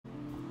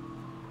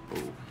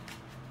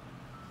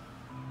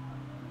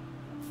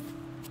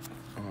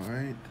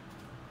Alright.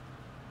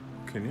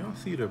 Can y'all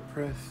see the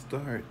press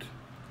start?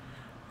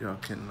 Y'all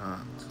cannot.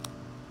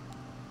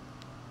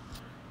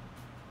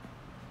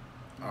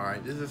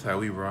 Alright, this is how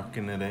we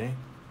rocking today.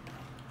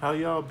 How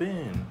y'all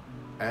been?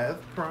 As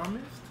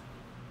promised,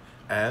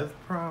 I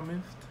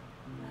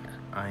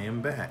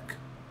am back.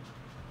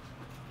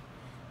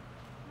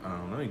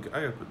 I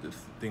gotta put this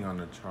thing on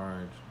the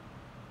charge.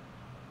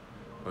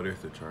 Oh, there's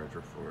the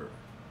charger for it.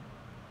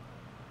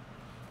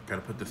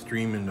 Gotta put the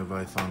streaming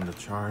device on the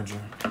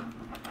charger.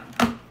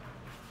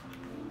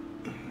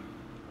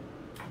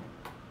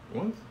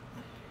 What?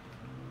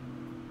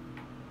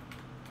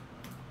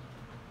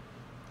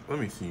 Let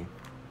me see.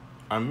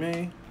 I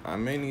may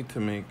need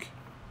to make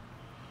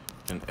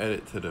an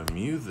edit to the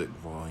music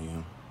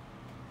volume.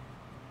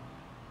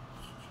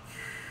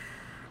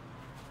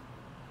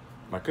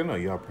 Like, I know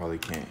y'all probably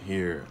can't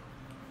hear it.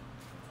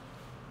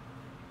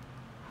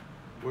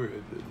 Where is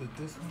it? Is it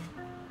this one?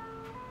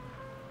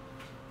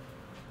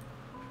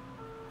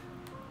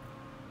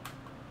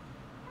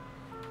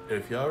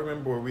 If y'all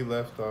remember where we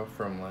left off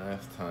from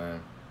last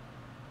time,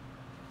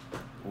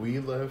 we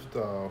left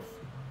off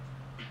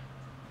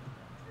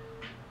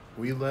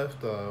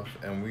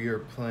and we are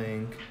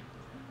playing,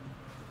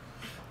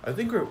 I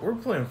think we're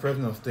playing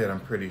Fresno State, I'm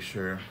pretty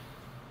sure.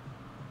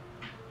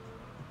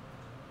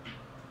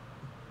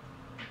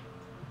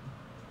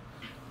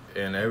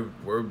 And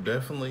we're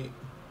definitely,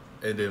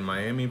 and then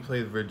Miami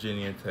plays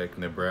Virginia Tech,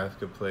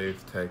 Nebraska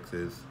plays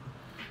Texas.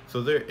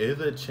 So there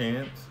is a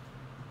chance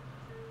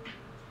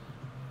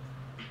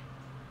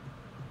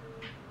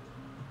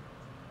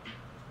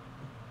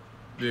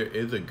there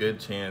is a good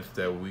chance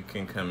that we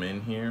can come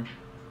in here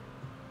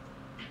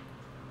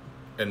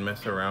and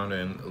mess around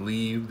and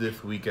leave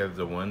this week as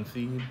the 1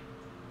 seed.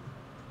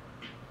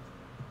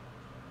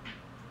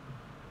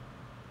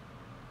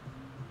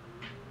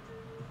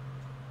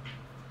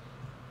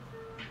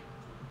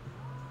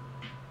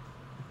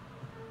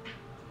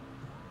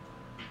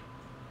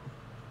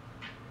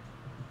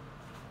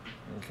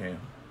 Okay.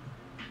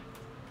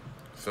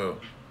 So,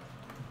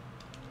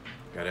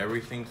 got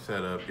everything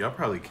set up. Y'all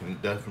probably can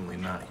definitely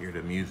not hear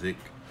the music,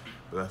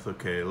 but that's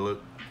okay.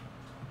 Look,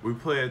 we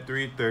play at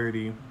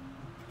 3:30.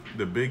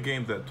 The big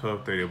game's at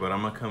 12:30, but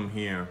I'm gonna come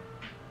here.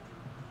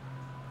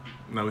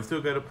 Now we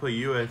still gotta play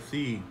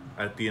USC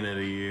at the end of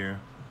the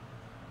year.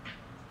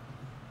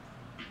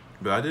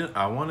 But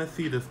I wanna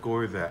see the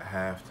scores at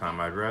halftime.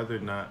 I'd rather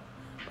not.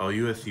 Oh,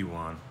 USC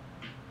won.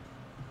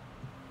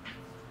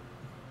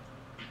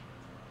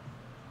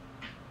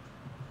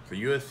 So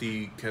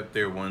USC kept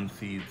their 1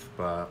 seed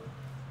spot.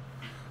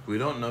 We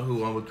don't know who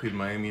won between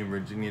Miami and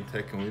Virginia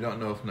Tech, and we don't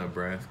know if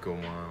Nebraska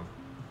won.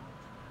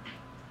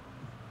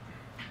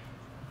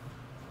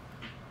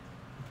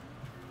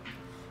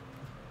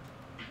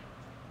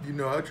 You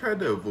know, I tried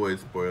to avoid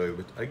spoilers,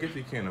 but I guess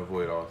you can't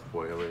avoid all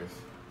spoilers.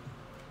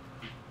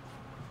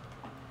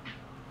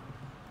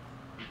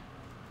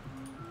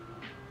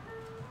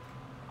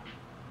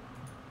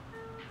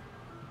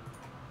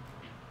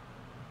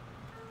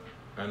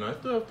 I know I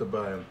still have to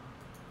buy.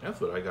 That's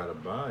what I gotta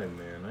buy,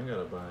 man. I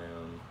gotta buy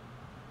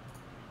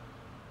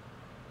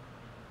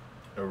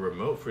a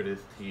remote for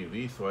this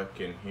TV so I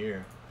can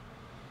hear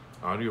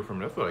audio from.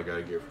 That's what I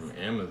gotta get from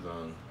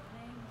Amazon.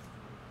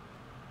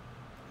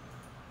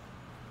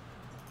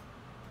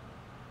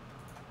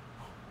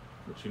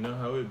 But you know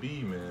how it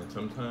be, man.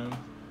 Sometimes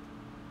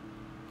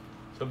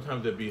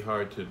it'd be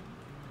hard to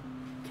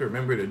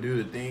remember to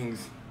do the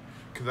things.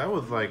 Cause I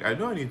was like, I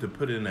know I need to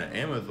put it in an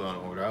Amazon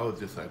order. I was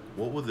just like,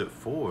 what was it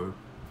for?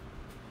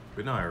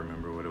 But now I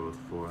remember what it was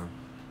for.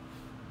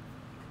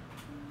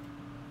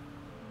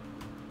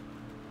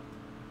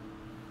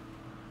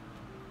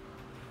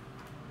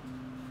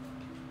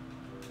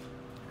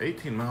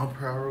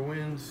 "18-mile-per-hour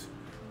winds."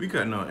 We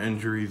got no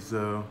injuries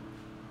though.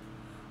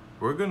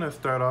 We're gonna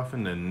start off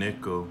in the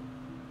nickel.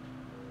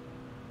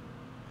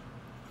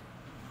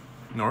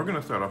 No, we're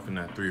gonna start off in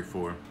that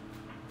 3-4.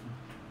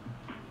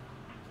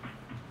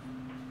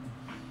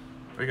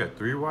 We got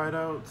 3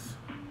 wideouts.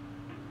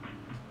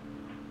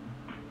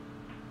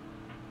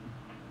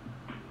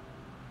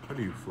 How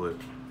do you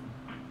flip?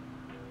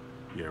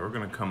 Yeah, we're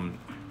gonna come.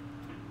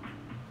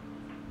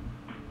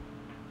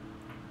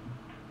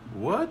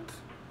 What?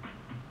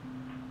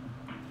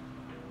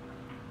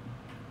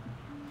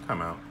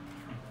 Time out.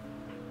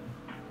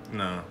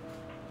 No,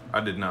 I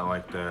did not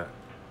like that.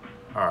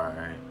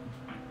 Alright.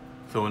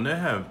 So when they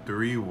have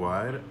 3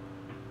 wide,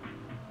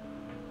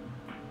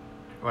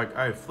 like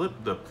I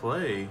flipped the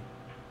play.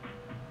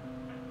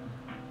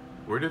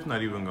 We're just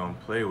not even gonna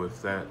play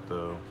with that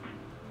though.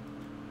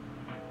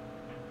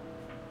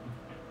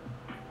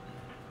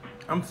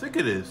 I'm sick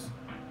of this.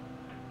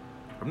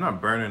 I'm not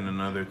burning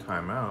another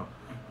timeout,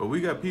 but we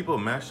got people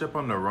mashed up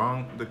on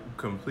the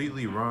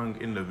completely wrong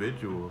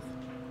individuals.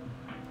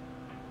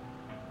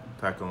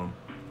 Tackle them.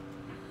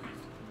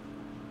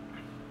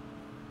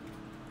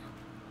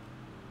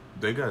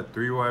 They got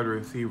 3 wide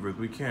receivers.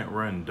 We can't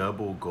run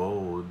double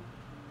gold.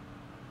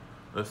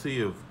 Let's see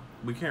if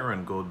we can't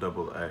run gold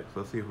double X.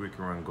 Let's see if we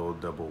can run gold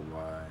double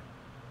Y.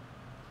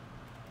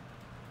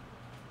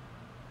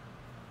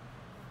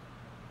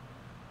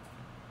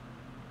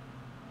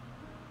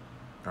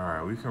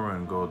 Alright, we can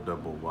run go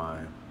double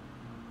Y.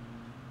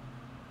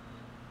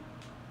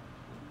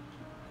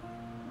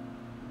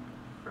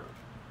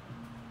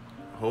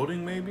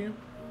 Holding maybe?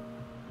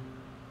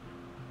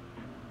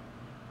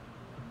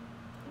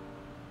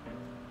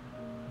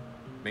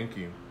 Thank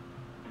you.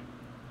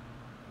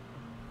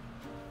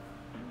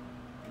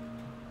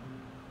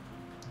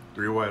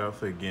 Three wide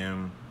outs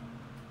again.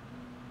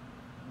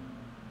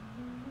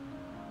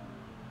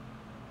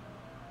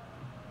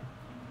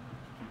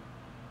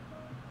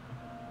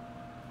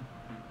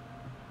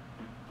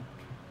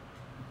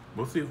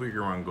 We'll see if we can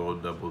run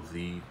gold double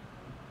Z.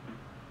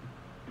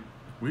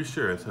 We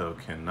sure as hell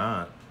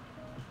cannot.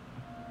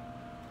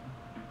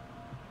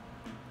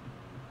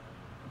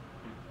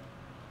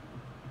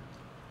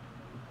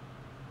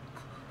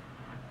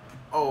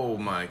 Oh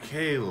my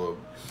Caleb.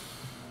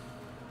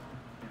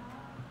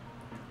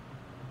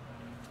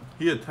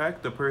 He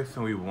attacked the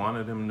person we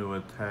wanted him to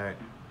attack.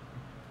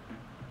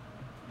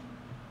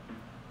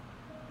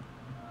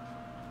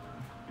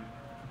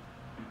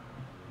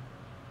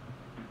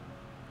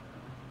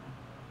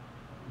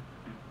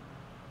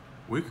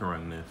 We can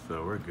run this,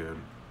 so we're good.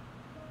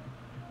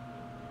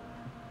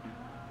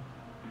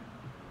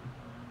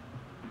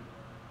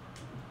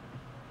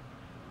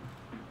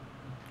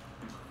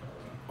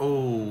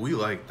 Oh, we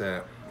like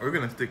that. We're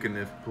gonna stick in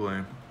this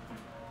play.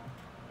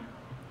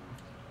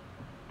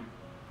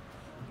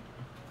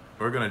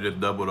 We're gonna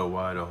just double the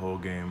Y the whole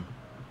game.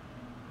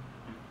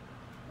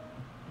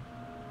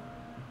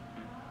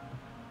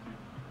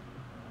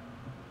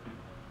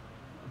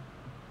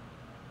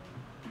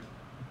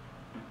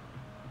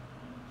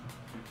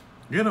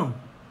 Get him.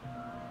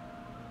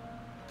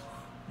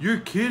 You're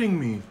kidding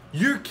me.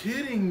 You're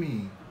kidding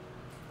me.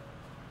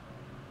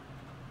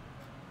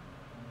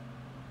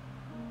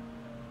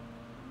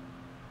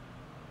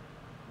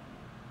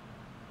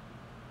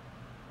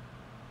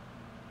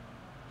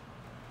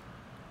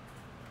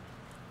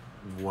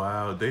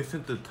 Wow, they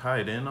sent the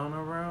tight end on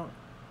a route?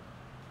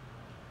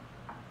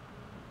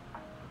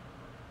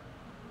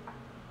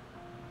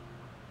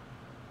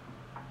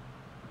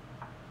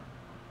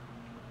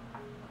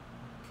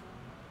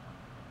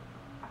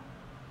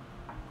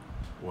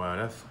 Wow,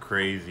 that's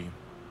crazy.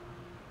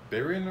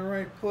 They were in the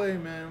right play,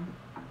 man.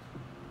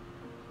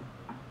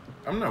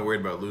 I'm not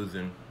worried about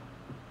losing.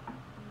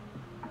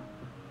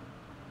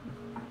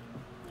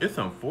 It's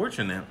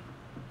unfortunate.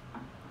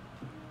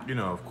 You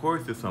know, of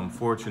course it's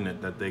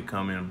unfortunate that they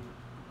come in,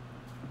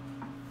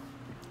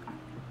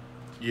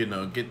 you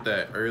know, get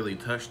that early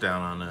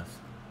touchdown on us.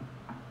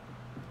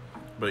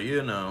 But,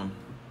 you know,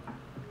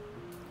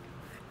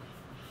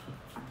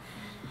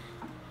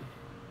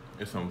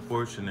 it's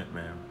unfortunate,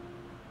 man.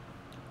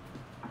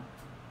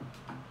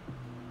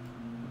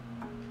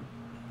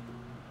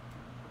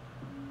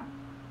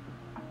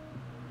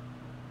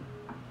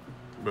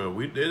 But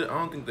I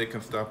don't think they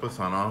can stop us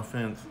on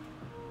offense.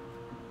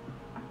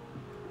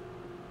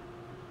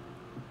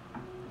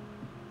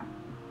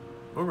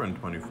 We'll run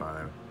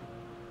 25.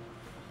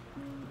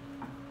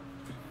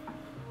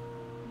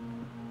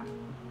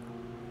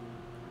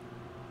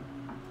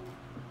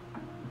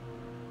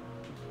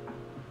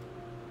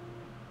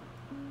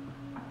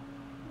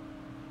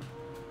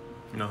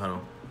 No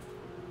huddle.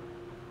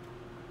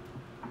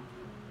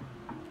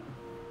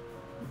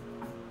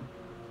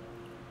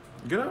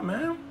 Get up,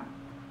 man.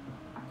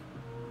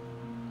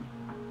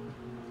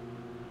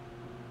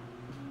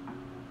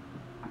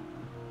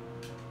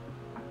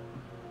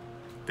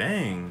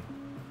 Dang.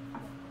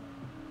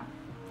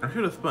 I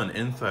should have spun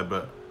inside,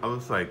 but I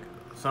was like,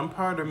 some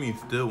part of me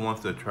still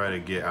wants to try to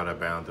get out of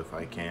bounds if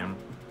I can.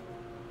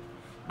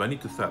 But I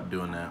need to stop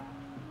doing that.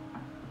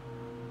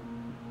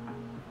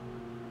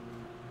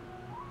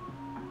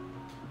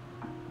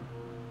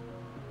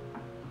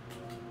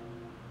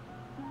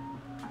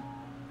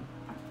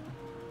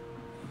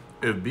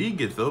 If B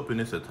gets open,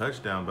 it's a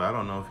touchdown, but I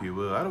don't know if he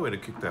will. I had a way to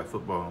kick that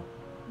football.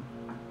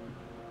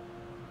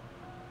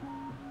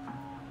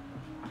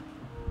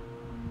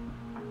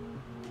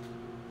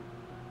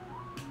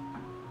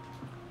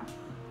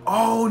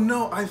 Oh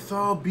no, I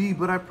saw B,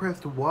 but I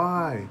pressed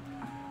Y.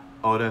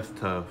 Oh, that's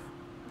tough.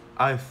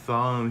 I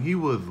saw him. He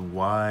was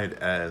wide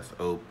ass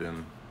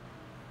open.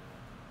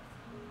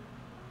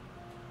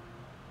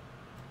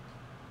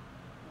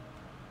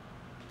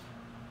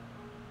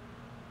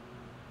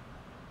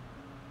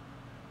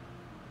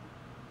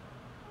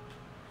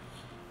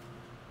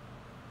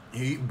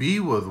 B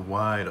was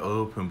wide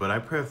open, but I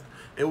pressed,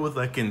 it was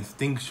like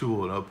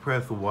instinctual to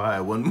press Y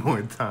one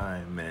more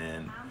time,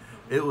 man.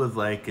 It was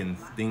like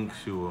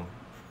instinctual.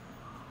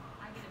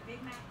 I get a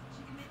Big Mac,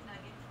 chicken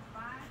McNugget,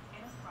 fries,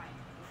 and a Sprite.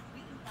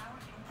 Sweet and sour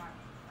and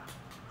barbecue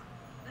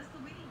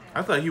sauce.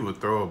 I thought he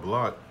would throw a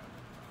block.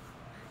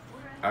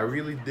 I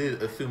really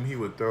did assume he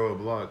would throw a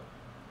block.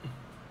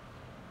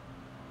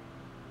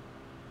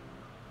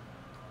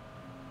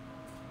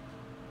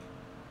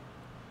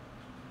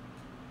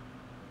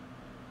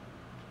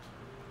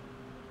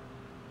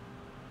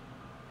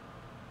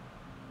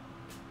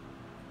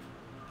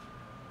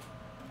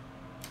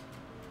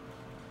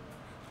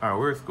 All right,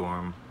 we're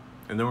scoring,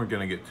 and then we're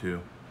gonna get 2.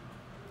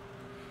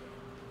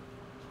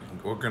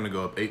 We're gonna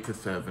go up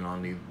 8-7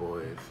 on these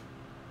boys.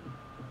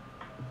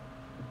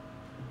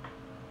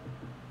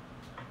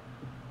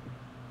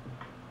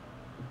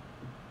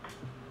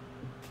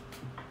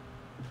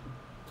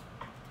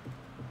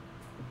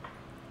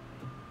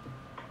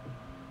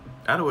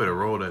 I had a way to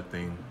roll that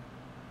thing.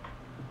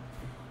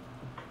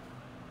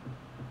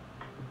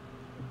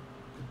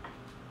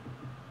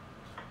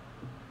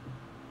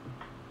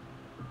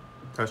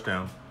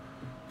 Touchdown.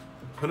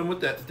 Put him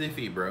with that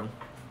stiffy, bro.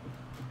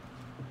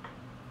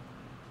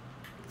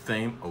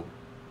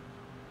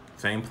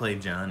 Same play,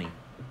 Johnny.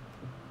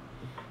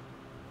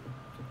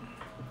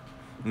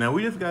 Now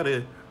we just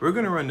gotta, we're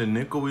gonna run the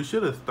nickel. We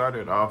should have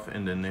started off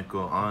in the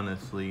nickel,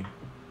 honestly.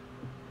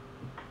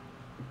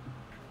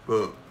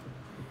 But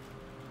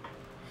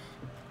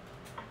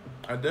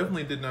I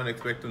definitely did not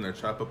expect them to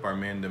chop up our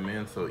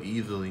man-to-man so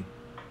easily.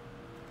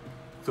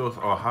 So it's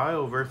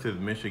Ohio versus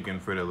Michigan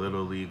for the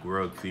Little League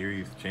World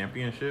Series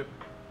Championship.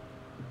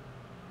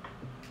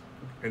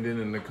 And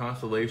then in the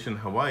consolation,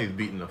 Hawaii's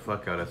beating the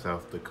fuck out of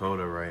South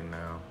Dakota right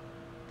now.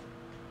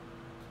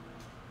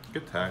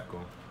 Good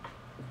tackle.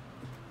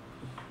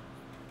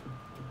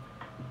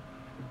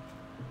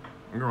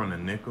 We're going to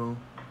nickel.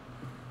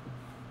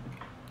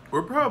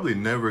 We're probably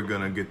never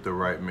going to get the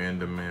right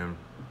man-to-man.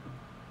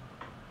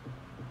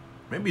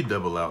 Maybe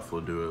double outs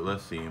will do it.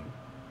 Let's see.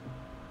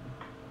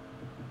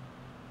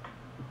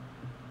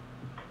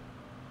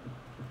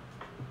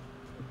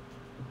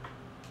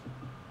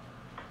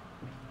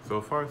 So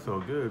far, so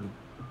good.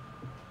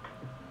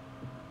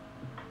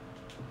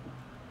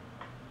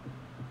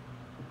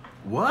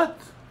 What?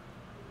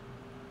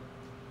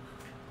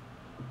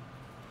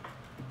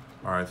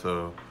 All right,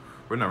 so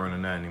we're not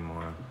running that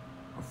anymore.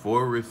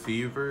 4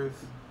 receivers.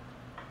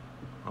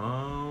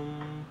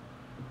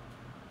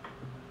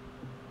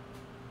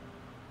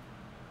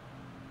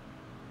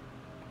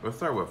 Let's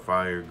start with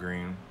Fire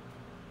Green.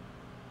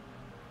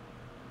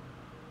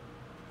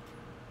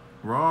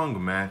 Wrong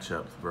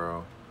matchups,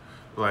 bro.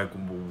 Like,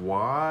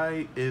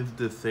 why is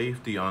the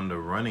safety on the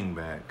running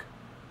back?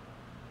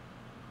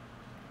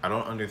 I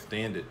don't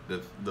understand it.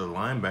 The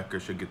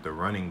linebacker should get the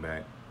running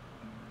back.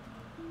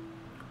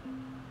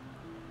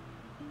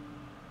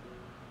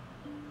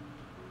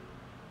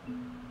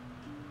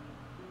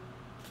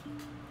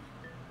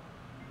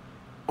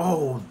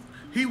 Oh,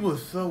 he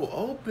was so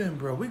open,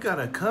 bro. We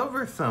gotta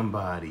cover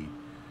somebody.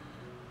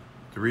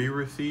 3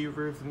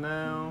 receivers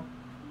now.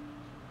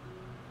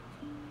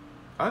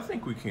 I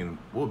think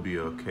we'll be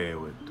okay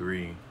with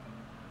 3.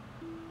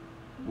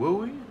 Will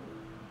we?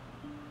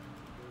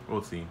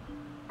 We'll see.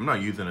 I'm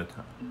not using a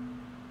ton.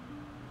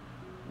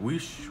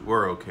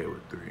 We're okay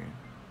with 3.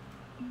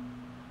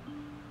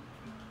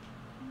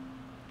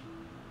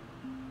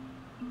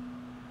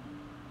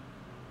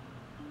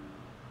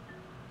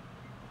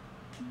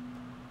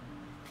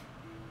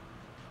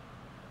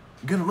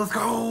 Get him, let's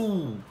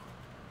go!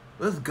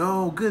 Let's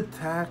go, good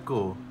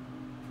tackle.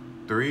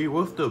 3,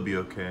 we'll still be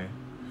okay.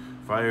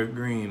 Fire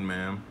Green,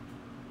 man.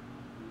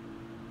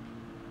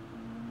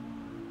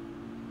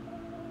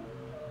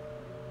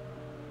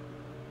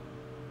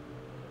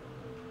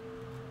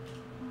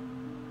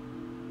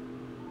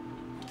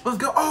 Let's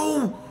go.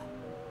 Oh!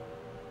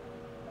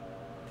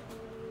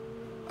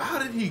 How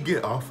did he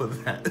get off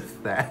of that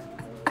stack?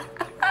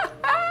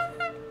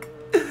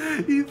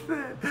 He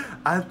said,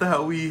 I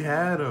thought we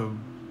had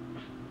him.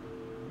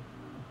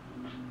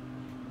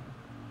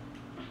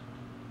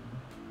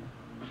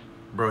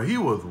 Bro, he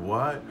was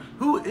what?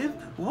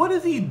 What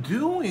is he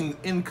doing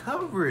in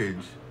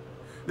coverage?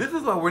 This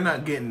is why we're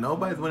not getting,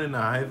 nobody's winning the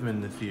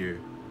Heisman this year.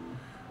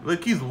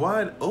 Look, he's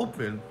wide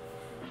open.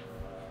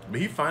 But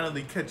he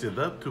finally catches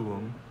up to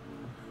him.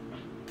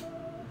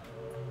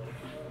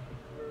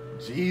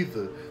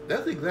 Jesus.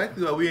 That's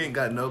exactly why we ain't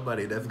got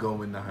nobody that's going to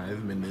win the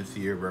Heisman this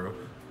year, bro.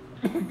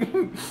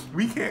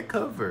 We can't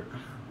cover.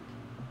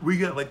 We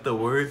got like the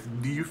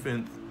worst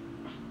defense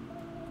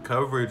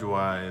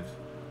coverage-wise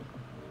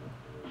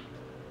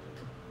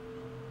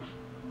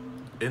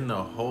in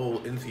the whole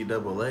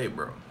NCAA,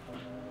 bro.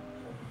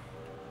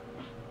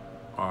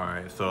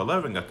 Alright, so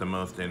 11 got the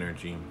most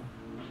energy.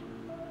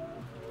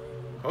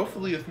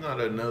 Hopefully it's not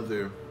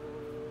another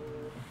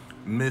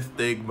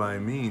mistake by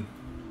me.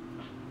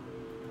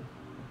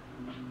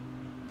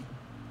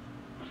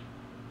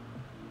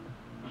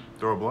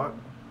 Throw a block.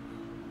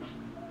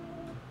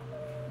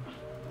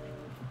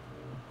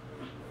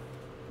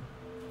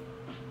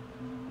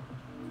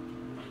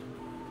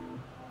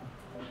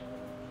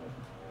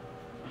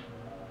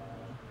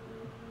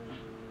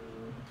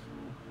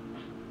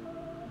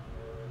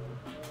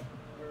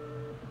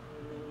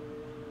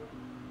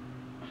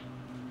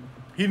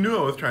 He knew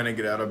I was trying to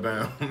get out of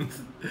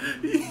bounds.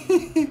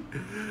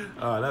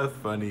 Oh, that's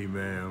funny,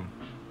 man.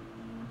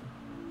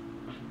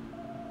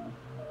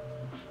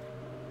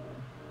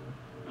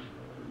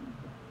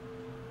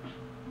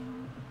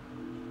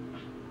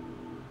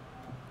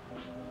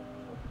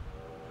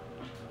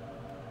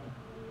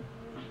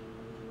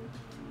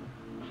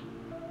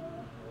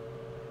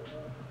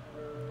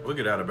 We'll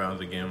get out of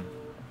bounds again.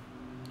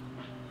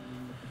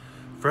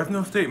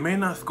 Fresno State may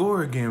not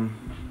score again.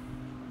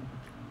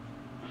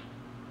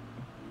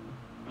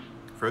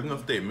 Fresno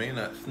State may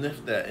not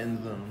sniff that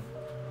end zone.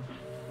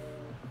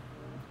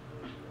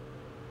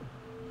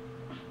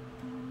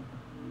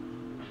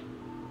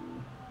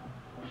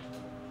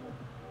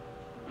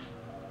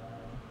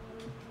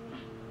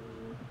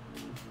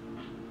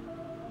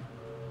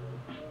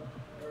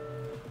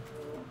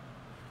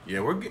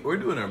 Yeah, we're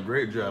doing a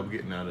great job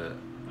getting out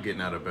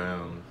of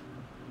bounds.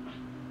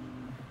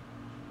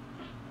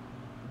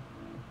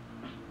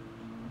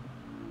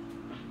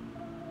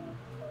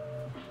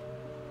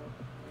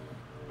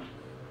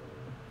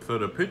 So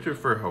the picture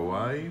for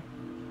Hawaii,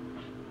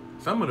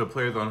 some of the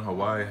players on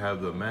Hawaii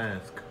have the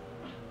mask.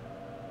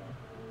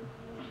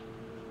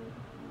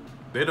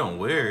 They don't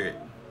wear it,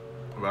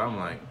 but I'm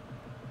like,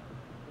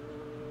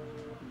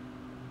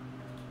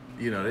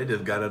 they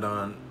just got it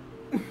on.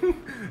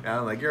 And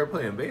I'm like, you're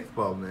playing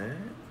baseball,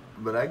 man.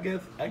 But I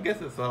guess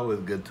it's always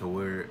good to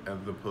wear it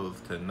as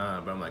opposed to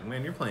not. But I'm like,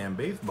 man, you're playing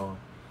baseball.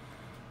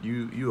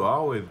 You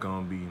always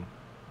gonna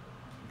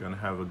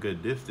have a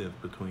good distance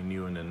between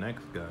you and the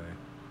next guy.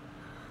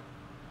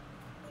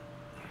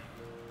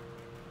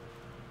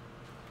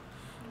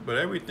 But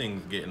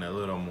everything's getting a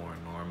little more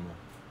normal.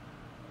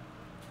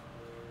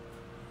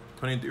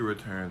 23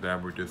 returns,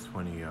 averages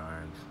 20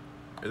 yards.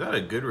 Is that a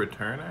good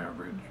return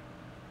average?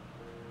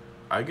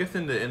 I guess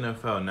in the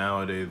NFL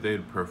nowadays,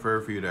 they'd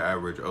prefer for you to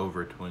average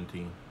over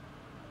 20.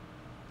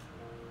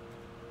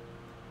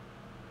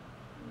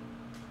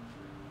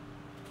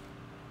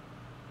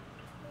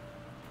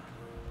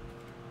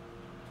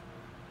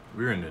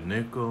 We're in the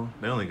nickel.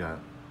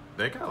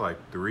 They got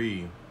like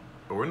 3.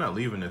 But we're not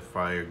leaving this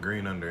fire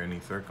green under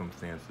any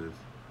circumstances.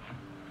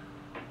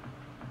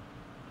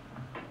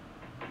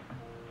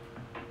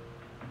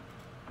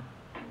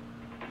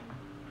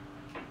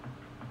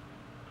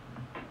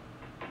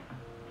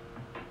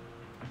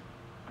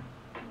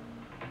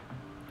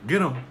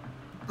 Get him.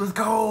 Let's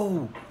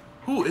go.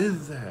 Who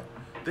is that?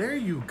 There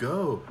you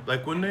go.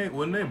 Like when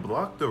they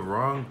block the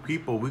wrong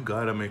people, we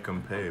gotta make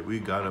them pay.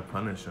 We gotta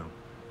punish them.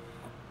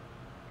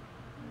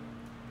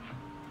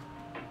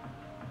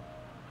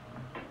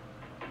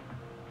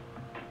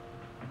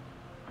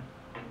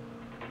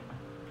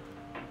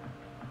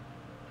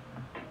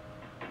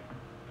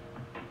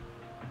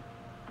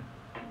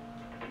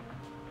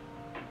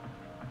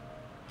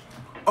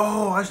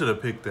 Oh, I should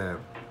have picked that.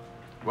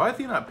 Why is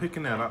he not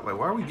picking that up? Like,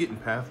 why are we getting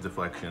past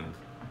deflections?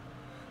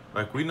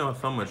 Like, we know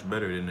so much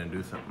better than to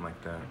do something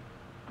like that.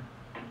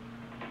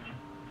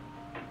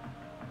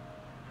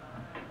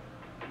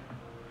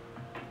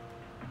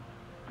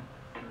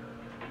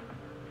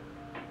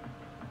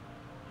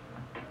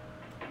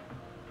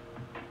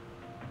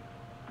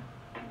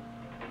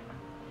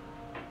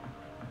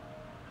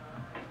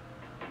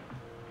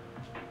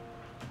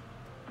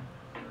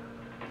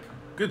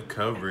 Good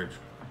coverage.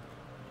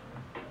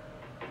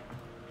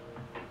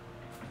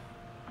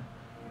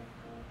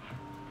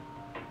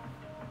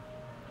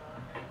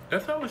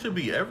 That's how it should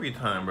be every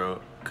time,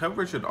 bro.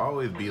 Coverage should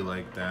always be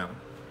like that.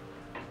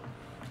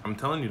 I'm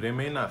telling you, they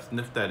may not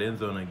sniff that end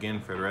zone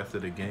again for the rest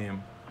of the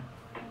game.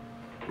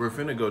 We're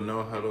finna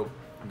know how to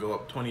go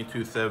up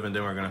 22-7,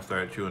 then we're gonna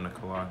start chewing the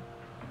clock.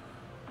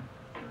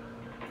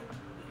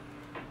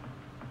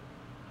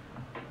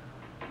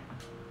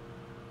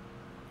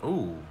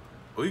 Ooh,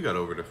 we got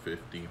over to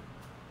 50.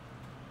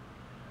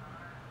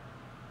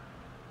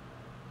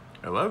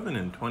 11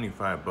 and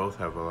 25 both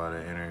have a lot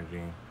of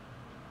energy.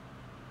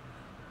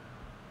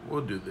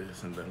 We'll do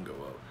this and then go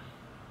up.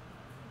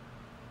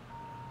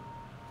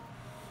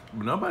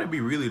 But nobody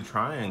be really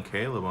trying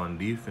Caleb on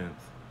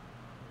defense.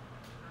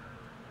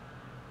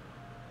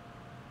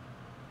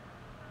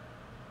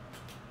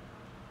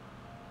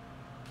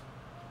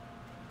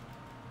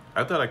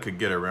 I thought I could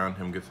get around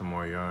him, get some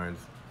more yards.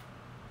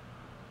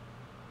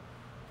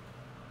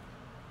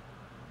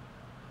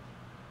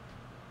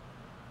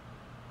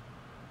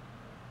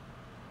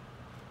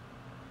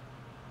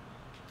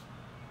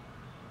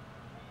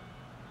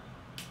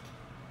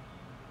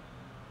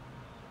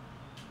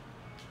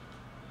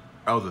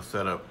 That was a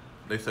setup.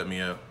 They set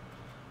me up.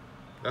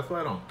 That's why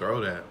I don't throw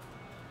that.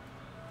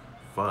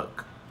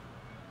 Fuck.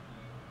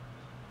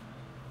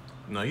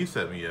 No, you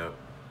set me up.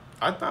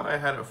 I thought I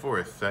had it for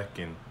a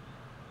second.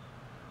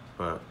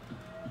 But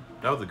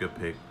that was a good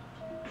pick.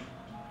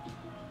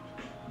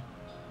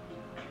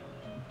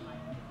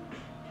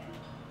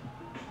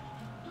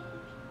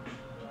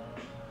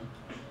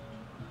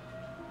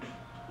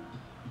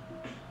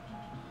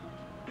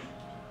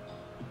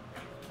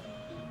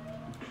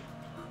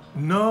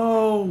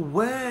 No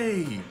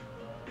way!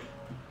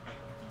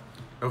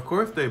 Of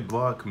course they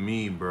block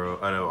me, bro.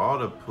 Out of all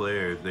the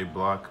players, they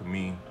block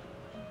me.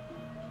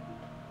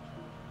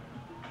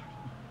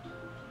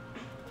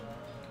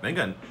 They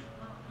got...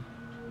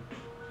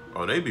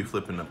 Oh, they be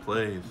flipping the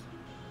plays.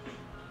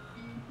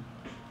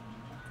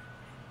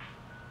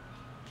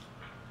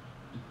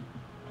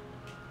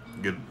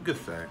 Good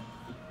sack.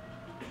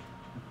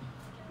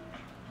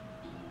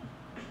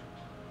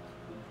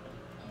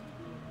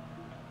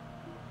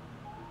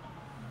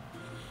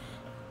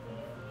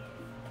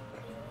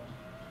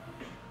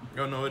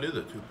 Oh no, it is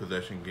a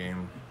 2-possession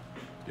game.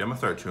 Yeah, I'm gonna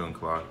start chewing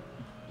clock.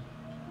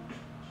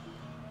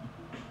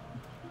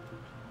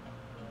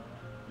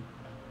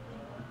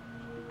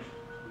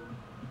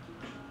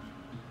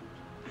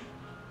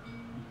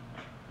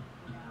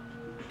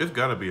 It's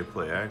gotta be a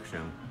play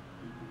action.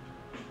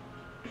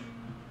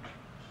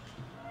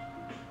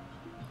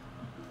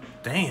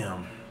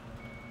 Damn.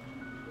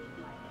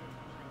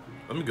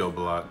 Let me go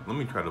block. Let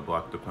me try to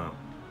block the pump.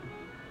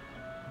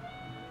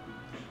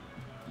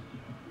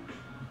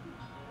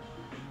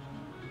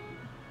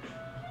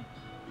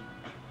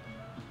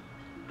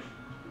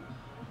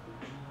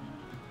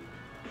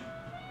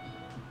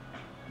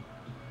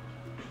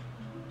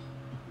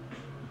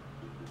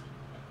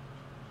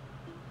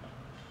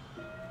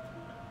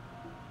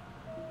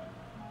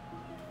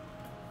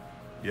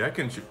 Yeah, I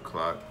can shoot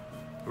clock.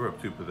 We're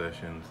up 2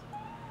 possessions.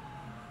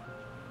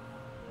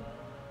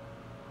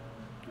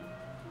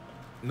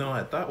 No,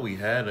 I thought we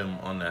had him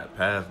on that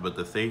pass, but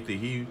the safety,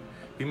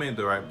 he made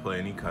the right play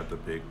and he caught the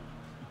pick.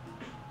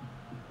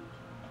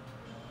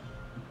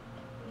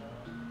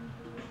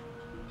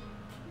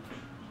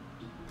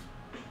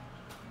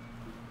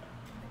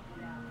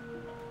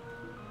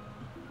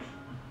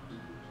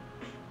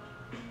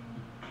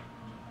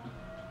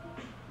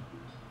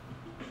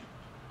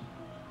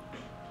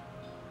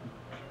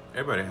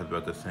 Everybody has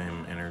about the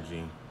same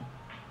energy.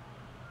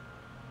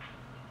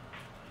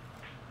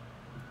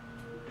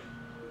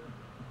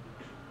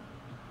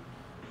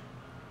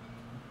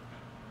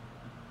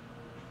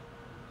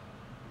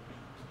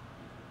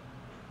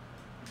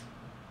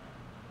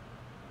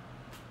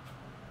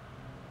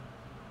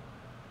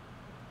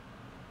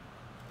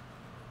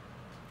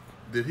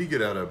 Did he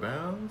get out of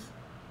bounds?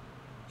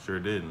 Sure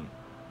didn't.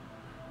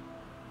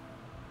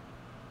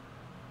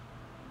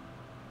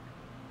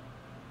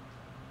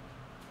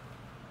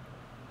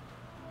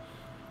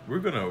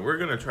 We're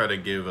gonna try to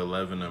give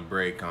 11 a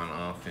break on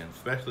offense,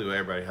 especially with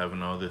everybody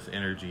having all this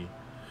energy.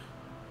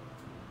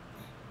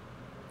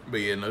 But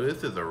yeah, no,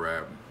 this is a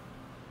wrap.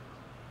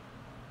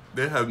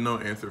 They have no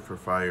answer for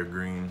Fire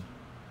Green.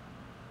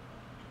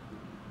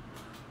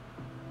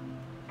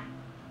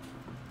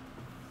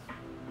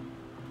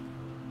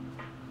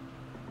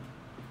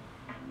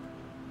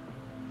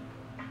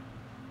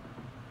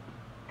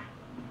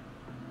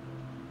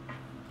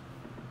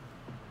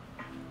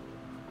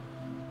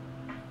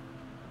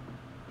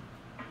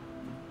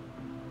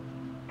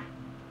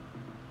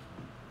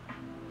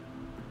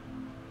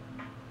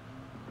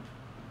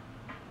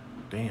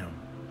 Damn.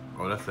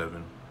 Oh, that's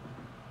 7.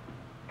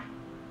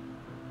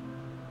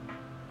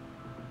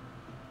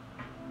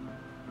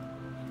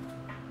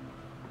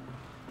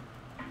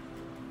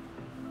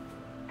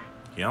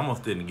 He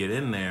almost didn't get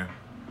in there.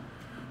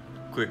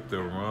 Clicked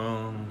the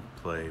wrong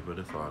play, but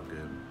it's all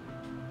good.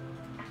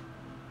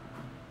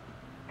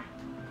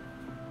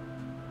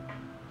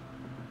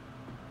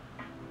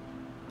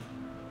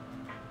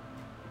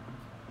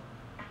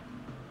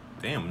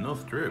 Damn, no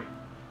strip.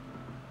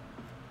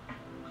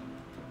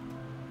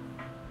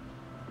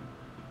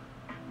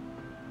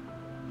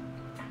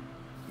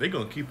 They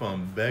gonna keep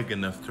on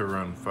begging us to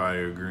run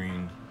Fire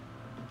Green.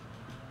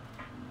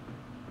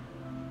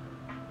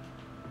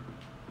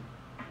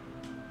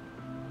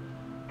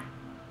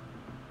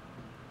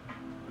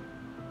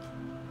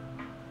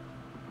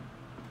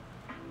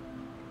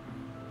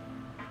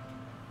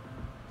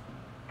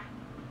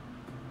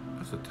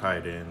 That's a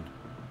tight end.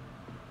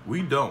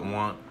 We don't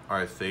want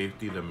our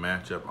safety to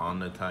match up on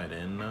the tight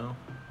end though.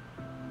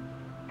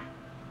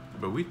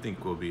 But we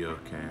think we'll be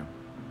okay.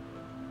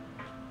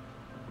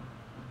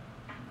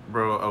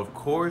 Bro, of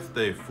course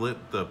they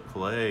flipped the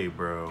play,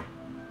 bro.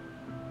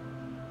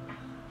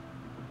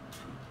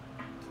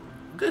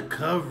 Good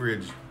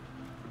coverage.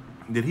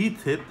 Did he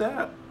tip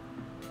that?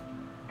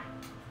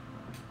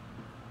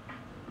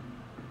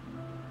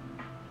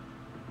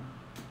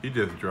 He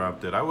just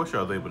dropped it. I wish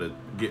I was able to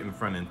get in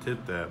front and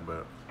tip that,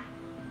 but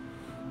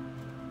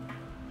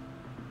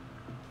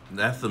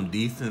that's some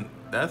decent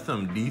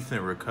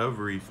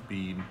recovery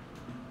speed.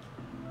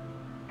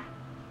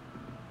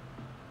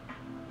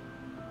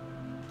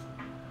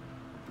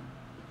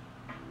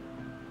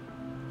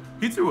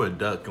 He threw a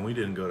duck and we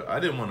didn't go to,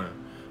 I didn't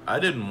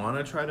want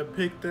to try to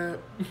pick that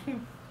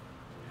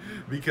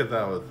because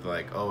I was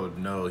like, oh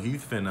no,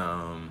 he's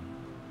finna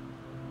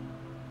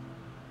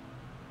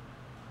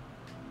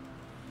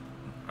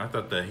I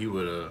thought that he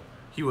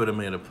would have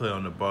made a play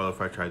on the ball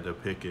if I tried to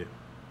pick it.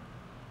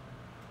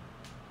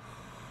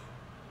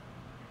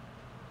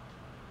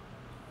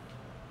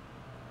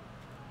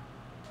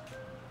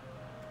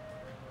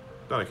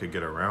 Thought I could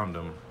get around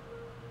him.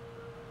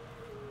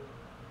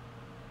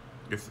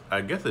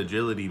 I guess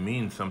agility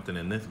means something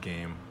in this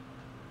game.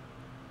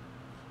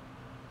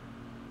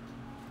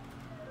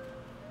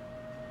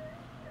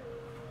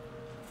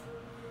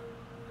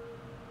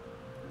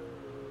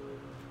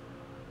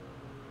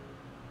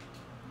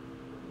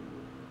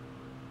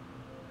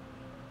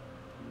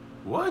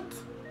 What?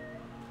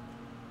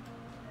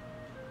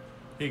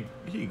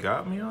 He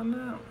got me on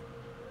that?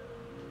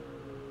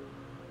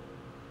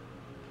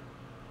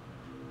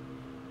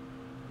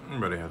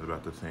 Everybody has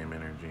about the same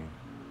energy.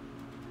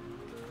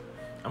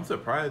 I'm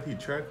surprised he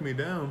tracked me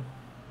down.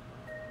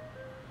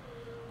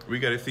 We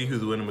got to see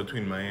who's winning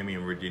between Miami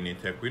and Virginia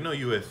Tech. We know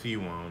USC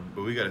won,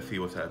 but we got to see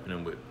what's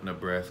happening with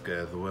Nebraska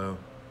as well.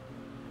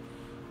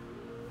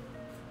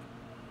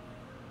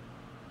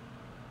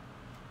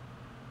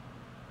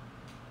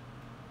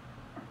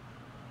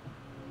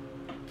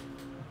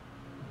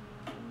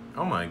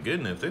 Oh my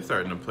goodness, they're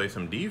starting to play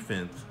some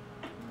defense.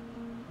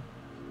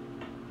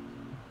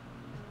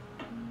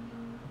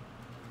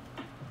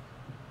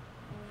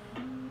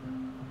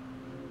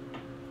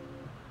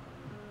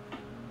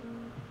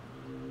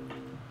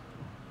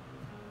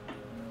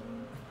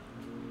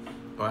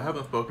 Oh, I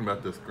haven't spoken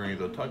about the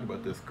screens. I'll talk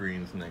about the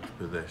screens next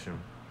possession.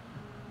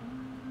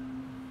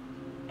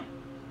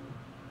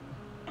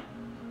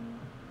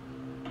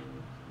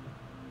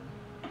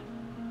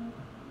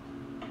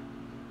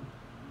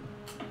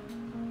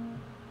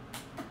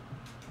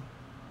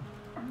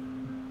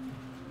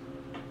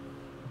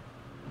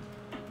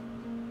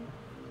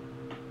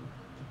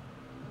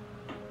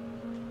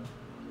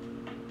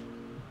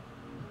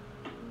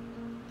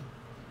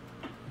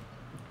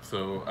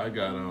 So I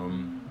got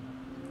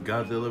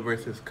Godzilla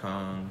versus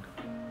Kong,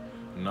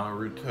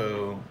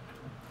 Naruto.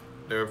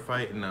 They're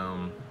fighting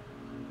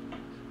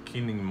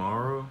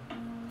Kinemaro,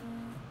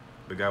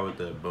 the guy with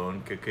the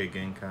bone Kekkei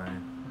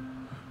Genkai.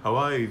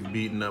 Hawaii's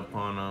beating up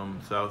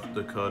on South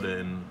Dakota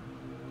in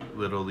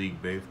Little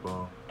League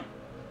Baseball.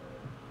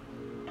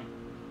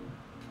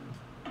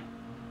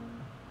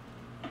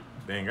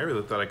 Dang, I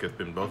really thought I could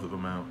spin both of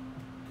them out.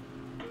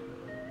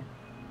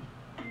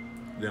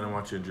 Then I'm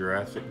watching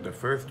the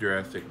first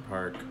Jurassic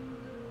Park.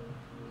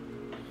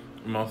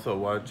 I'm also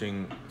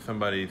watching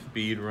somebody's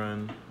speed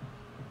run.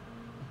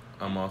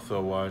 I'm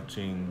also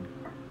watching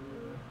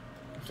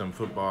some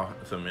football,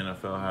 some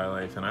NFL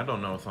highlights, and I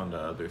don't know what's on the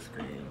other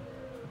screen.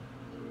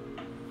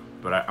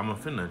 But I'm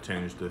finna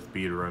change the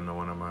speed run to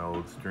one of my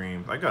old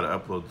streams. I gotta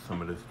upload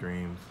some of the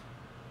streams.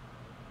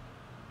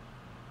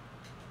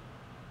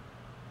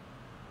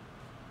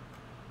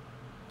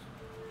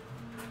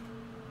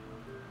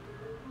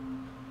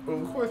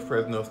 Well, of course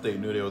Fresno State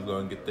knew they was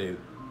gonna get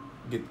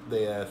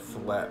their ass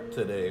slapped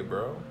today,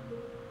 bro.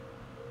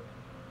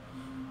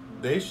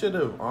 They should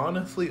have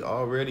honestly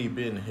already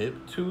been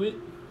hip to it.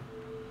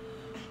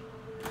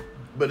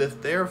 But it's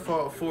their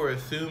fault for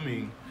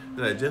assuming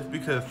that just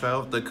because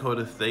South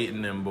Dakota State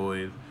and them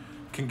boys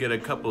can get a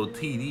couple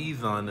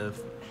TDs on us,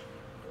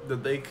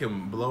 that they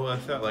can blow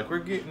us out. Like we're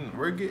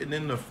getting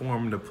in the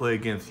form to play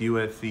against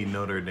USC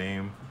Notre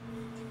Dame.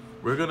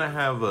 We're gonna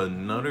have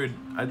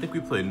I think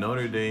we play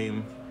Notre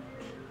Dame,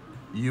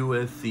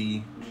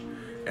 USC,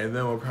 and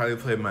then we'll probably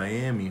play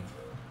Miami.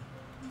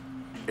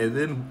 And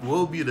then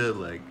we'll be the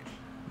like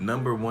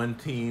 #1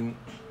 team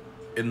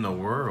in the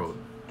world.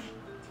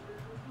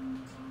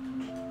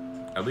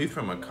 At least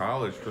from a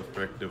college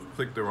perspective.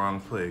 Click the wrong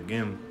play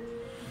again.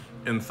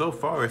 And so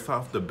far it's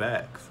off the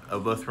backs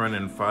of us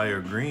running fire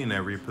green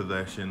every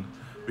possession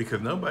because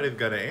nobody's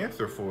got an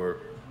answer for it.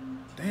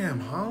 Damn,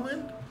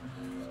 Holland?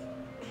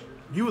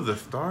 You was a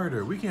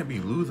starter. We can't be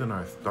losing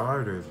our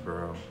starters,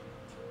 bro.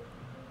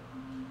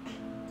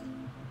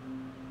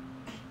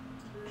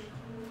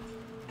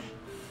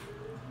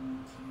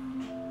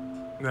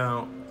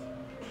 Now,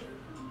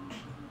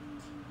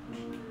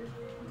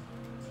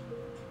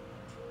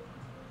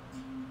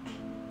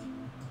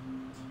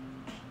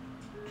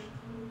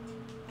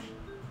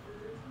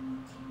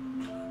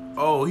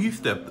 oh, he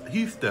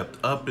stepped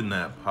up in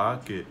that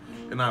pocket,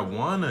 and I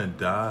wanna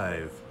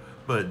dive,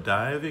 but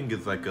diving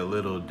is like a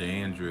little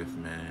dangerous,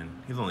 man.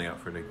 He's only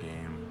out for the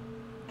game.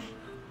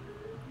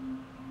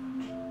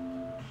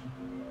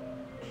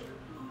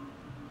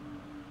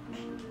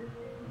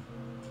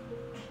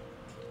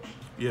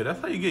 Yeah,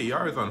 that's how you get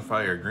yards on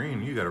fire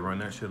green. You gotta run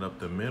that shit up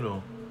the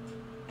middle.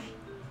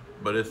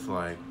 But it's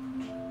like,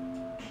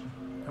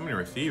 how many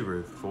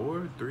receivers?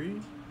 4?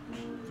 3?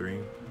 3.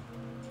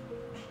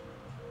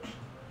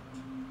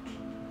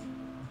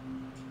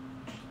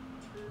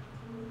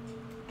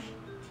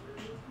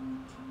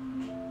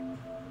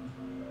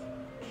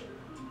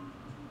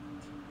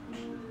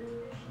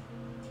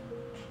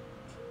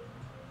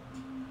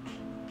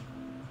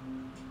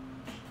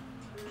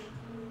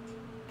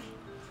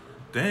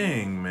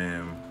 Dang,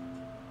 man.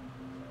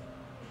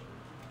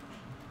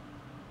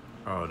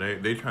 Oh,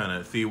 they trying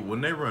to see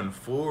when they run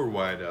 4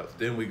 wideouts,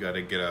 then we got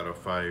to get out of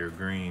fire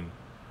green.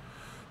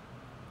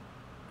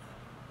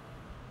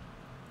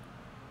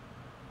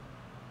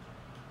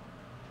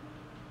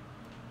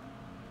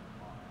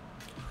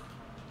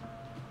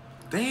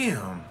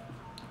 Damn,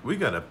 we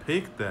got to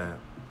pick that.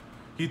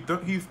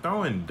 He's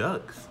throwing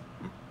ducks.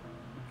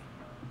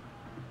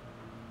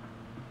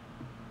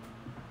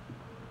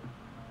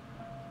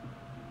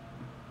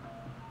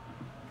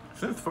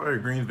 Since fire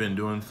green's been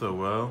doing so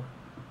well,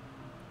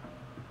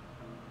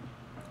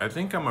 I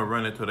think I'm gonna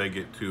run it till they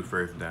get 2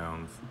 first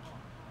downs.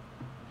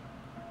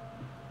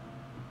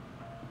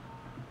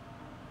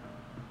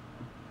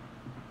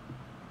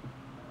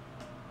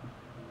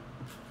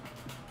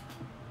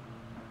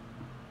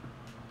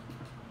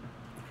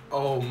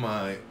 Oh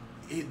my,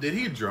 Did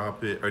he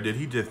drop it, or did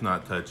he just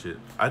not touch it?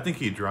 I think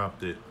he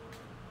dropped it.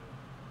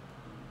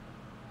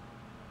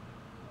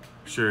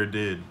 Sure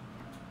did.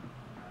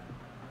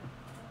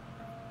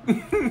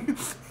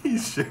 He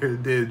sure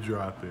did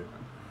drop it.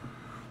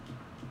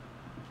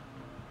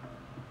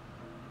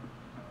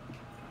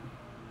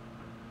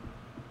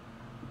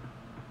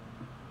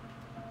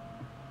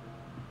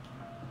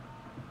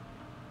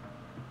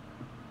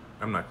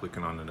 I'm not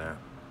clicking onto that.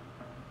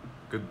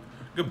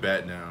 Good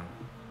bat down.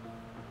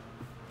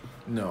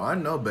 No, I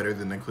know better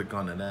than to click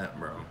onto that,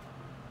 bro.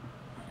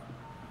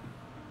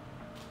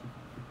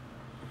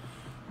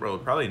 Bro,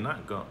 probably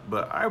not going.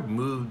 But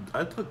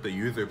I took the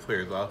user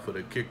players off of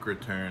the kick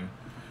return,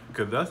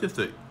 because that's just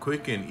a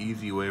quick and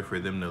easy way for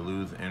them to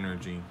lose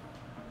energy.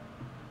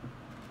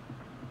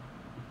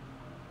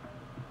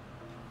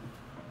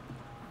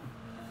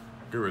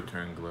 Good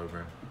return,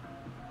 Glover.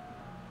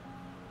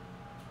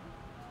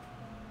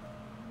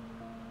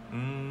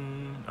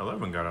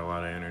 11 got a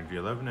lot of energy.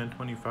 11 and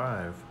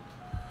 25.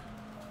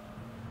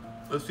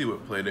 Let's see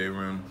what play they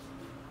run.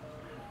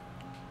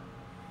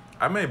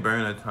 I may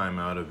burn a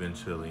timeout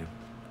eventually,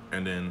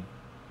 and then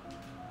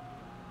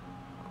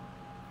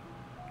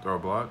throw a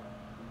block.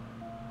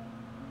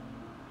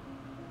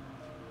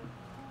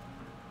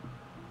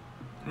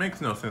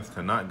 Makes no sense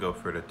to not go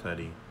for the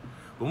tutty.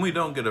 When we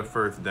don't get a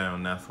first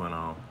down, that's when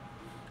I'll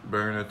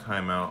burn a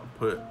timeout,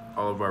 put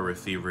all of our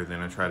receivers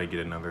in, and try to get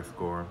another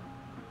score.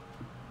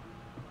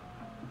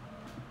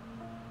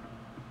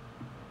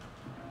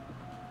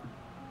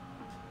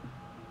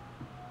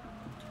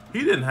 He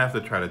didn't have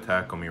to try to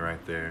tackle me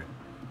right there.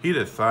 He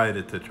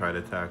decided to try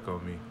to tackle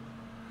me.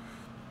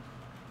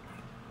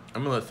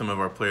 I'm gonna let some of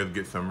our players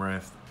get some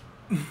rest.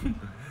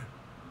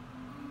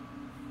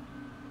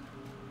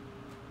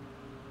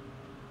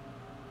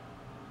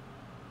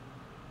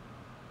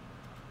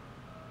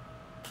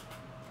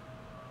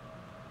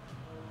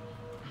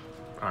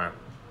 All right.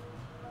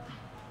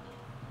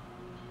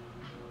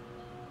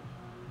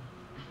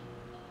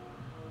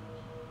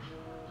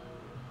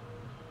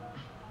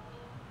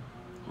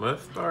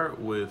 Let's start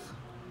with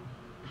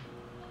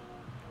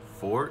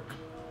fork.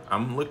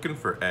 I'm looking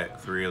for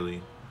X,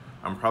 really.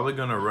 I'm probably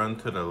gonna run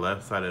to the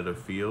left side of the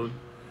field,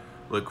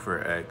 look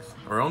for X.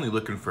 We're only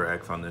looking for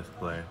X on this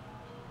play.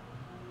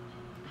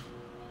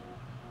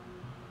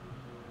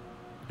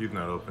 He's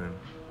not open.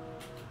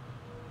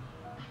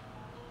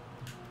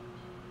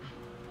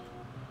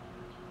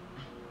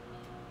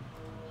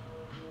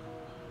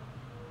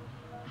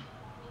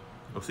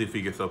 We'll see if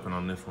he gets open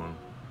on this one.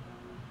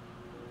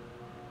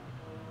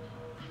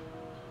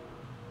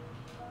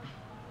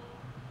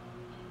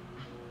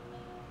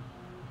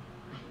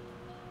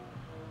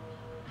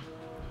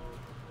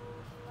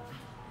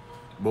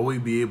 Will we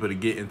be able to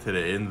get into the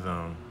end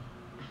zone?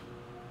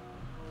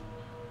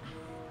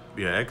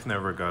 Yeah, X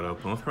never got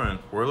open. Let's run.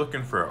 We're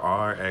looking for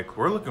R, X.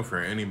 We're looking for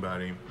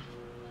anybody.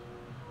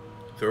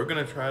 So we're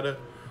gonna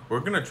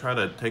try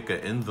to take an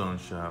end zone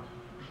shot.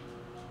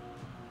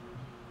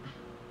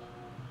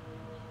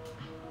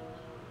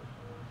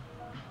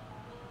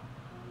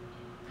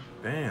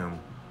 Damn.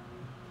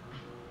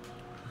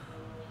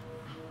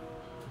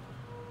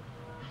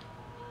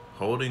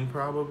 Holding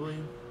probably.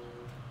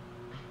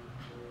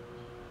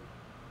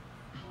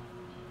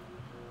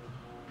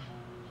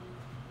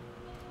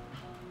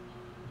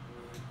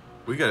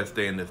 We gotta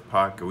stay in this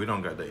pocket. We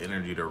don't got the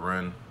energy to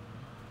run.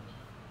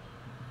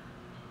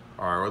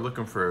 All right, we're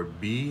looking for a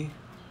B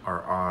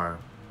or R.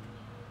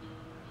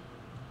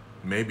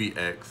 Maybe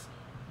X.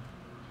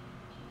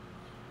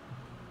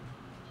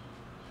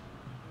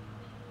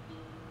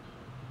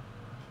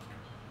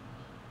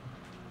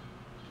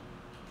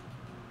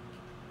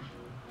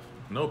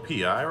 No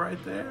PI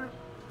right there?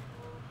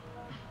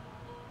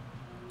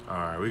 All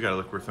right, we gotta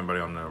look for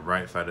somebody on the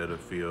right side of the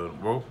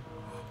field. We'll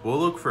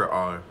look for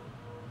R.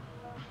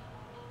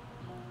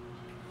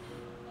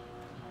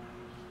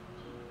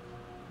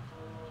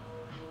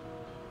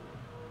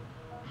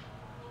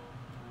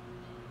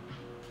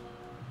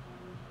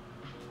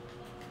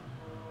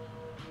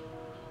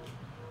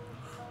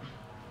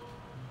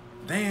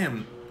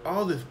 Damn,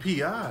 all this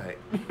PI.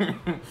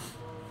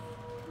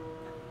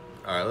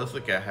 All right, let's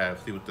look at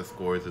half, see what the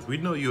scores is. We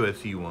know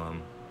USC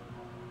won.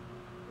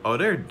 Oh,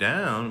 they're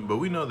down, but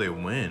we know they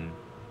win.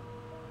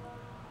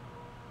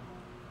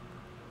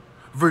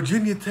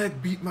 Virginia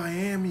Tech beat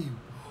Miami.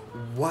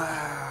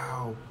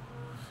 Wow.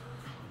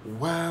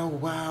 Wow,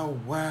 wow,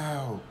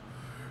 wow.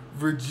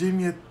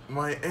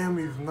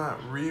 Miami's not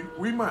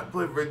we might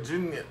play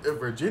Virginia. If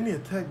Virginia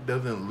Tech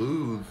doesn't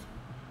lose,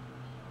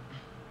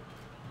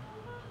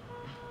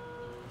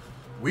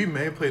 we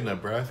may play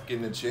Nebraska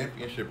in the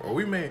championship, or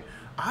we may,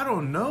 I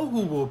don't know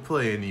who will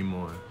play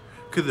anymore.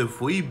 Because if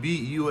we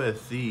beat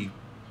USC,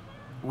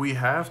 we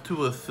have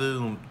to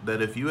assume that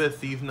if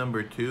USC's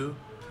number 2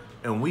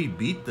 and we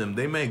beat them,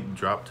 they may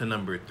drop to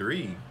number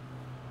 3.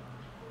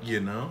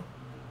 You know?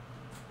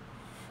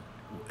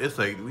 It's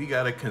like, we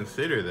got to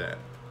consider that.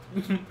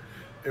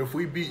 If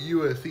we beat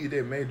USC,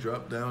 they may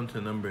drop down to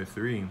number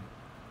 3.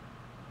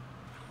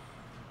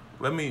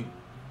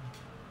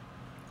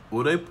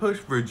 Will they push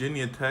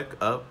Virginia Tech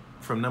up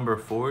from number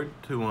 4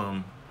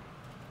 to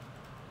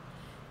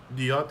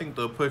Do y'all think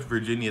they'll push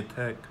Virginia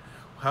Tech?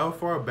 How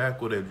far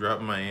back will they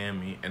drop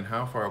Miami, and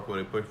how far up will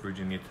they push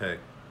Virginia Tech?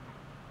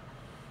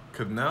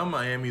 Cause now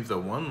Miami's a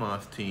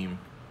 1-loss team.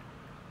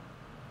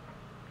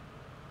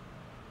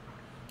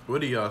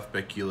 What do y'all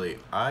speculate?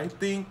 I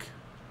think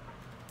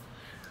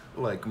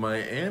like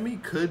Miami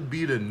could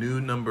be the new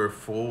number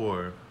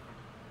 4.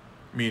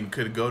 I mean,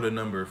 could go to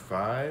number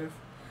 5.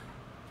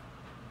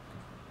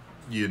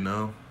 You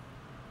know,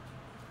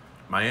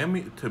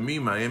 Miami, to me,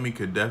 Miami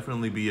could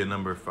definitely be a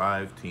number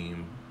 5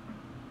 team.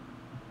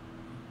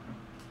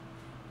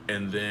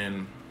 And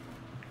then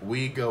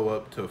we go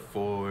up to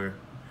 4.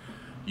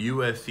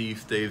 USC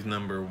stays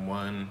number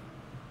 1.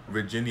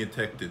 Virginia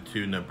Tech to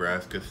 2.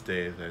 Nebraska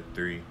stays at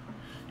 3.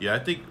 Yeah, I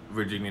think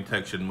Virginia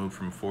Tech should move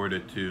from 4 to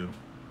 2.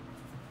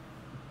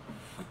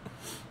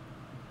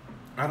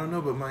 I don't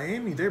know, but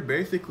Miami, they're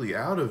basically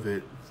out of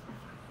it.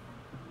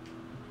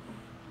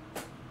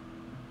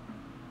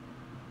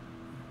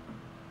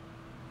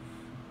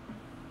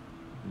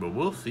 But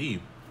we'll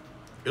see.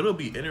 It'll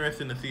be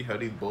interesting to see how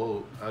these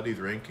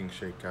rankings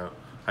shake out.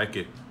 Hike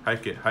it,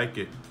 hike it, hike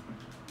it.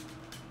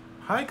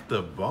 Hike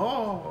the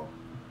ball.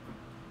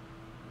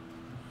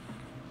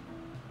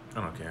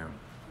 I don't care.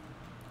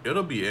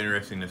 It'll be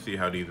interesting to see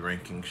how these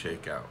rankings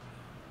shake out.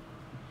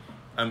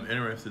 I'm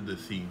interested to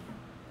see.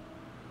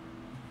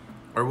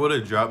 Or would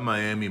it drop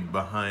Miami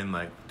behind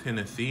like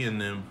Tennessee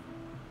and them?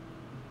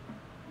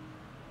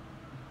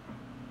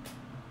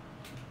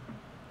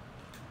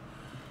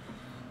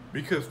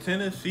 Because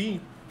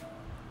Tennessee,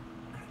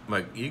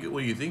 like,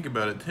 when you think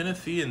about it,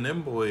 Tennessee and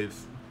them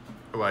boys,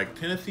 like,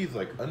 Tennessee's,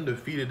 like,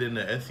 undefeated in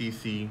the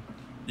SEC.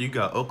 You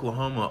got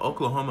Oklahoma.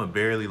 Oklahoma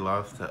barely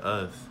lost to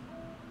us.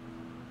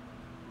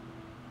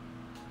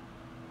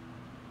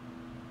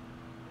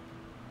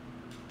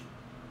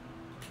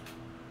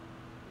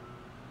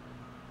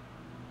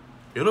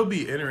 It'll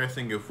be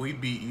interesting if we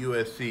beat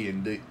USC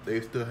and they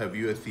still have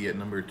USC at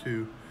number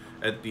 2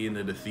 at the end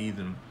of the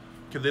season.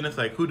 Because then it's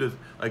like, who does,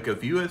 like,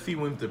 if USC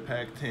wins the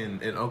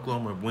Pac-10 and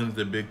Oklahoma wins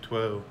the Big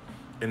 12,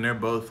 and they're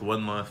both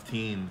 1-loss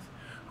teams,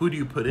 who do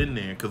you put in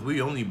there? Because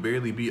we only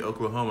barely beat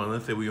Oklahoma.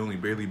 Let's say we only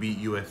barely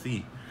beat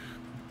USC.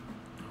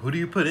 Who do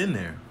you put in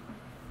there?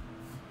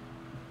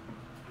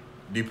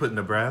 Do you put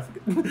Nebraska?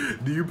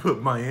 Do you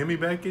put Miami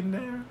back in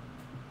there?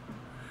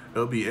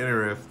 It'll be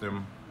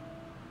interesting.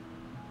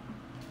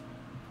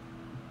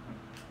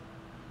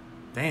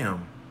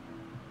 Damn.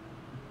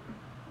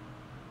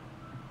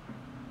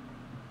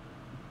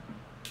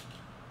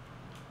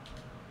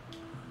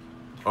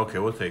 Okay,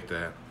 we'll take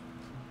that.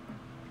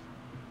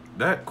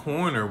 That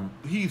corner,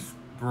 he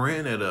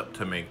sprinted up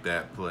to make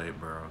that play,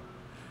 bro.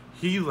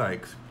 He,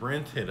 like,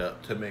 sprinted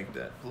up to make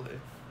that play.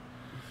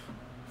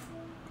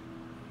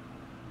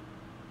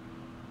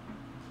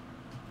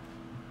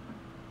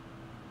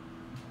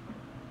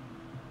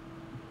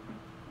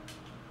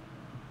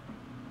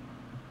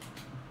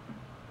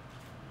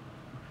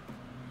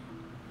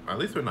 At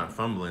least we're not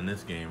fumbling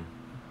this game.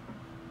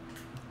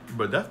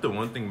 But that's the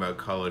one thing about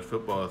college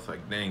football. It's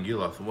like, dang, you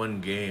lost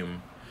one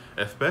game.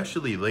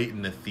 Especially late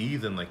in the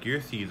season. Like, your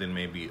season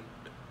may be...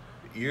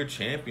 Your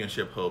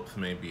championship hopes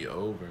may be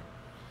over.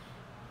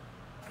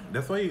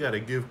 That's why you got to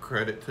give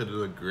credit to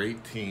the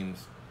great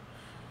teams.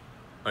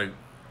 Like,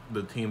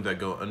 the teams that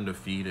go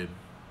undefeated.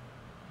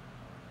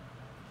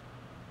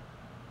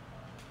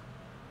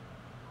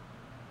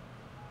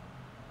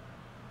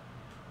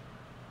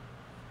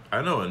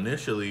 I know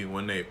initially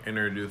when they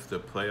introduced the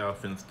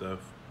playoff and stuff,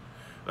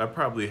 that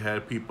probably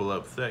had people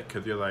upset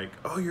because you're like,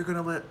 oh, you're going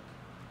to let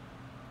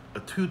a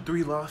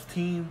 2-3 loss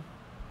team?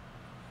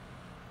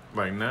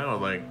 Like now,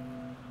 like,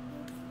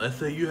 let's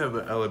say you have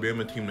an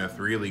Alabama team that's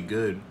really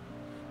good.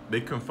 They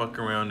can fuck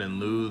around and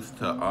lose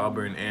to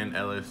Auburn and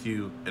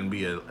LSU and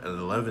be an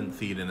 11th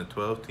seed in a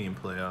 12-team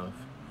playoff.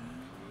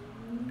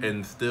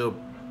 And still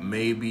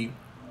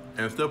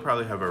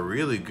probably have a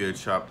really good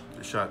shot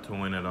to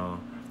win it all.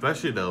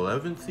 Especially the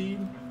 11th seed.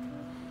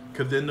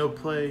 Because then they'll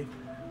play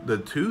the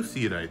 2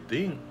 seed, I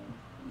think.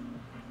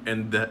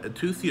 And the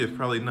 2 seed is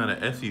probably not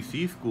an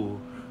SEC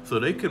school. So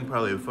they can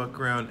probably fuck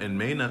around and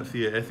may not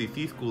see an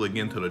SEC school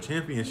again till the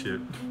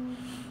championship.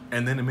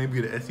 And then it may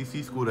be the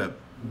SEC school that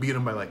beat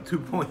them by like 2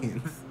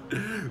 points.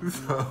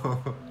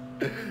 So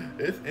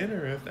it's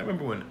interesting. I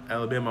remember when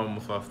Alabama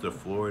almost lost to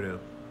Florida.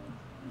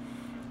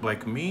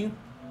 Like me,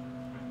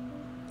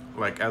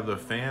 like as a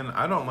fan,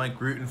 I don't like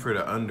rooting for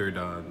the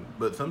underdog.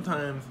 But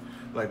sometimes,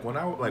 like when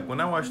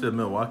I watched the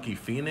Milwaukee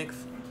Phoenix,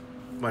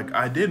 like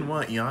I didn't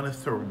want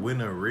Giannis to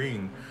win a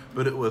ring,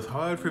 but it was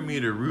hard for me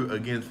to root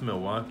against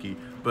Milwaukee.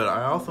 But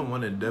I also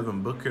wanted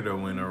Devin Booker to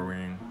win a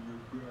ring.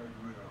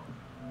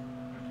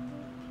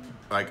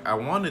 Like I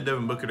wanted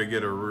Devin Booker to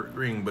get a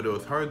ring, but it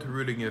was hard to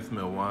root against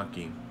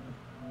Milwaukee.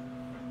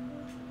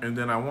 And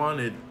then I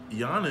wanted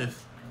Giannis.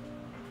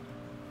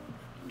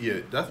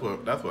 Yeah, that's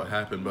what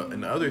happened. But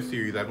in the other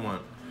series, I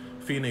want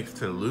Phoenix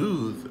to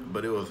lose,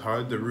 but it was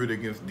hard to root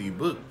against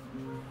D-Book.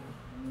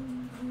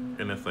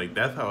 And it's like,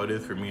 that's how it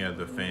is for me as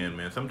a fan,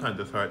 man. Sometimes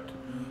it's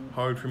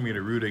hard for me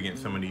to root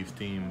against some of these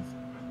teams.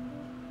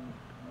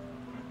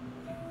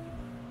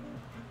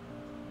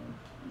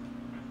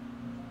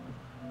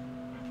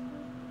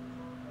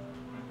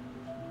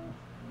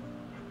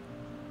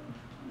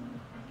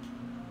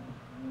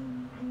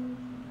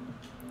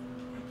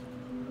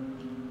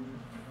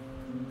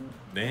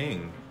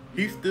 Dang,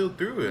 he still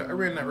threw it. I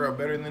ran that route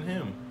better than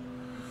him.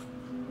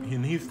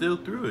 And he still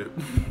threw it.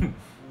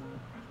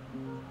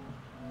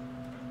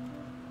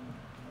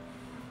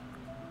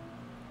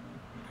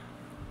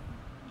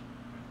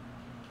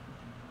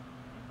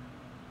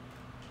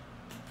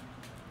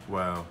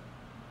 Wow.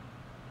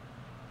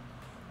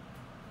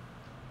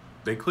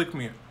 They clicked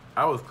me.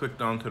 I was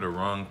clicked on to the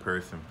wrong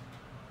person.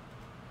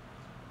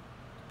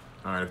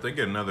 Alright, if they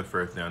get another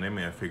first down, they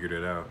may have figured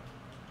it out.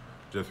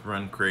 Just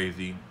run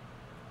crazy,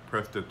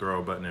 press the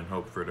throw button, and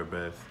hope for the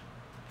best.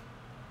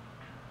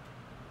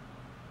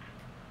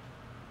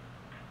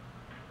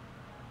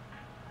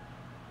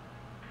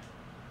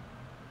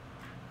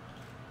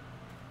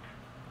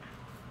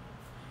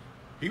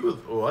 He was,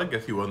 well, I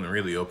guess he wasn't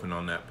really open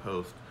on that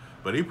post,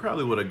 but he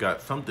probably would have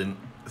got something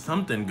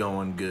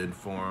going good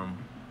for him.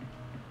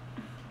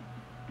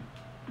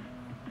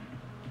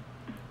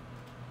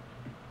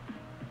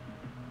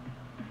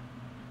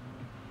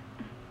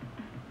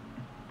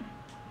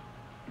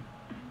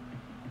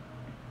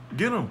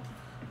 Get him.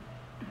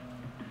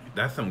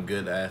 That's some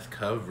good ass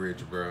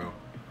coverage, bro.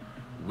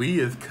 We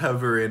is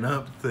covering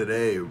up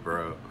today,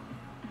 bro.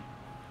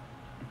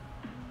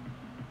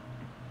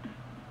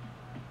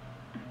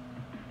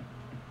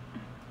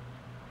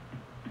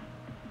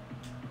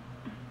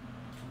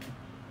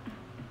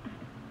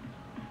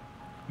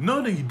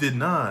 No, he did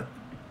not.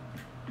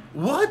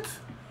 What?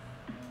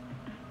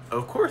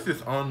 Of course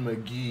it's on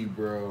McGee,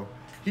 bro.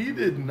 He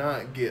did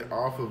not get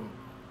off of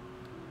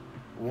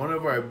one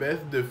of our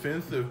best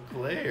defensive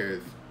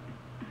players.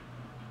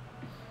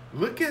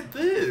 Look at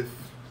this.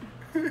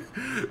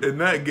 And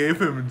that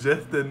gave him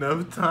just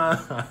enough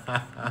time.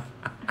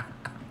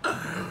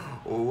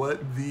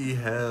 What the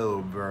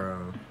hell,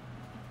 bro?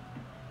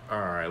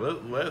 Alright,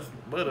 let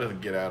us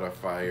get out of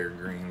fire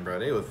green, bro.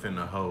 They was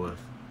finna hoe us.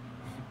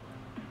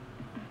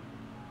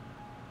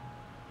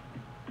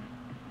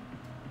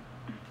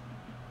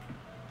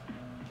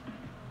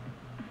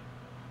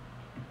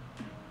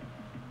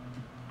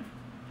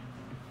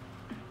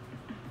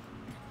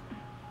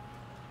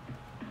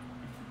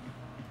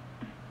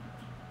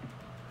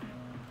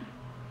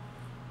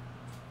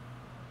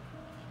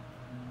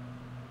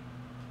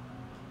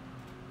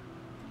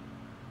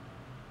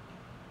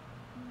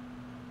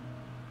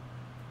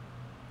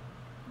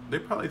 They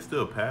probably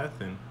still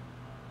passing.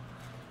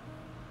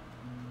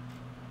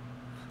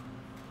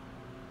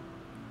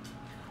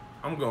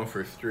 I'm going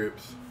for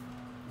strips.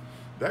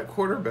 That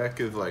quarterback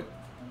is like,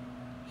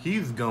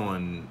 he's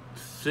going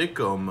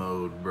sicko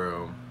mode,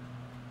 bro.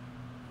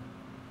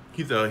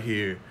 He's out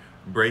here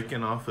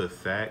breaking off of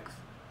sacks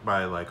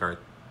by like our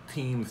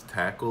team's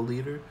tackle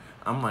leader.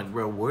 I'm like,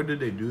 bro, where did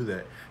they do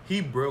that?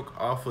 He broke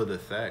off of the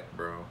sack,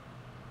 bro.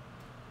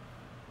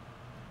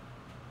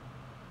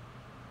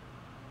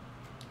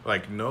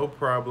 Like, no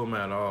problem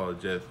at all.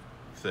 Just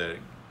said,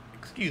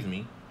 excuse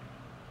me.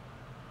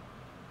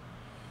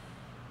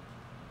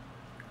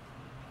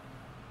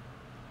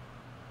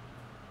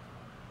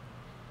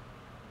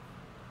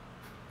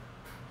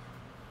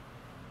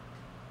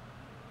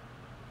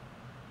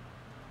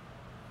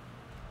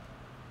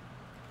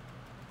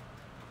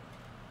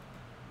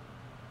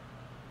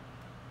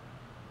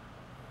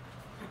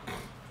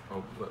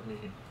 Oh, let me...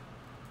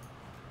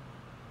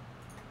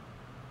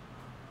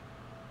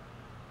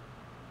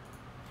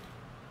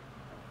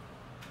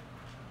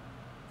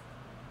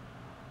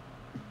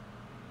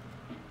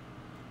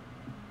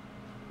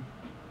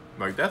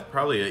 Like, that's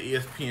probably an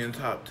ESPN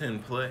top 10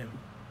 play.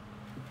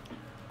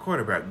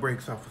 Quarterback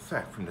breaks off a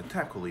sack from the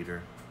tackle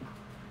leader.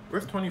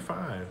 Where's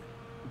 25?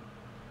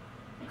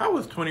 How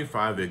was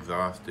 25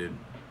 exhausted?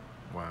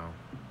 Wow.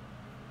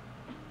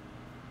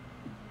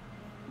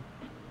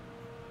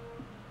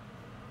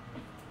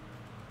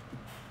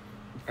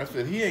 I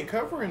said, he ain't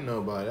covering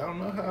nobody. I don't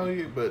know how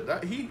he, but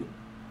that, I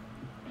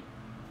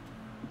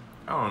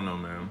don't know,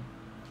 man.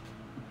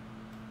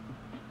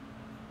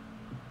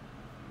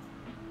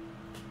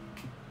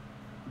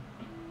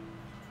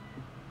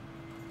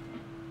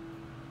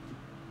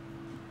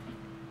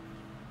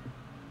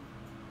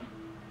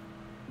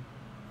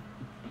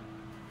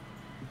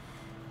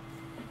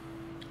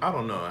 I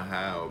don't know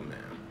how,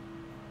 man.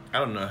 I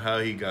don't know how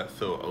he got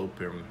so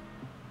open.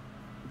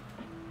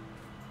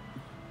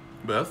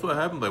 But that's what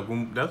happened.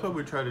 Like, that's why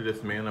we try to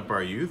just man up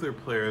our user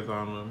players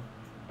on them.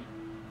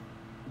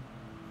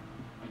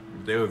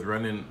 They was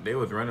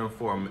running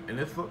for him, and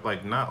it's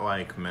like not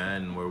like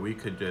Madden where we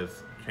could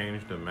just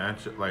change the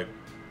matchup. Like,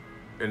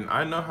 and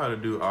I know how to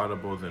do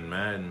audibles in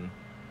Madden.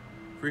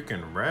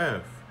 Freaking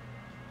ref.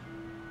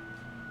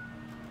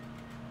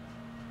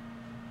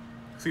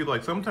 See,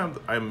 like, sometimes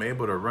I'm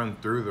able to run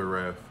through the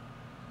ref,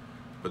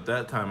 but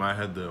that time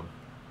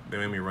they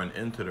made me run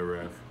into the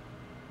ref.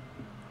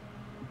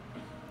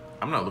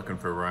 I'm not looking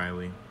for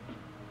Riley.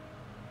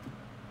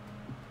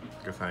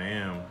 Guess I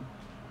am.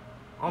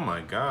 Oh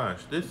my gosh,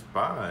 this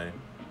spy.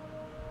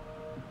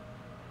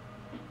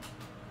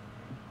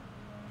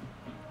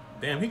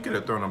 Damn, he could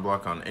have thrown a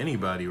block on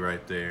anybody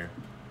right there.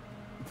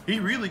 He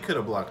really could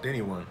have blocked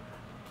anyone.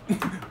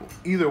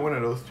 Either one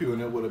of those two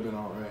and it would have been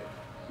all right.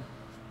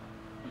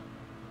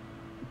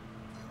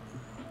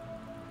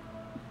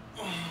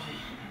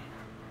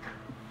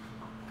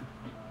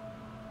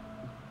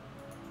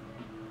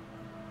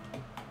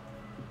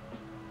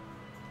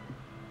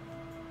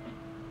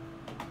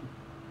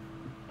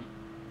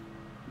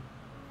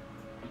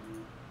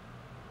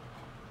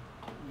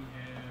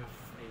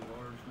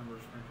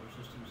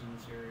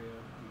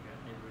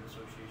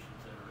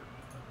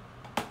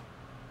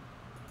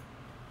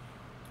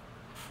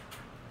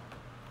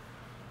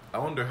 I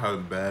wonder how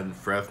bad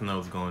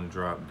Fresno's going to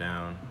drop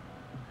down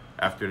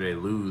after they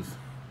lose.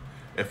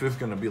 If it's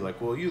going to be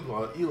like, well, you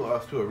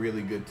lost to a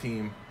really good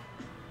team.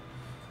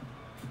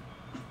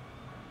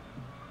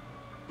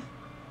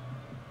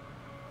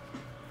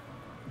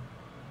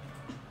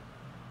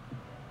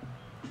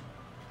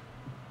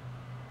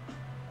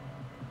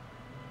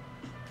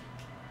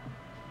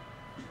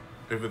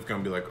 If it's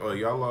going to be like, oh,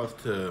 y'all lost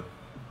to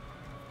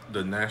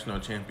the national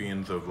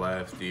champions of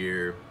last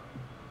year,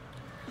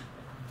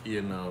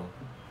 you know,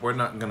 we're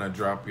not going to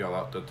drop y'all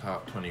out the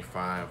top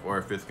 25. Or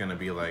if it's going to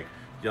be like,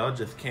 y'all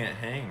just can't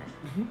hang.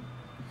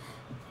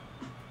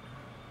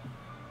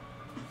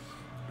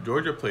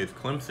 Georgia plays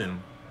Clemson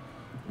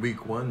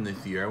week 1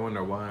 this year. I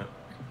wonder why.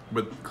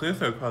 But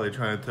Clemson's probably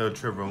trying to tell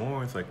Trevor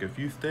Lawrence, like, if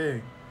you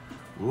stay,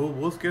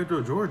 we'll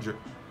schedule Georgia.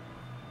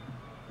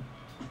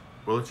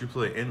 We'll let you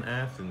play in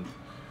Athens.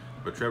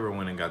 But Trevor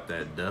went and got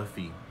that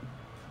Duffy.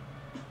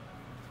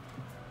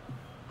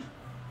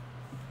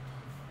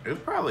 It's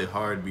probably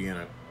hard being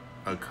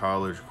a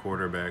college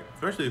quarterback,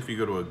 especially if you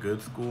go to a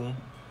good school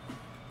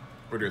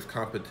where there's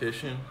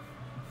competition.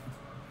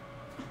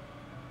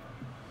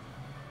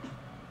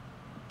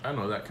 I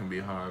know that can be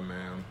hard,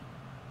 man.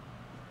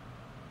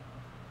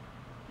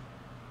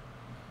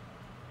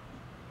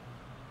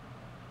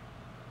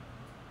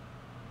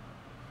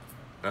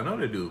 I know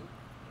they do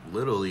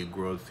Little League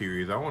World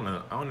Series. I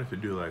want to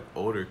do like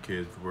older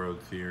kids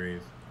World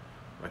Series,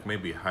 like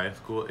maybe high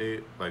school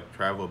like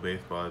travel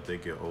baseball as they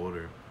get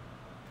older.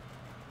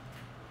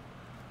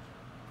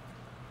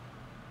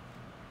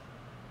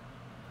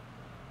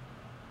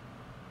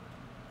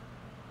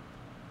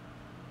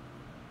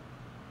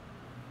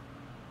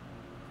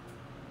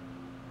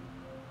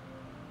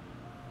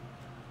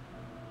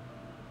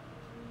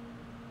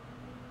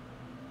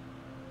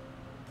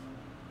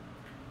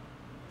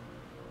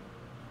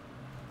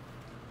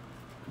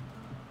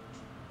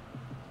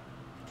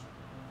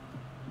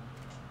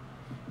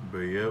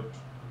 But yep,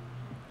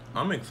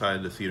 I'm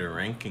excited to see the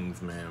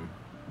rankings, man.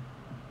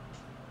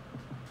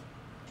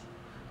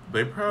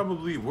 We're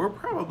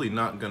probably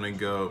not gonna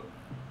go.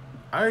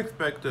 I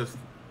expect us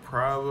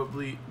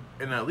probably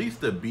in at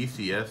least the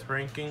BCS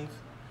rankings,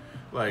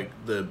 like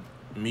the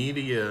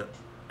media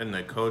and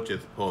the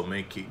coaches poll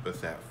may keep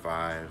us at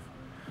 5.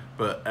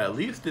 But at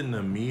least in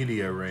the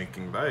media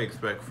rankings, I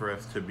expect for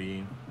us to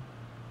be,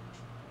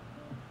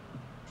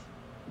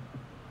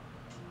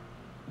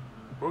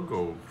 we'll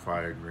go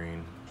fire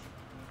green.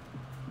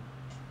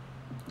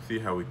 See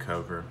how we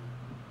cover.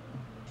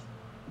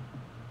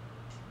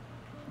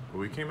 Well,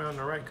 we came out in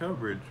the right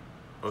coverage.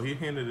 Oh, he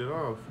handed it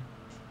off.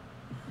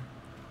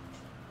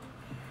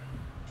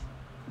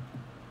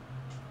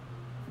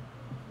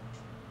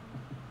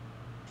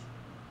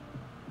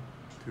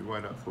 Two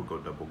wideouts will go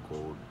double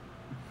gold.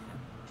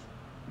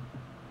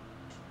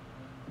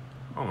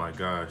 Oh my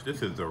gosh,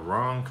 this is the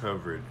wrong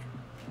coverage.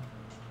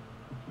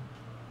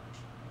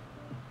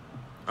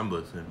 I'm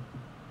listening.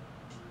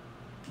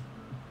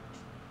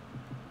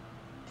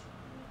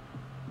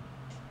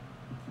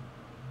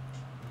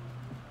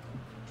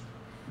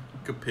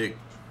 Good pick.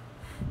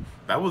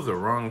 That was a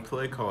wrong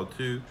play call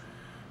too,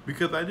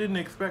 because I didn't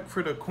expect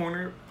for the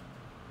corner.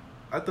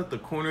 I thought the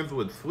corners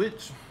would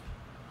switch,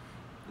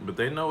 but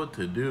they know what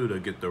to do to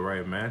get the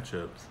right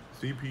matchups.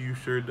 CPU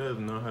sure does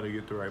know how to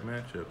get the right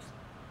matchups.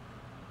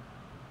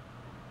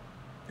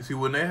 You see,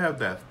 when they have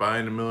that spy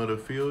in the middle of the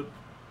field,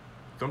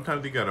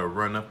 sometimes you gotta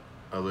run up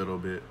a little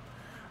bit.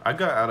 I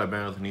got out of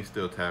bounds and he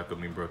still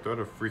tackled me, bro. Throw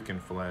the freaking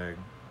flag.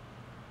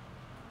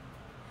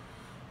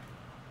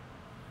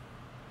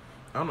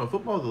 I don't know,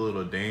 football's a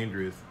little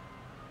dangerous.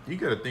 You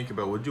gotta think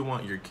about, would you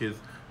want your kids,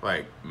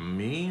 like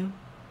me,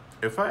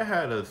 if I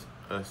had a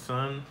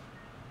son,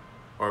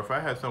 or if I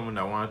had someone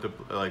that wanted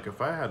to, like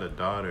if I had a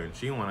daughter and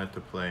she wanted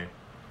to play,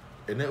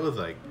 and it was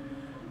like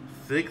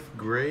 6th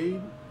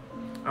grade,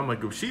 I'm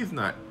like, if she's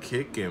not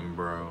kicking,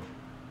 bro,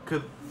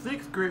 cause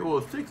 6th grade, well,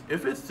 if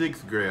it's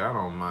 6th grade, I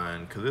don't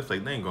mind, cause it's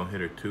like, they ain't gonna hit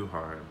her too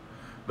hard.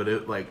 But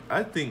it, like,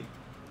 I think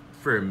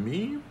for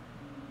me,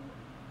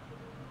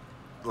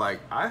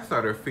 like, I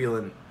started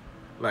feeling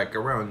like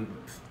around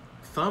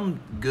some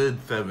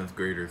good 7th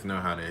graders know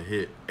how to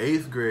hit.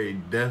 8th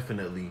grade,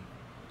 definitely.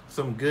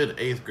 Some good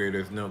 8th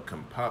graders know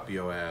can pop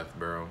your ass,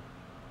 bro.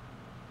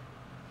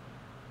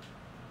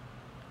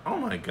 Oh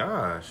my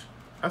gosh.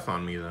 That's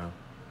on me though.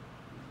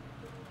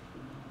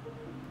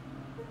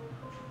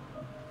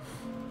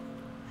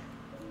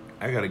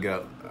 I gotta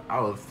go. I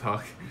was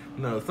talking.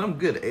 No, some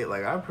good eight.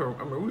 Like I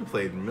remember we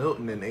played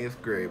Milton in 8th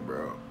grade,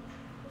 bro.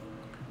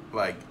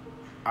 Like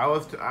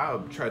I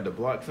tried to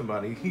block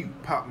somebody. He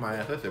popped my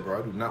ass. I said, bro,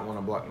 I do not want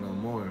to block no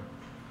more.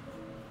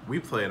 We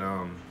played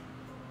and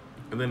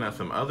then at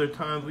some other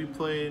times we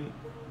played,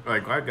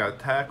 like I got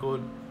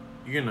tackled.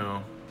 You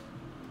know,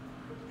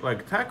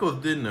 like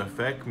tackles didn't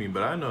affect me,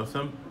 but I know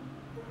some.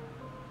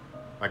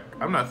 Like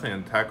I'm not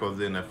saying tackles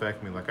didn't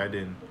affect me. Like I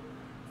didn't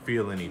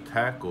feel any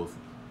tackles.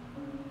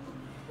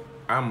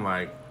 I'm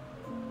like,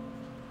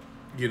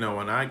 you know,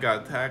 when I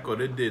got tackled,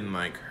 it didn't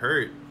like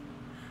hurt,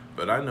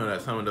 but I know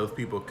that some of those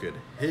people could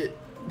hit.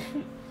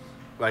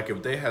 Like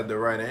if they had the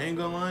right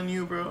angle on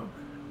you, bro,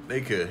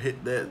 they could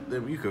hit that.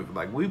 You could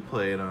like we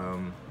played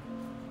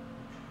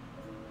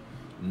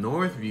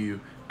Northview,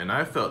 and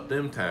I felt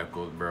them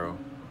tackles, bro,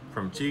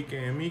 from Chica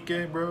and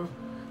Mike, bro,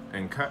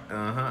 and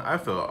I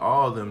felt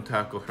all them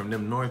tackles from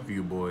them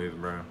Northview boys,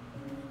 bro.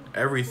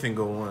 Every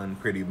single one,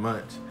 pretty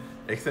much.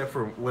 Except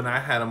for when I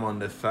had them on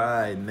the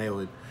side and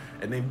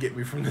they'd get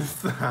me from the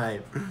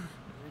side.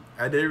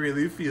 I didn't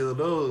really feel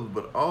those,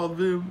 but all of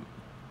them,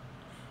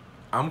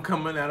 I'm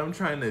coming at them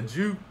trying to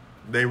juke.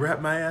 They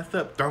wrap my ass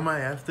up, throw my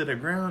ass to the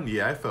ground.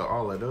 Yeah, I felt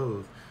all of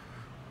those.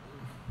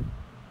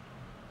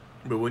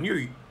 But when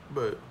you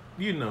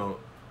know,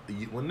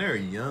 when they're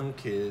young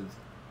kids,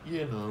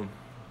 you know,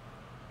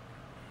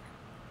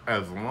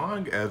 as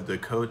long as the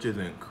coach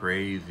isn't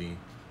crazy,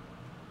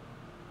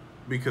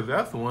 because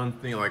that's one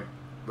thing,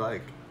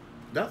 like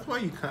that's why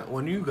you can't,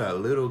 when you got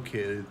little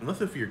kids, unless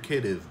if your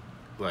kid is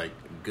like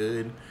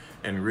good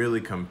and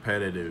really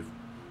competitive,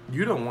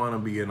 you don't want to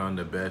be in on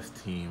the best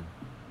team.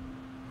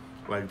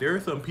 Like there are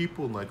some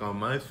people like on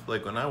my,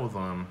 like when I was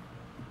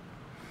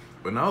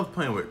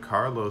playing with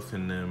Carlos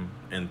and them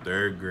in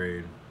 3rd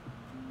grade,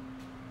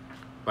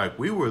 like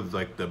we was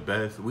like the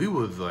best, we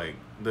was like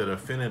the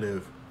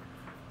definitive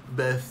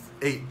best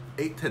 8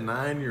 to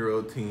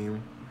 9-year-old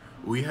team.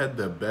 We had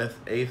the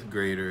best 8th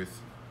graders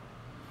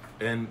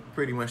and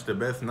pretty much the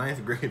best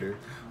 9th graders.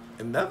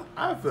 And that's,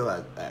 I feel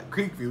like at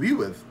Creekview, we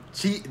was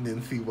cheating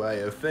in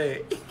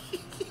CYFA.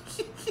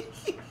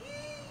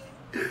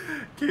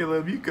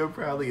 Caleb, you could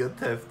probably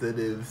attest to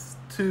this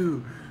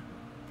too.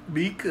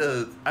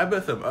 Because I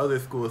bet some other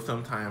schools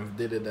sometimes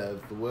did it as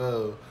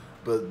well.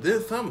 But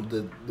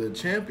the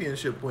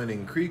championship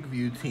winning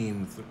Creekview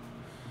teams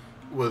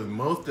was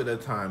most of the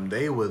time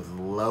they was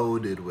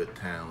loaded with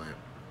talent.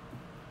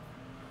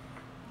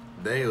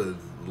 They was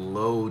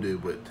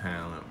loaded with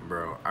talent,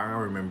 bro. I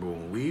remember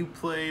when we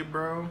played,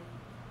 bro.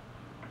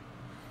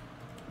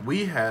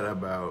 We had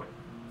about,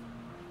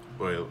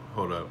 wait,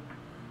 hold up.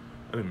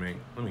 Let me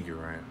get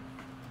right.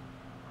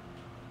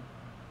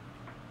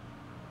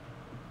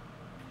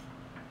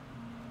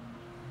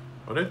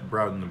 Oh, that's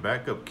brought in the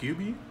backup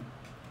QB?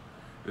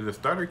 Did the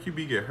starter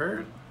QB get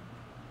hurt?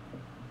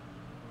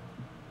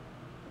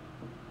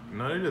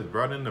 No, they just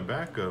brought in the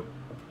backup.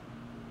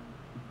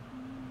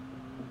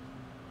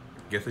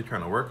 Guess they're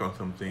trying to work on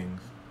some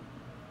things.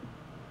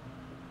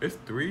 It's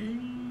 3.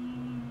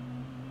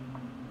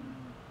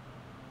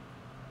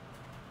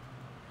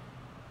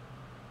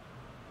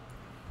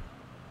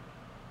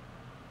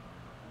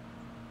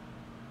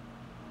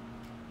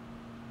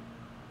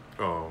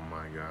 Oh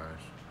my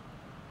gosh.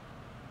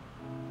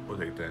 We'll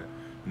take that.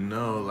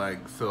 No,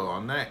 like, so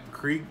on that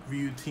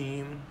Creekview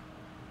team,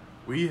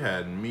 we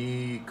had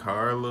me,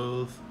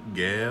 Carlos,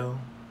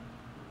 Gail.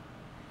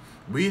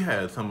 We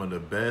had some of the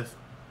best.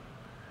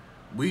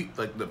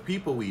 Like the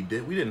people we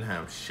didn't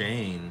have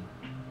Shane.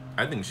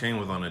 I think Shane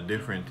was on a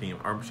different team.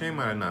 Or Shane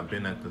might have not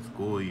been at the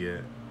school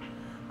yet.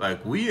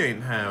 Like we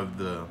ain't have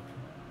the,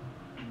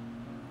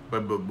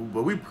 but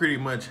we pretty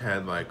much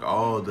had like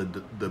all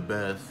the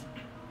best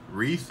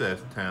recess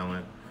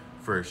talent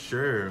for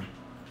sure.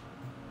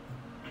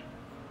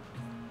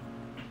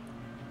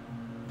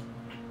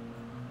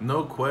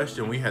 No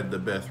question, we had the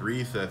best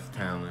recess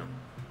talent.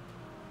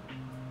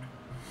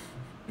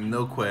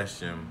 No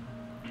question.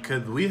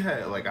 Because we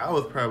had, like, I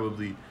was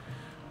probably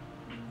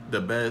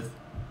the best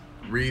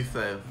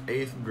recess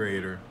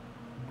 8-year-old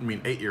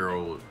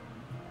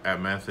at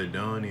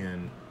Macedonia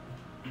and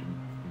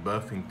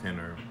Buffington,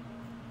 or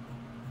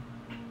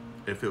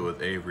if it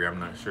was Avery, I'm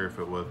not sure if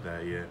it was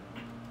that yet.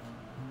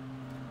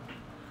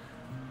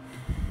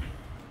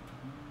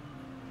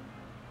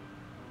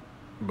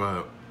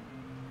 But,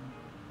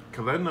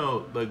 because I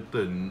know, like,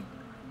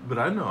 but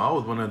I know I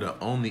was one of the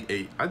only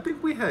 8. I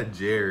think we had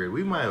Jared.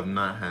 We might have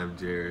not had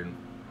Jared.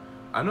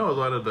 I know a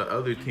lot of the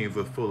other teams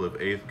was full of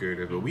 8th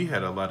graders, but we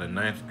had a lot of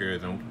 9th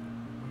graders, and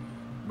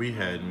we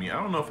had me. I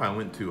don't know if I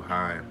went too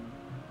high.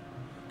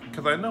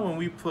 Because I know when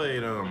we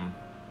played,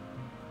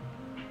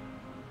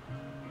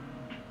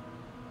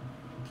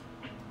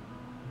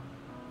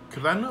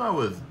 because I know I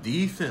was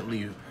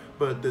decently,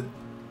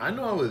 I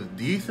know I was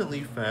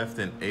decently fast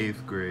in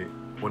 8th grade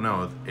when I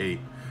was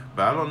 8.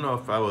 But I don't know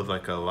if I was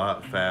like a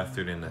lot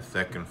faster than the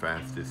second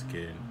fastest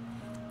kid.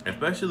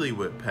 especially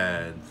with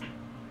pads.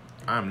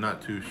 I'm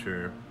not too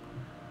sure.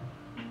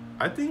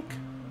 I think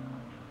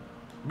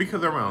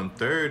because around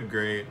third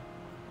grade,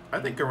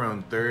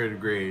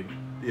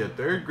 yeah,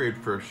 third grade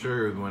for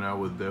sure is when I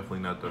was definitely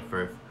not the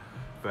first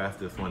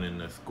fastest one in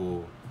the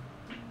school.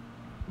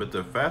 But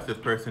the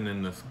fastest person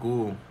in the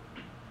school,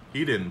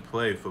 he didn't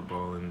play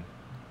football. And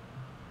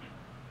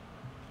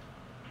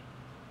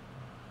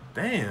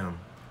damn,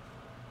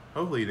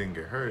 hopefully he didn't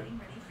get hurt.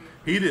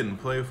 He didn't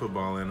play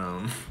football in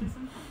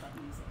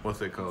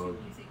what's it called,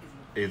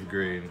 8th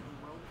grade.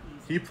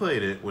 He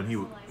played it when he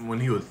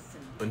was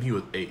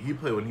 8. He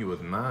played when he was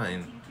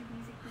 9,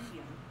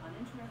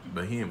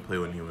 but he didn't play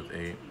when he was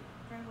 8.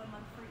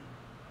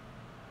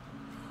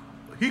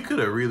 He could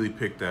have really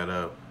picked that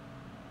up.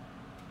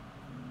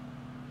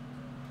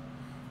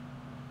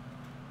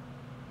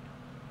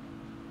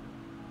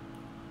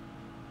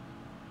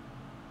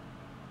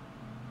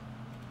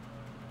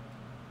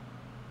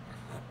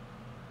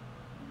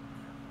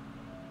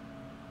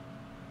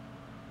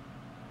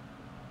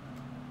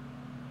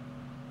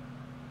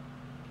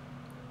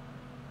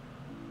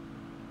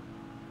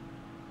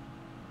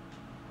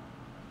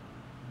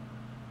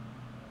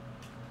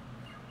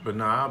 But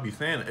nah, I'll be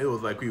saying it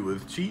was like we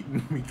was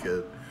cheating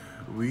because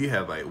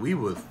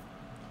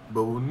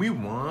but when we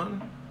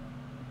won,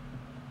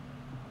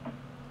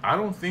 I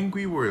don't think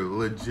we were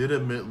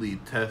legitimately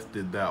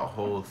tested that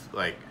whole,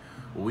 like,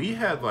 we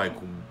had like,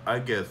 I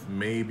guess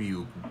maybe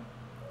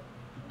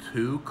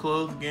 2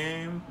 close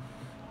games.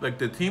 Like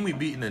the team we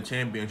beat in the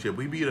championship,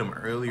 we beat them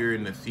earlier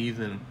in the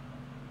season,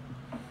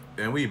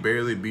 and we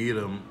barely beat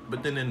them.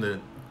 But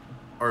then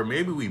or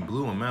maybe we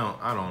blew them out.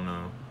 I don't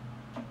know.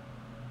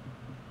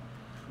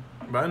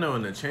 But I know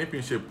in the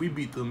championship we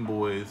beat them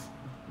boys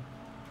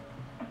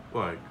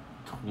like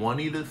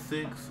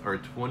 20-6 or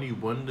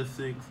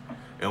 21-6,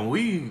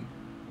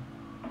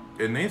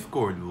 and they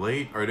scored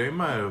late, or they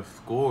might have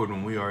scored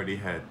when we already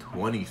had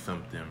 20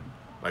 something.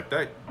 Like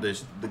that,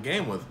 the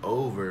game was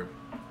over.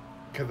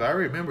 Cause I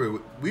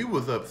remember we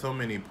was up so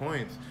many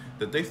points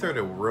that they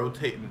started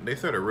rotating. They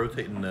started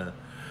rotating the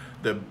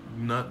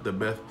not the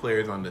best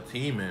players on the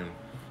team, and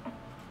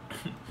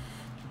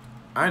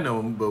I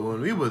know. But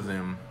when we was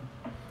in.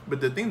 But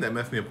the thing that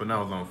messed me up when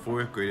I was on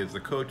 4th grade is the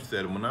coach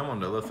said when I'm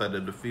on the left side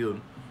of the field,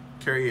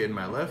 carry it in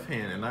my left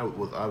hand, and I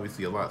was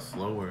obviously a lot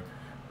slower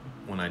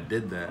when I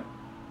did that.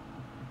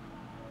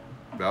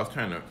 But I was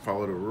trying to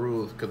follow the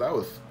rules because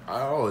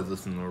I always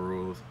listen to the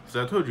rules.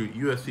 So I told you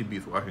USC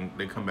beats Washington.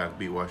 They come back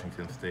beat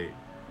Washington State.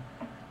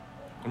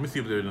 Let me see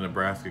if there's a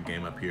Nebraska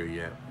game up here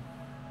yet.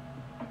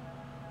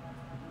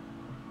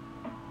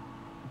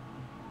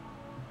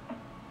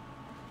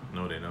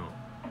 No, they don't.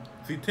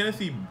 See,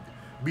 Tennessee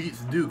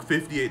beats Duke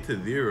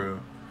 58-0.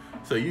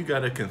 So you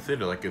gotta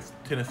consider, like, is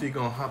Tennessee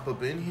gonna hop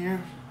up in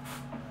here?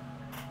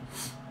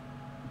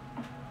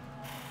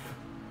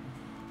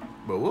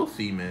 But we'll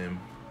see, man.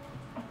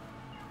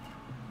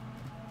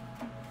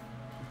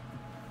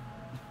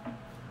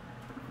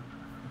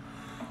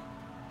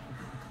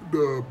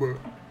 Nah, but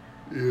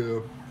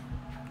yeah.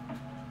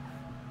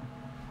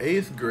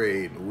 8th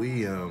grade,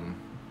 we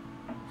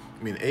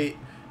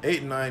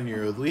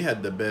 9-year-olds, we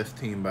had the best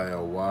team by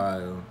a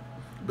while.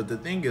 But the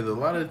thing is, a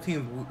lot of the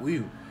teams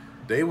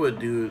they would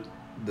do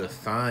the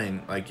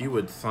sign, like you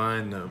would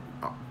sign the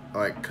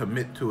like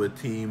commit to a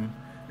team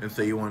and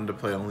say you wanted to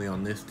play only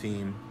on this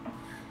team,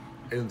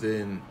 and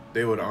then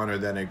they would honor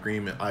that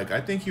agreement. Like I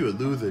think you would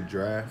lose a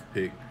draft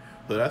pick,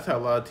 so that's how a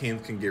lot of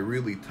teams can get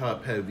really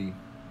top heavy.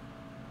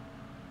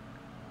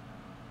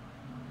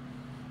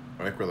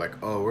 Like we're like,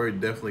 oh, we're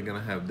definitely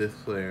gonna have this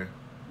player,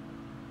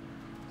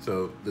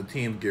 so the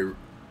teams get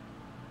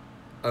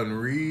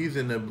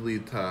unreasonably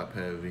top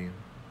heavy.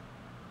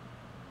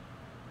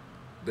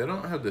 They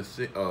don't have the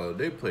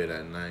they play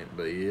that night,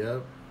 but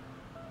yep.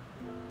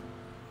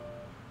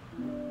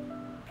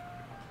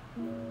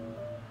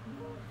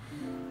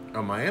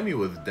 Oh, Miami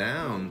was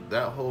down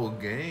that whole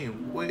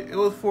game. Wait, it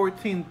was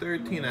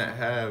 14-13 at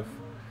half.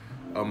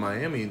 Oh,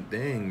 Miami,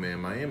 dang, man,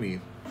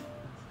 Miami.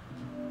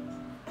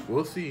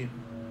 We'll see.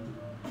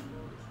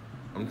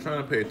 I'm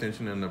trying to pay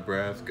attention to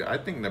Nebraska. I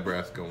think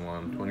Nebraska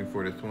won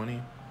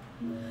 24-20.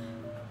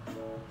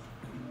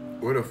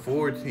 We're the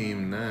 4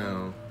 team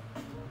now.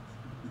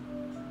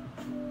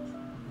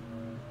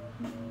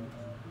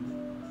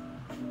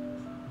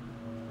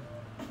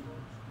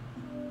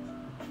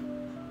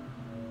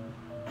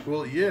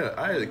 Well, yeah,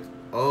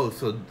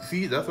 so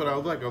see, that's what I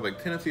was like. I was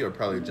like, Tennessee will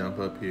probably jump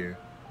up here.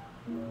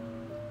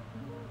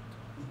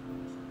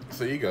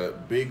 So you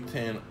got Big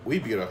Ten. We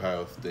beat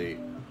Ohio State.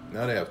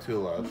 Now they have 2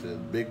 losses.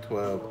 Big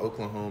 12,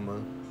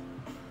 Oklahoma.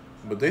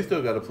 But they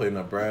still got to play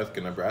Nebraska.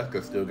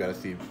 Nebraska still got to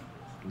see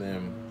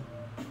them.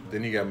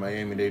 Then you got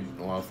Miami. They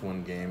lost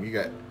 1 game. You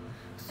got...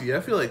 See, I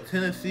feel like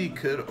Tennessee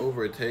could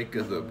overtake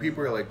us. But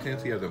people are like,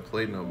 Tennessee hasn't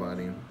played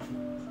nobody.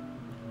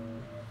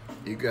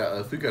 You got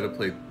us. We got to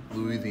play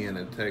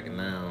Louisiana Tech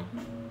now.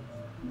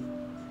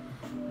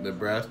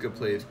 Nebraska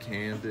plays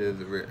Kansas.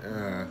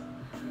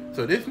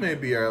 So this may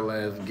be our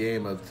last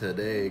game of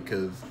today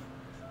because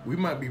We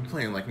might be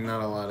playing like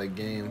not a lot of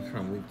games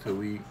from week to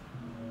week.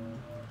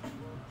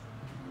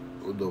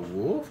 The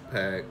Wolf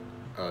Pack.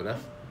 Oh,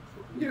 that's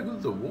yeah.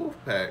 Who's the Wolf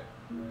Pack?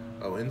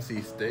 Oh,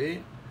 NC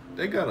State.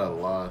 They got a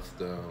loss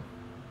though.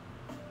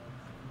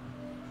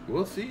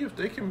 We'll see if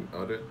they can.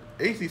 Oh, the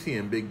ACC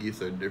and Big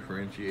East are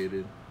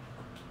differentiated.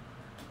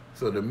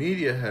 So the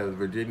media has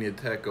Virginia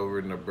Tech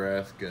over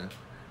Nebraska,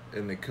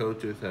 and the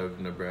coaches have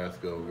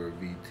Nebraska over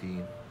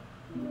VT.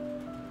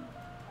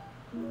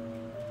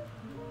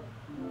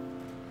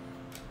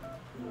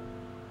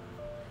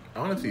 I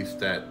want to see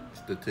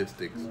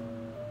statistics.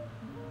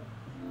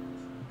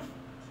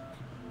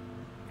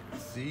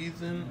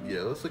 Season?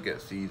 Yeah, let's look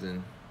at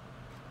season.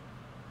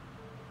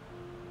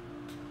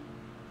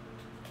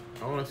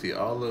 I want to see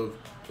all of...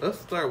 Let's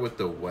start with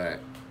the WAC.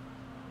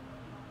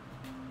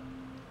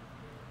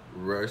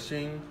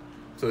 Rushing.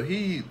 So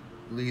he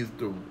leads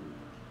the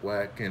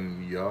WAC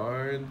in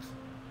yards.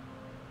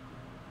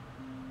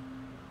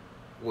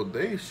 Well,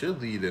 they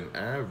should lead in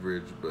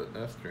average, but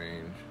that's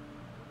strange.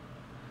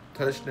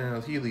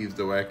 Touchdowns, he leads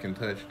the WAC in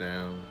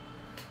touchdowns.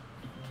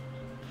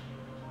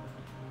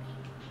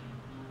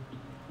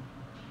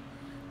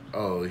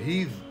 Oh,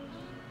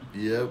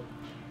 yep,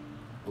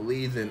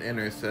 leads in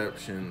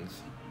interceptions.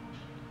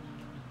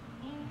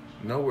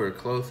 Nowhere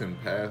close in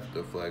pass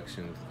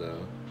deflections,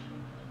 though.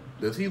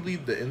 Does he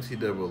lead the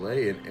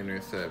NCAA in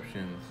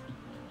interceptions?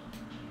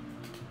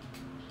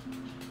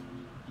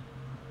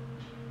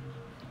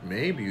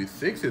 Maybe.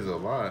 6 is a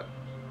lot.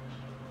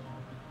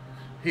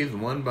 He's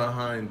one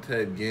behind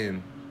Ted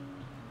Ginn.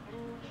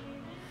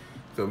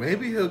 So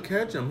maybe he'll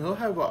catch him. He'll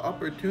have an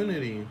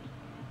opportunity.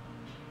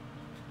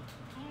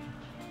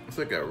 Let's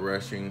look at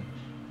rushing.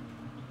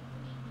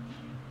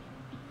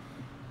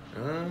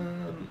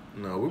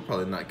 No, we're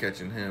probably not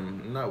catching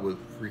him. Not with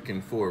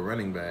freaking 4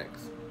 running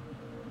backs.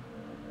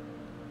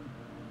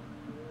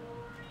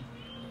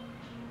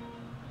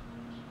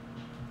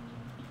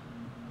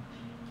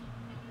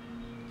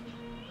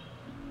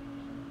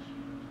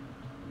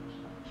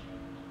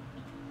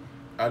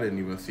 I didn't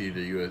even see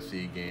the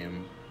USC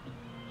game.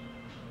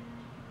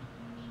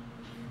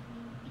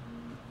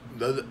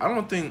 I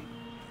don't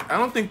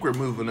think we're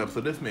moving up,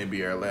 so this may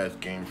be our last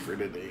game for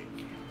today.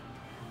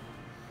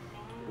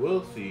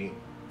 We'll see.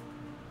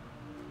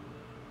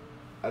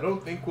 I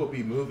don't think we'll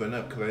be moving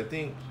up because I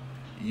think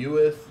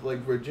like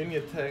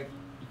Virginia Tech,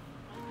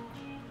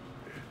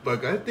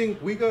 like I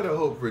think we gotta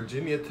hope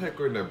Virginia Tech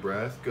or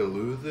Nebraska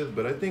loses,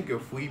 but I think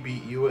if we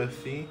beat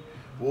USC,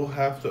 we'll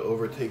have to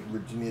overtake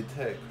Virginia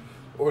Tech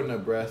or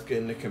Nebraska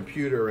in the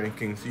computer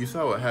rankings. You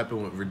saw what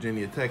happened with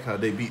Virginia Tech, how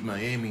they beat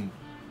Miami.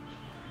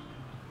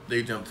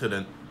 They jumped to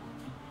the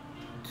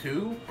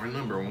 2 or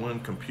number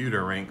 1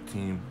 computer ranked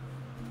team.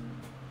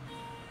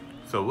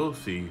 So we'll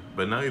see.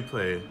 But now we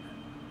play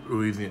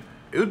Louisiana.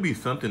 It would be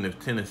something if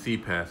Tennessee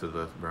passes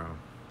us, bro.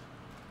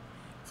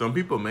 Some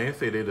people may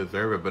say they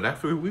deserve it, but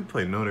after we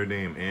play Notre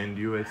Dame and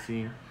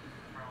USC,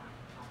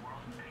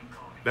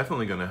 that's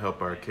only going to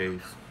help our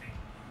case.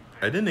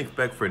 I didn't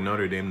expect for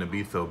Notre Dame to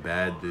be so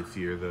bad this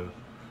year, though.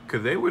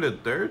 Because they were the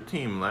 3rd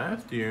team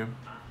last year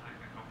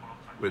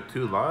with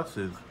 2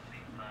 losses.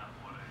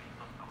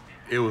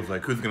 It was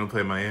like, who's going to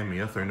play Miami,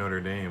 us or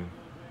Notre Dame?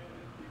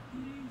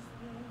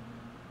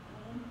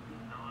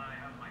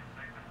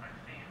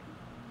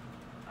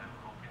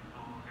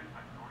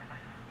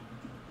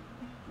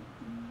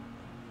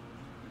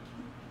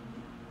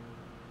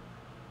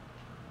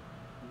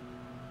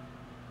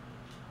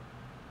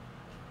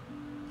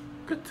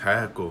 Good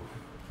tackle.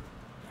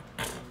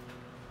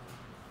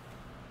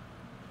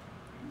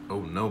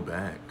 Oh, no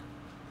back.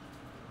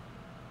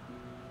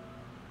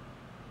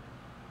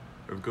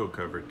 Let's go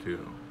cover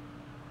 2.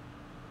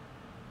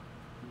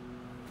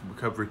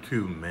 Cover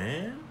 2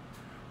 man?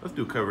 Let's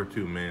do cover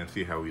 2 man,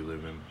 see how we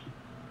live in.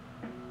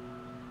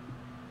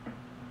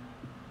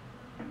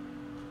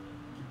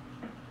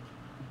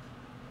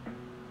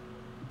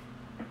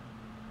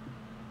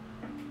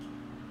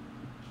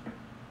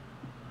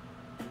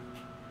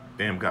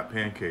 Damn, got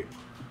pancake.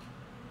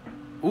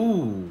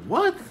 Ooh,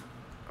 what?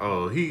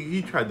 Oh,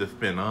 he tried to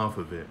spin off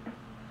of it.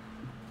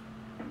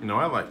 You know,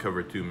 I like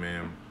cover 2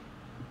 man.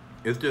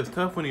 It's just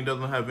tough when he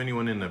doesn't have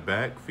anyone in the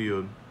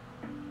backfield.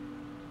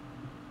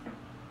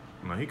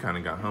 No, he kind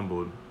of got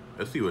humbled.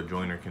 Let's see what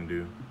Joyner can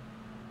do.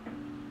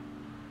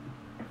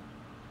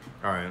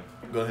 All right,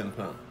 go ahead and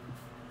pump.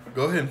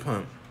 Go ahead and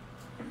pump.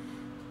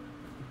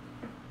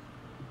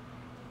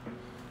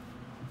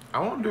 I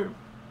wonder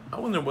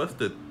what's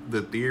the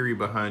theory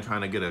behind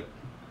trying to get a,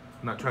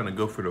 not trying to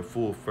go for the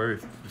full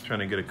first, just trying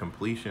to get a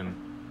completion.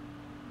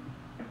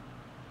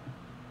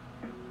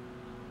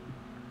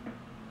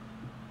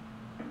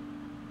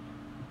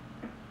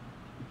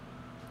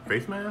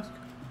 Face mask?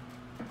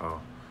 Oh.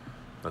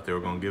 Thought they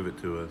were going to give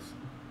it to us.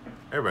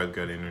 Everybody's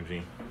got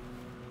energy.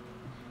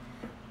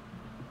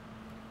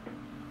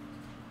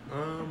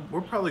 We're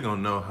probably going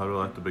to know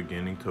huddle at the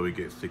beginning till we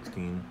get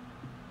 16.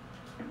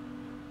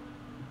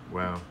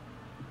 Wow.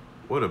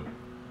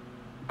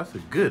 That's a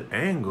good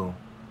angle.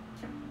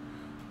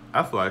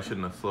 That's why I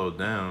shouldn't have slowed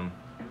down.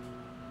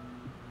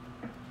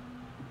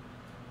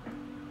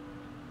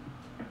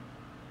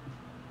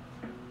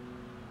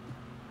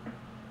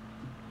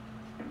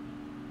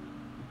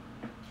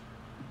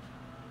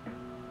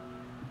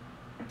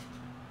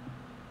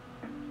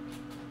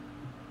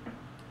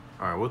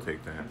 All right, we'll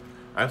take that.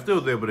 I still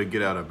was able to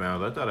get out of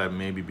bounds. I thought I'd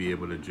maybe be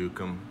able to juke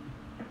him.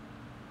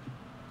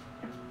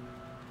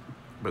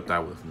 But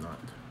that was not.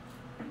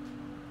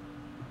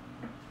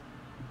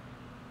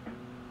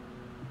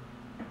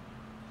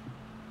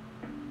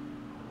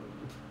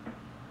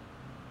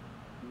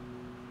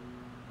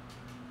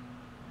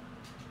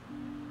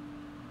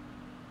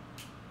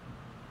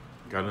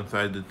 Got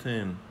inside the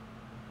 10.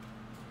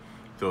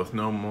 So it's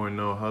no more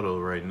no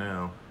huddle right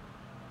now.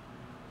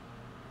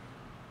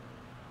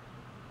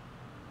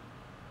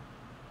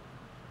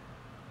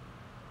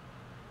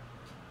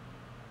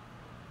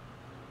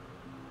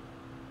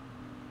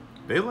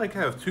 They like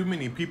have too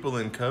many people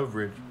in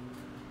coverage.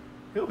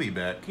 He'll be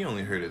back. He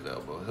only hurt his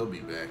elbow. He'll be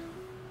back.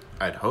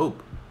 I'd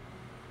hope.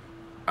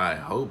 I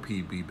hope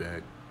he'd be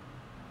back.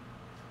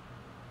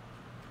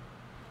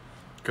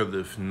 Because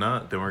if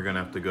not, then we're going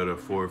to have to go to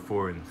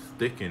 4-4 and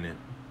stick in it.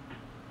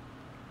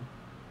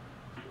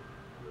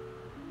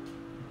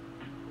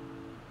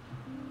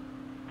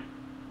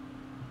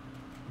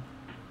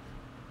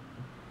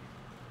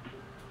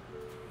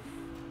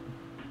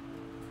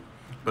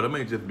 But it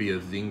might just be a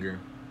zinger.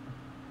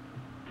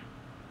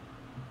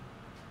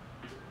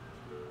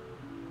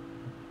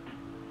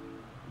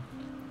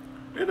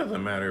 It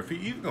doesn't matter. If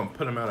he's going to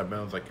put him out of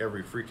bounds like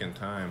every freaking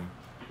time.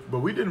 But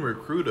we didn't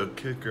recruit a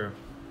kicker.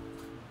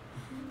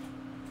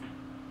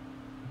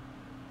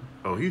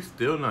 Oh, he's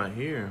still not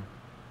here.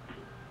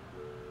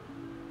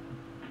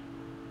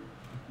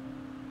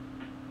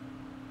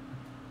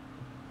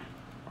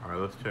 All right,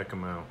 let's check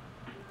him out.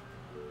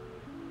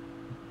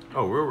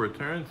 Oh, we'll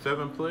return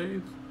 7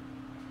 plays.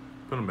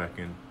 Put him back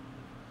in.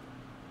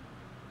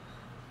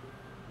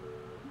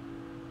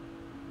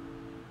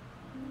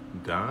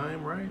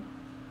 Dime, right?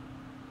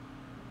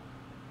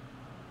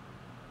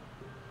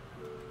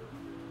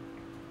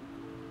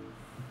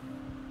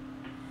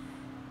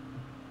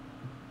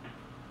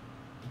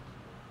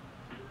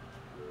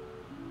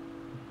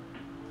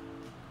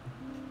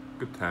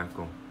 Good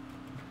tackle.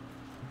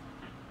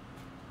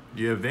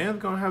 Yeah,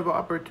 Van's gonna have an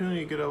opportunity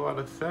to get a lot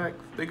of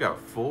sacks. They got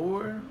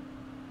 4.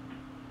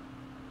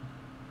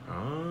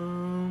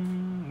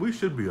 We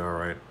should be all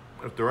right.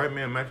 If the right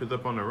man matches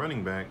up on the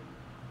running back.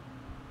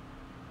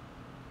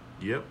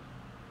 Yep.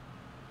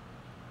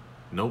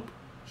 Nope.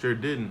 Sure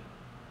didn't.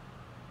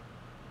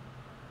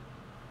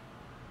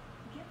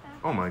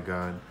 Oh my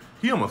God.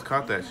 He almost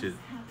caught that shit.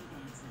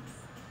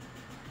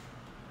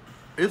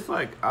 It's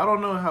like, I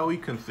don't know how we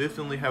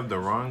consistently have the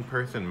wrong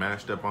person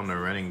matched up on the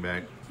running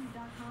back.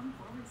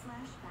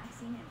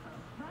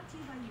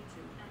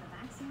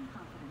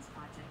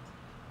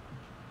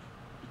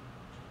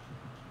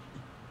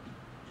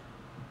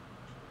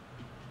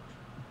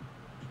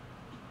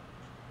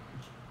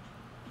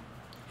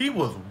 He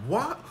was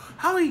what?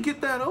 How did he get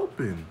that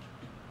open?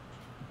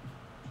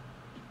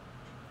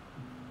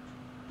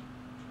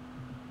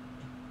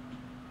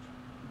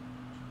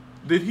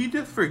 Did he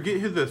just forget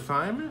his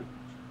assignment?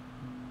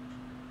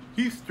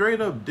 He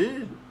straight up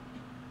did.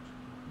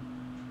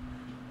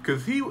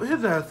 Cause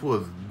his ass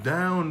was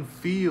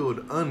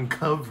downfield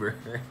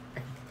uncovered.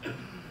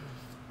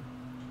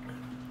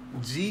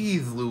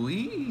 Jeez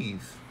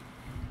Louise.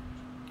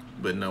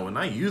 But no, when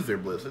I user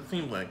blitz, it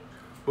seemed like,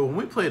 but when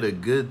we play the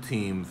good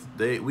teams,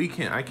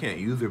 I can't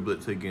user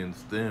blitz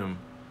against them.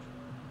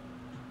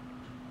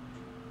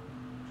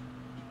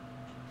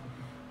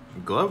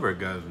 Glover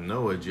got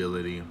no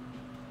agility.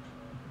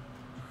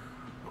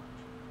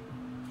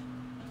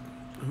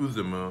 Who's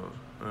the most?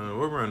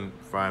 We'll run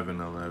 5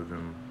 and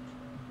 11.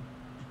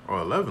 Or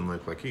 11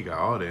 look like he got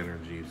all the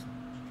energies.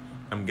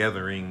 I'm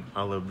gathering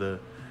all of the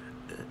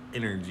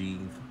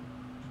energies.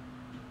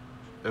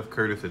 That's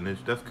Curtis and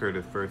that's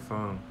Curtis' first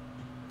song.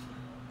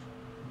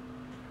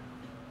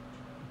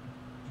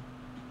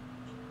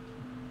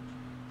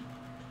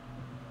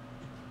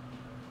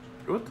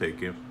 We'll take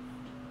him.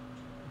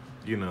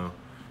 You know,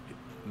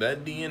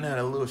 that DN had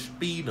a little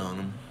speed on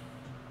him.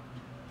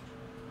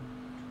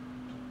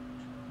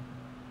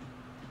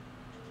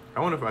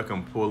 I wonder if I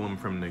can pull him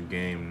from the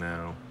game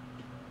now.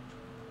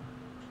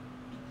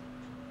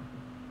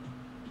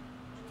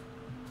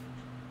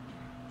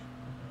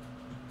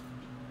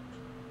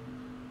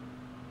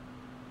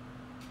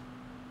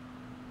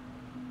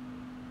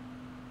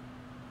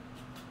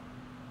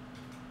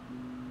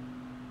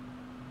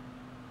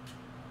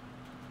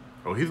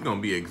 Oh, he's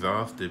gonna be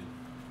exhausted.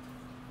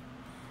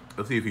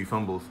 Let's see if he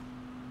fumbles.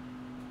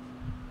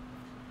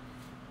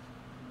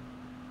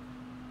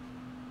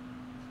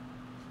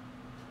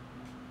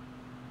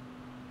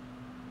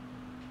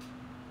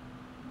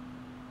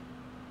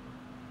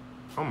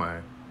 Oh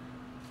my.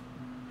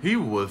 He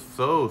was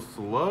so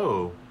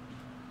slow.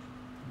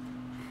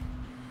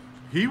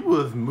 He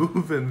was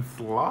moving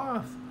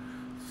sloth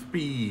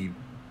speed.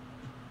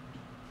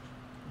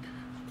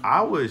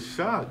 I was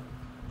shocked.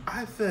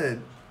 I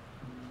said,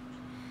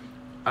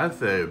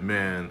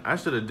 man, I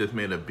should have just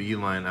made a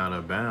beeline out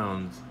of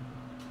bounds.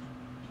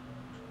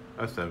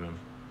 That's 7.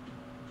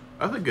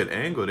 That's a good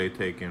angle they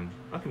taking.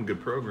 That's some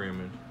good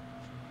programming.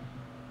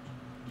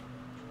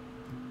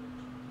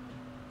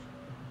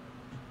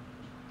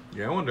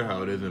 Yeah, I wonder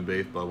how it is in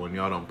baseball when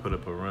y'all don't put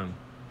up a run.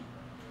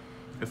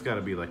 It's got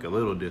to be like a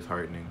little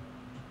disheartening.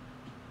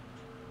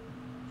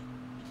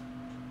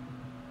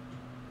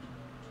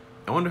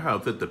 I wonder how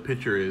upset the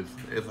pitcher is.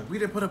 It's like we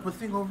didn't put up a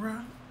single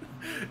run.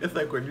 It's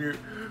like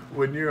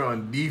when you're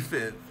on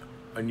defense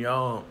and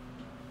y'all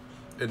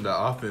and the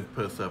offense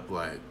puts up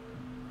like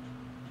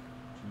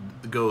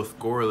goes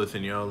scoreless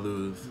and y'all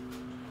lose,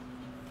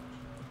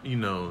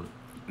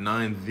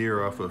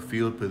 9-0 off of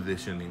field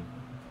positioning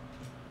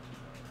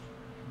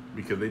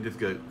because they just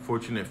got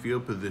fortunate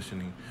field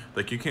positioning.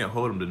 Like you can't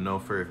hold them to no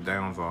first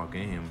downs all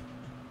game.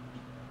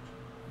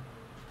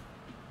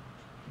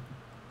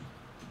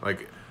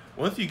 Like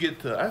I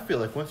feel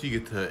like once you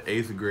get to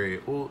 8th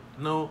grade, well,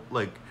 no,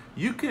 like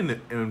you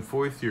can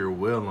enforce your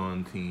will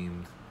on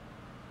teams,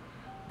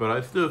 but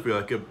I still feel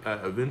like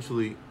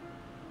eventually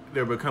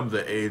there becomes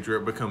an age where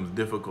it becomes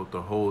difficult to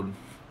hold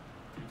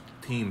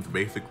teams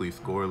basically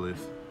scoreless.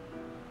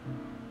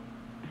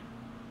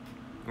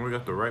 And we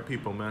got the right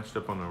people matched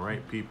up on the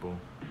right people.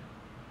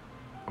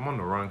 I'm on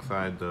the wrong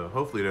side though.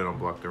 Hopefully they don't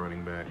block the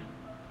running back.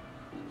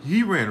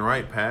 He ran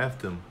right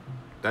past him.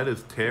 That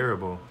is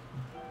terrible.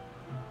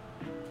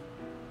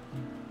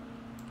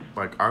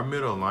 Like our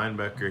middle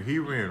linebacker, he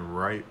ran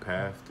right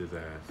past his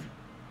ass.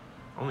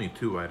 Only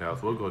 2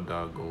 wideouts. We'll go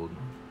dog gold.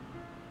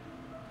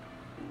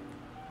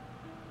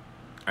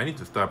 I need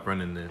to stop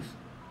running this.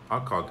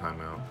 I'll call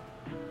timeout.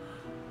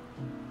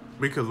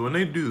 Because when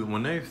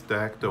they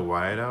stack the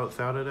wideouts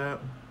out of that,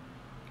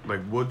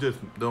 like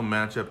they'll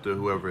match up to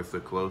whoever's the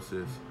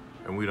closest,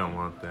 and we don't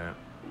want that.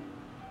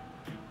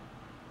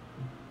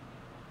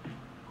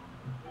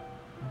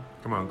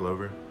 Come on,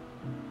 Glover.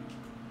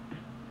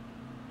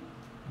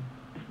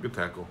 Good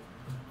tackle.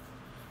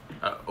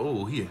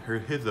 Oh, he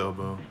hurt his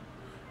elbow.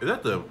 Is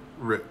that the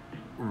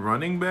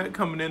running back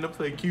coming in to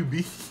play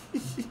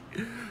QB?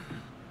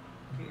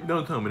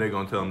 Don't tell me they're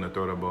going to tell him to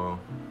throw the ball.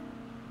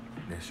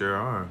 They sure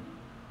are.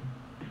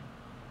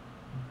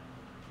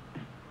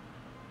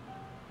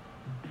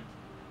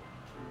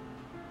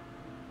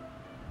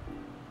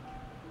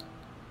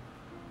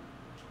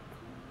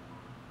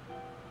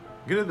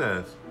 Get his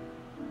ass.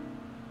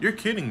 You're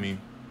kidding me.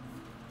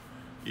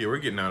 Yeah, we're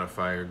getting out of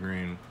fire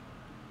green.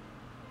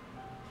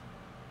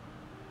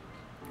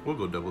 We'll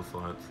go double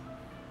slots.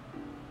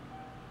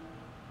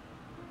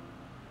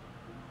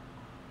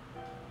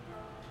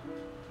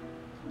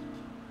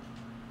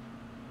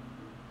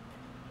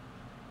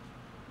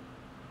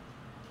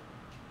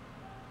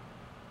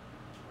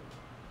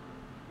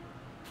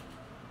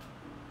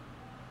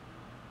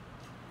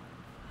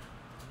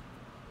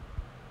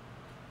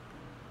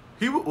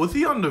 Was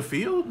he on the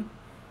field?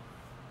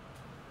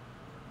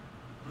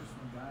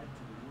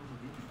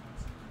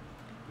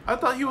 I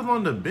thought he was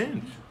on the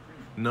bench.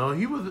 No,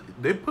 he was.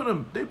 They put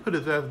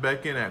his ass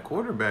back in at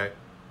quarterback.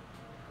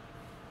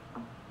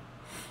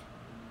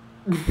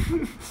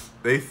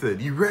 They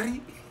said, "You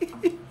ready?"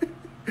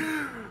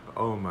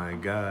 Oh my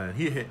God.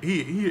 He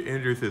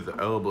injures his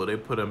elbow. They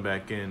put him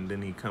back in.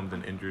 Then he comes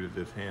and injures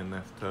his hand.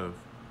 That's tough.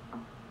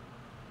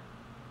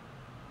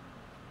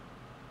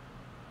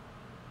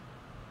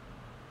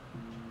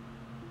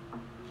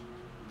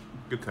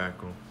 Good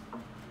tackle.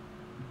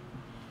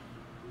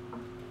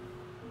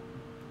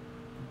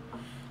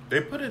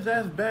 They put his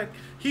ass back.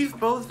 He's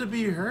supposed to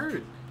be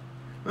hurt.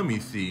 Let me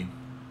see.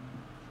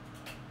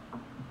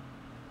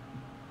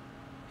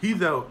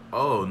 He's out.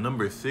 Oh,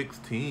 number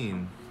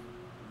 16.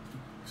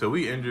 So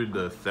we injured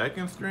the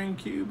 2nd string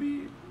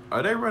QB?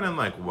 Are they running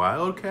like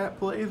wildcat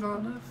plays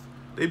on us?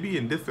 They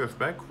being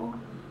disrespectful?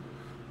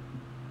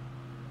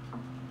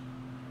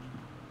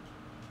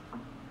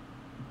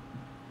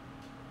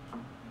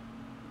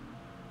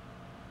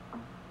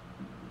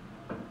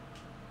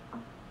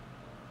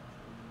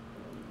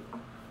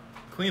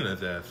 Clean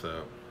his ass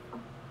up.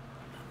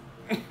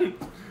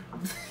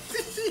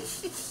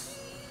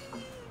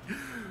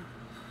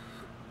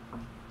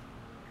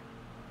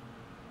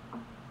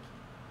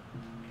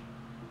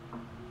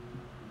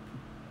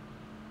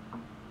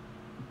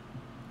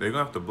 They're going to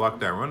have to block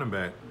that running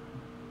back.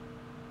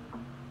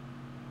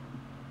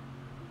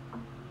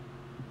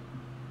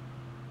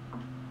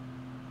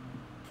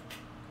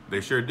 They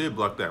sure did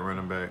block that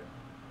running back.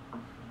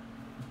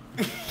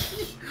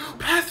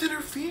 Pass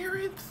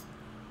interference?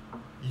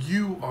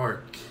 You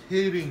are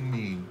kidding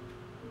me.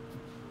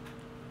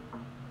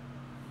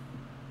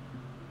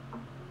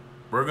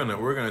 We're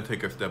gonna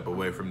take a step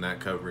away from that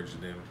coverage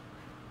then.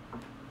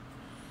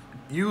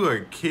 You are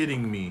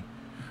kidding me.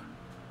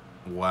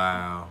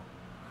 Wow.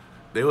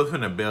 They was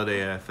finna bail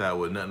their ass out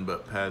with nothing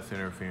but pass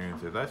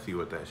interferences. I see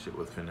what that shit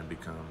was finna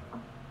become.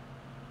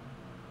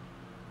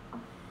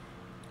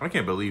 I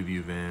can't believe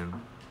you,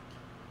 Van.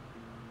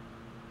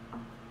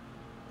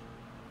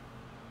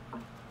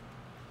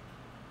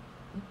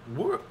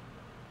 What?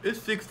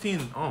 It's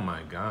 16. Oh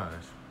my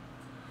gosh.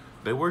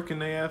 They working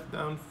their ass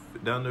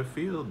down the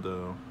field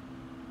though.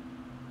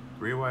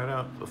 3 wide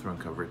out. Let's run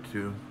cover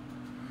 2.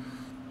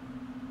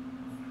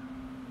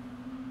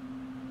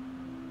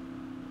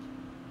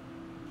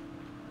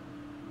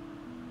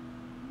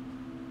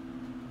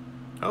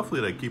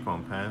 Hopefully they keep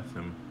on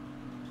passing.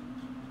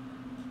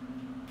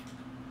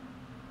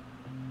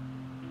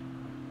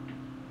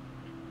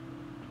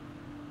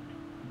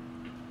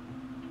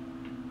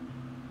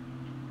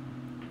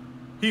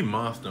 He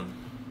mossed him.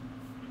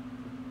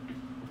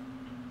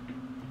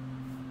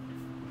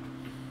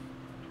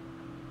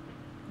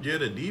 Yeah,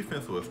 the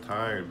defense was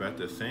tired, but at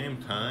the same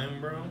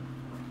time, bro,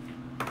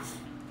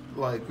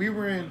 like, we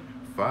were in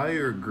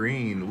fire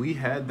green. We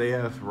had the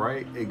ass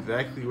right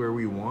exactly where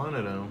we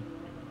wanted them.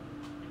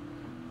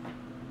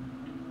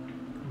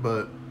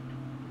 But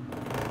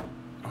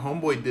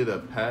homeboy did a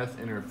pass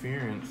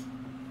interference.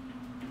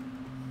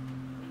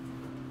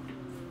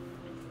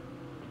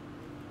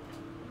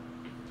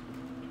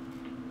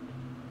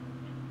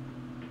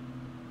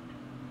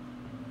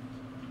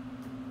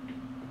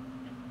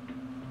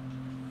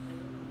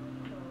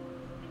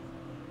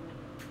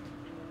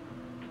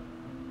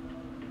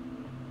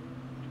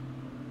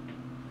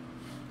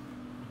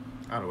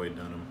 Out of the way,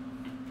 Dunham.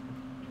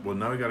 Well,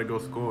 now we gotta go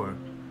score.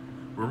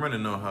 We're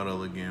running no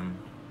huddle again.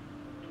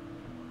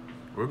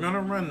 We're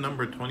gonna run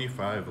number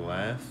 25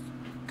 last,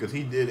 because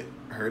he did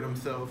hurt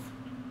himself.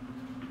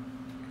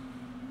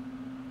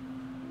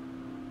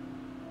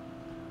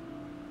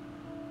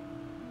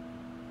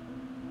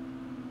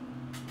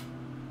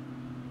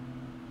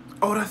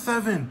 Oh, that's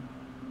 7.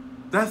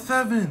 That's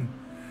 7.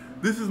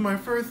 This is my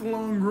first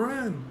long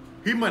run.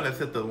 He might have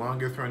set the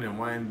longest run in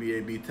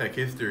YNBA Tech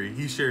history.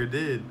 He sure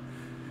did.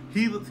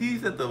 He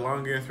set the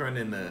longest run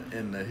in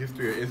the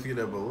history of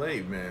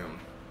NCAA, man.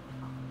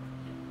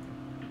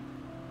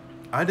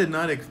 I did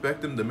not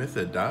expect him to miss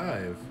a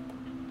dive.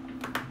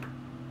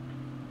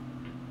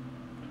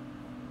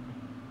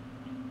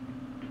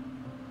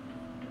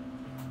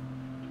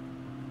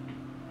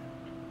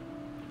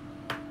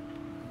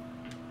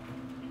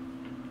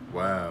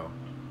 Wow.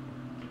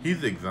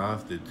 He's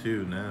exhausted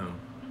too now.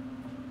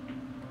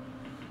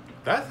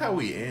 That's how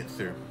we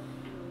answer.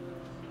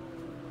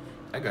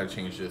 I gotta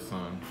change this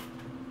song.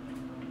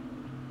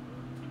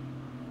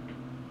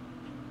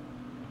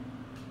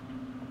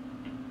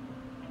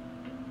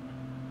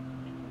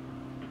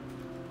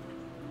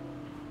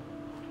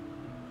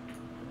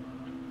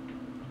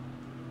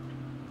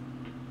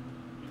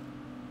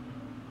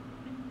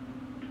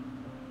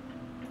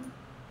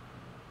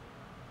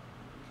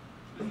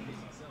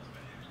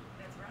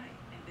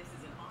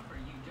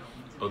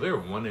 Oh, they're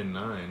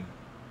 1-9,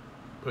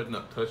 putting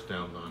up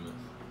touchdowns on us.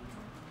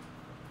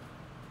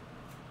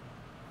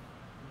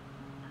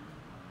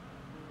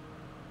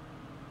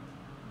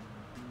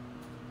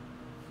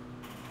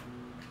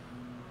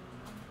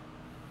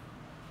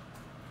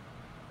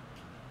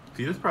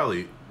 See, this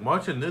probably,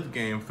 watching this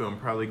game film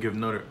probably give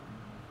Notre...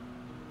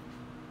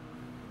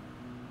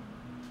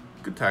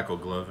 Good tackle,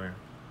 Glover.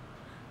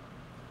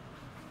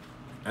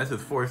 That's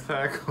his 4th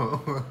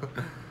tackle.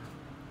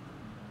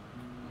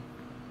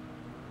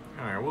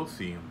 Alright, we'll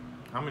see.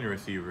 How many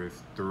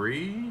receivers?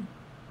 3?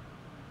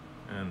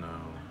 And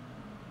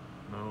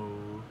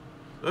no.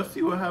 Let's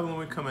see what happens when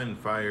we come in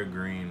fire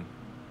green.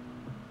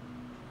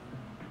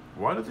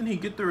 Why doesn't he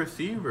get the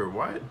receiver?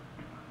 What?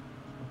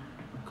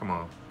 Come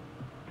on.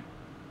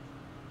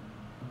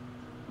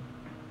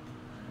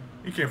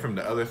 He came from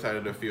the other side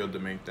of the field to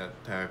make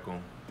that tackle.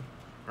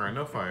 Alright,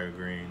 no fire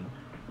green.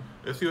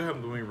 Let's see what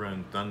happens when we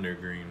run thunder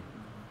green.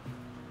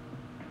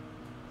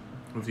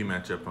 What's he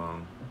match up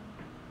on?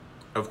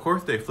 Of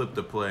course they flipped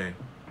the play.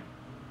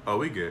 Oh,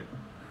 we good.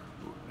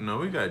 No,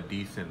 we got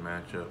decent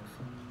matchups.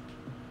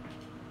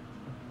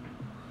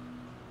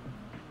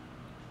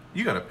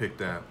 You gotta pick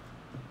that.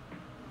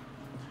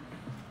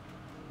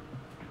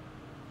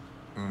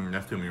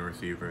 That's too many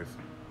receivers.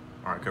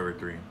 Alright, cover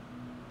 3.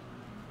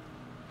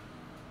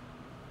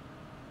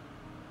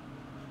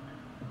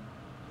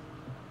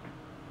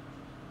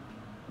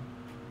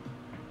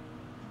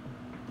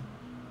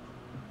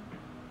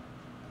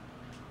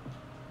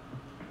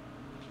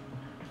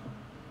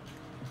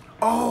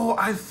 Oh,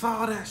 I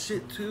saw that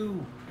shit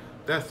too.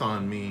 That's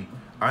on me.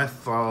 I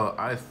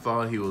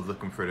saw he was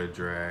looking for the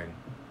drag.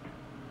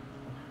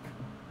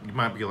 You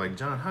might be like,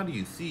 John, how do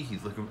you see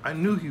he's looking? I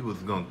knew he was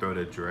gonna throw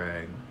the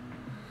drag.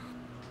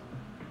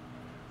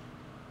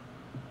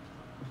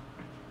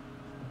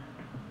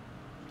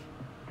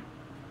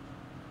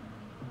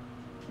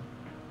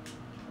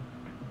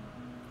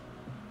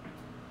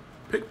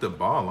 Pick the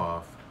ball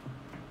off.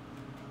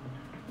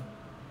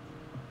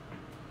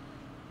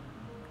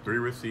 3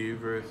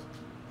 receivers.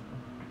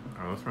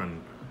 All right, let's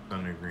run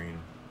thunder green.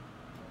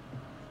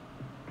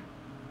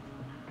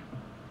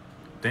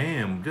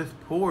 Damn, just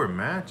poor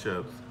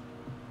matchups.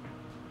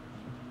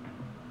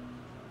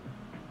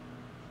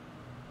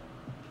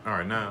 All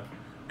right, now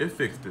it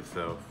fixed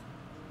itself.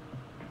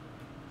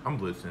 I'm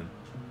blitzing.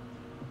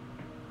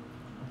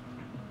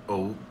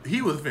 Oh,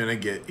 he was finna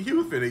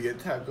get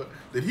tackled.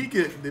 Did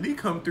he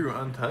come through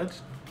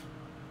untouched?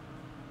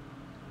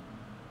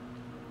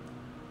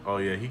 Oh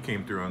yeah, he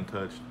came through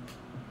untouched.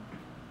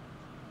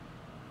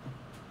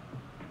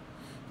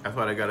 That's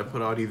why they gotta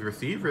put all these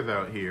receivers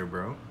out here,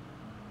 bro.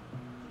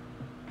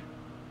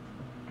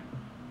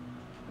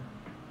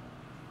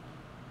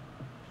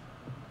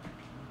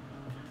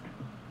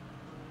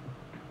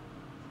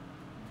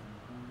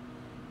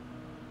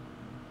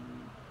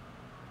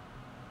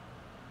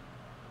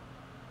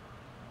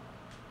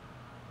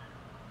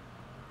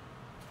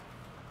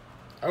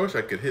 I wish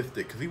I could hit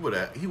stick because he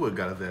would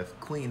got his ass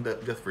cleaned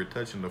up just for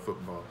touching the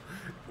football.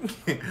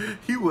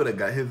 He would have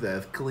got his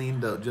ass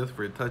cleaned up just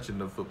for touching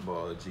the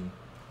football, G.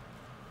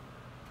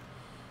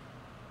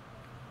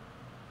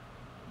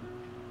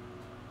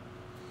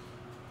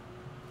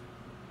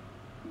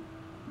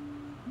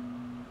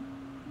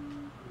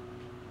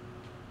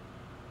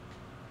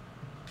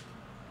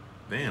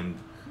 Damn,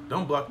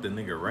 don't block the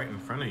nigga right in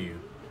front of you.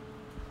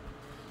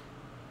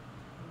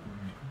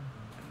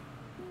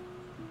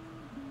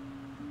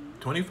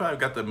 $25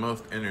 got the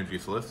most energy,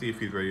 so let's see if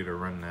he's ready to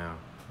run now.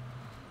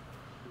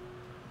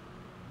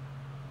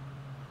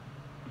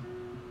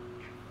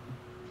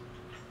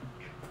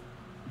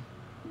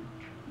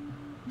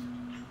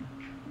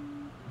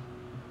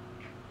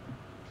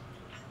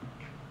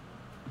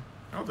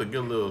 That was a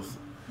good little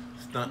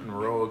stunt and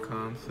roll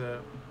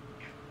concept.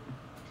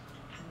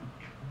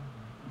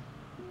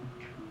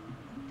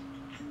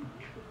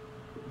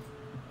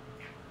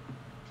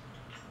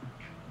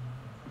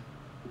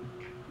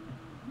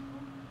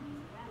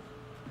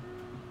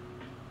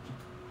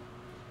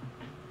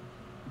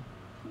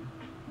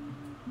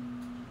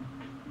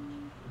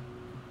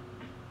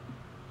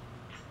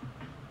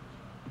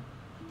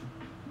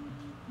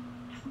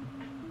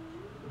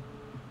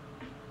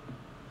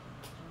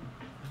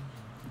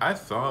 I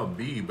saw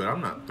B, but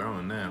I'm not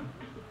throwing that.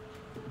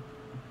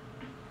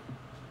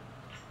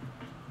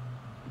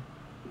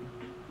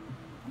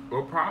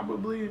 Well,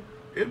 probably,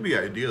 it'd be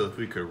ideal if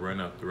we could run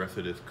up the rest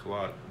of this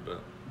clock, but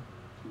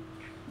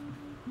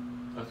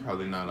that's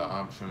probably not an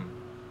option.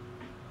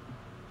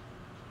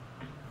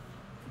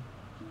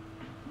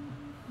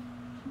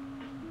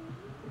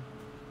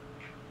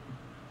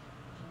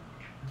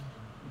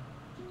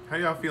 How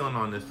y'all feeling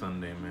on this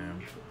Sunday,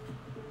 man?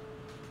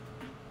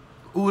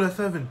 Ooh, that's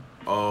 7.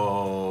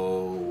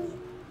 Oh.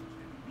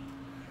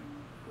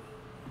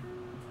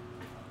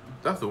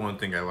 That's the one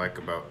thing I like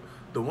about...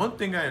 The one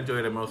thing I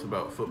enjoy the most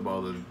about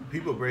football is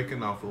people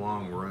breaking off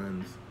long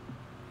runs.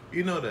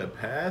 You know, the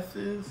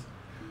passes,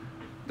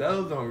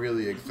 those don't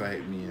really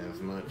excite me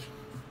as much.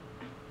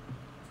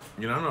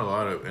 You know, I know a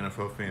lot of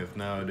NFL fans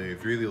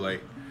nowadays really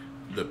like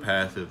the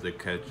passes, the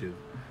catches.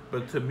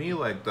 But to me,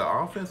 like, the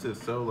offense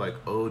is so, like,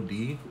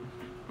 OD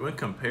when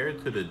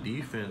compared to the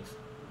defense.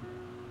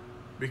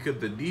 Because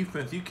the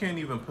defense, you can't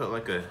even put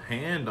like a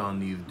hand on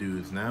these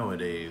dudes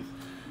nowadays.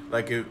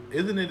 Like,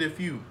 isn't it if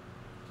you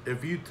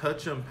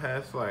touch them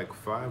past like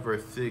 5 or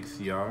 6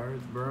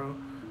 yards, bro,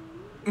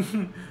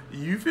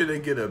 you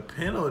finna get a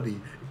penalty.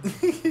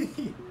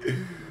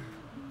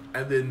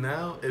 And then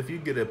now, if you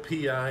get a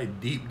PI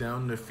deep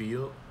down the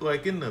field,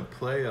 like in the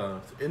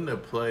playoffs,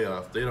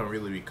 they don't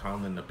really be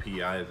calling the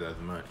PIs as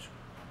much.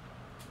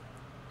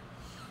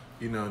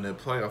 You know, in the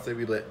playoffs, they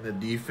be letting the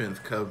defense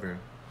cover.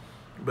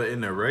 But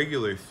in the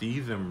regular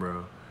season,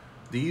 bro,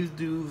 these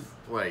dudes,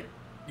 like,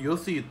 you'll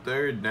see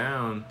 3rd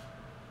down,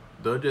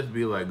 they'll just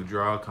be like,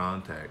 draw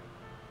contact.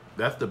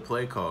 That's the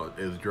play call,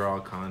 is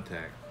draw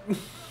contact.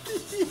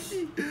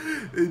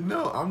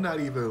 No, I'm not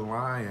even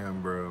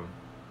lying, bro.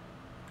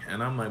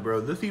 And I'm like,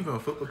 bro, this even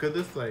football, because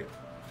it's like,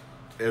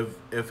 if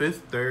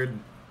it's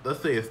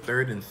let's say it's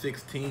 3rd and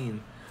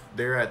 16,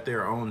 they're at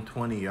their own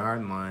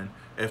 20-yard line.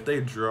 If they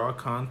draw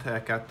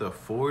contact at the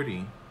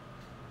 40,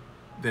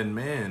 then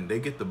man, they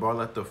get the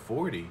ball at the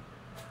 40.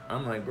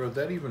 I'm like, bro,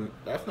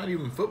 that's not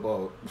even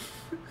football.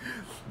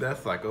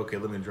 That's like, okay,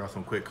 let me draw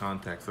some quick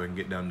contact so I can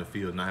get down the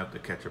field and not have to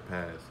catch a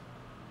pass.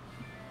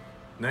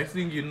 Next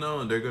thing you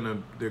know, they're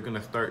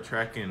gonna start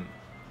tracking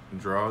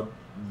draw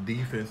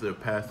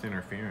defensive pass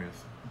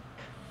interference.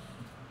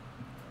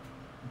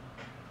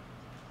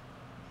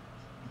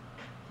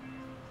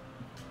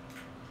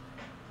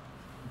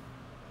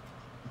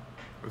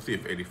 Let's see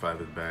if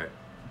 85 is back.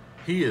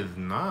 He is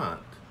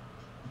not.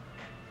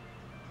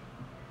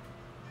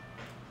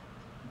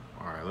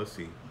 All right, let's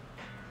see.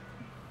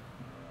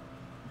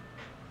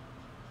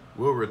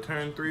 We'll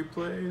return 3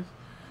 plays.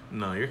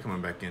 No, you're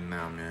coming back in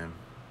now, man.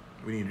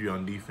 We need you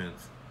on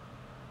defense.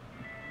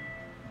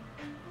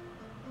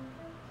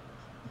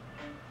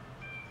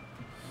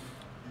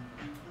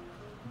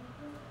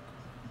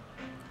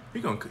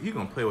 He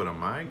gonna play with a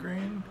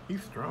migraine?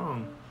 He's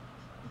strong.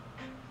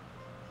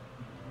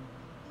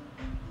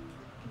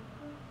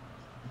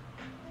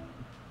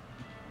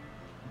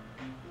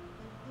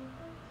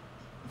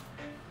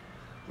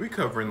 We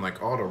covering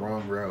like all the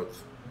wrong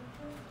routes.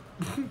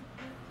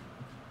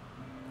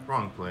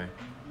 Wrong play.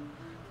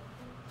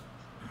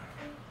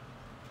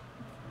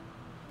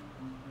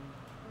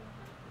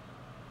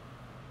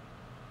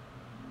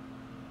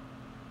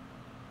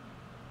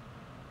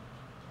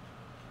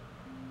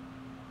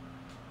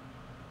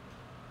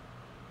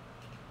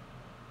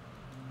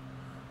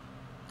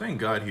 Thank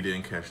God he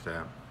didn't catch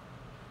that.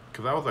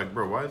 Because I was like,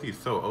 bro, why is he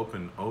so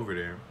open over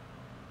there?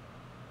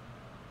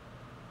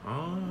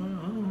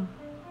 Oh.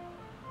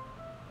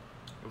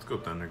 Let's go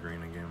Thunder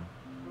Green again.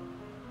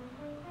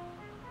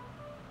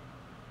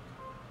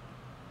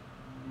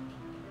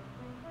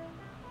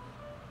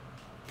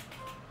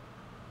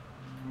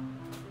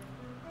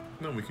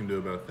 Nothing we can do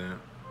about that.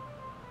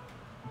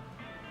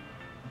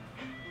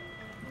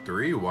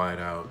 3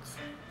 wideouts.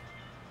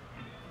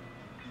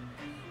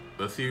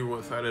 Let's see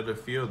what side of the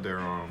field they're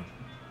on.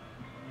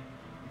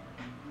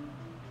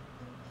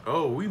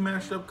 Oh, we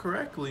matched up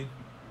correctly.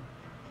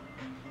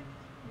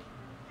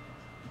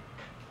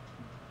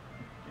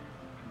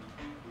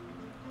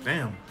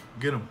 Damn,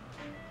 get him.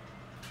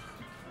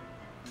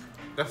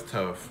 That's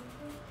tough.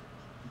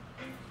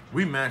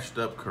 We matched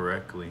up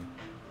correctly.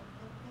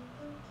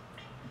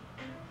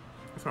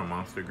 That's our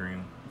monster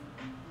green.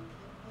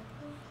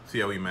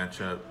 See how we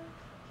match up.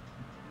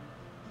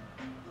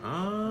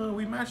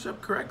 We matched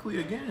up correctly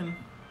again.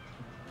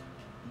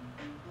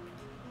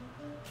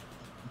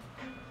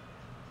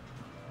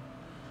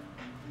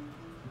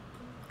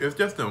 It's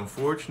just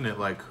unfortunate,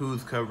 like,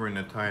 who's covering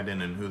the tight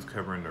end and who's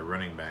covering the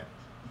running back.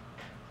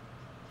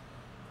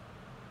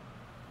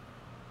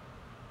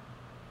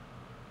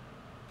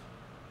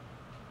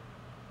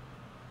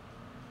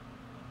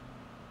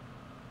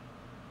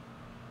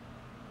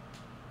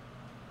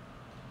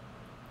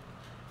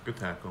 Good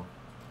tackle.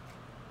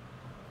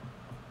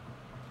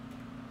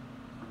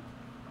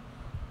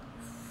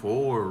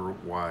 4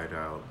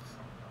 wideouts.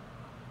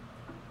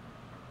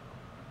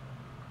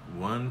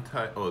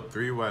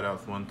 3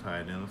 wideouts, 1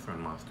 tight end. Let's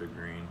run monster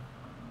green.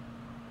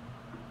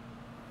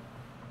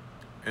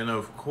 And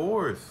of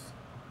course,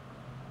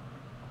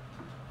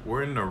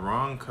 we're in the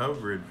wrong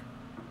coverage.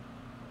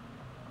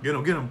 Get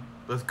him, get him.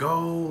 Let's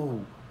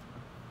go.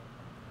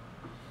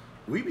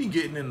 We be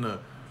getting in the...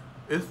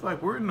 It's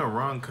like we're in the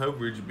wrong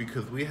coverage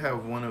because we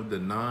have one of the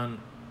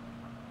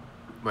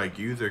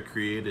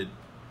user-created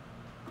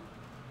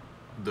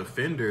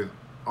defenders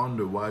on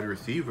the wide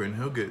receiver, and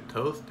he'll get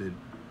toasted.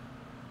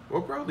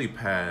 We'll probably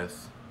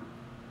pass.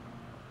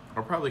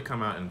 I'll probably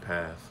come out and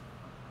pass.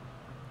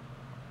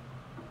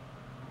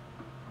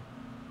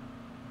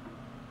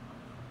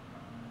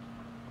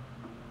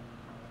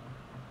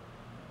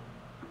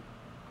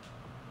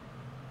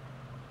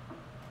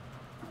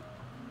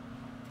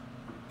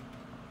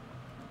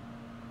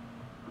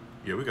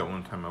 Yeah, we got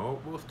one time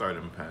out. We'll start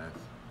and pass.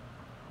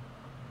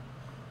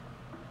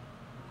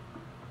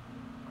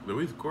 Did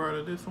we score out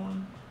of this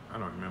one? I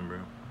don't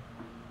remember.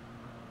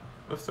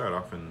 Let's start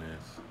off in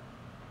this.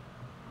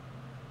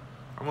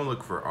 I'm gonna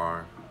look for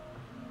R.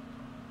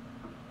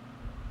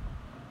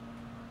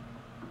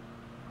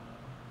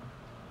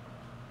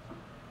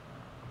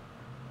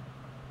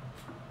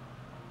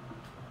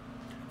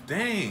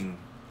 Dang.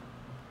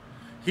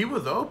 He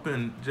was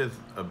open, just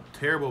a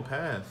terrible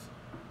pass.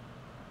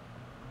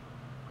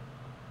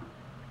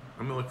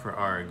 I'm gonna look for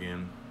R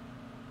again.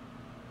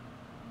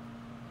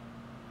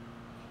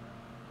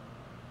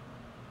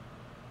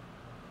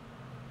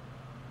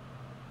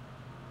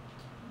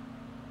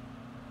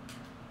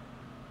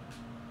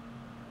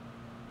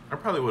 I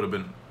probably would have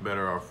been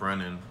better off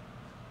running.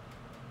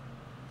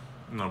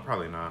 No,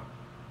 probably not.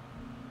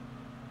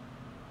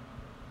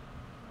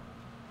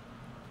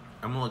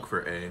 I'm gonna look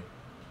for A.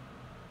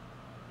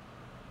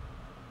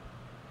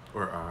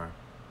 Or R.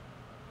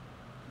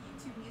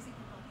 YouTube Music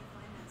can help you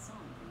find that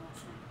song from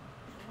last night.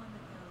 The one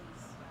that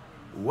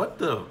goes... What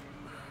the?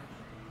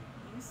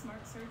 Use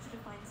Smart Search to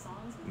find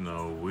songs.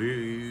 No,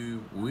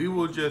 we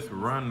will just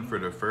run for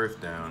the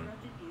first down.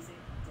 Music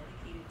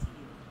dedicated to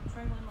you.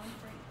 Try one month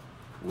free.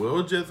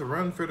 We'll just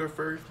run for the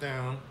first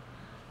down,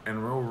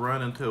 and we'll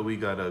run until we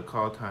gotta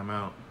call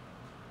timeout.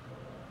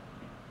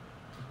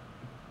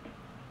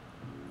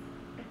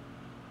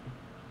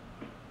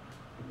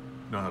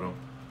 No, I don't.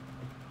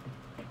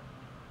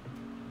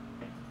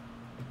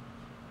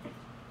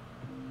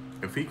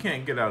 If he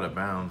can't get out of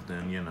bounds,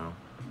 then, you know.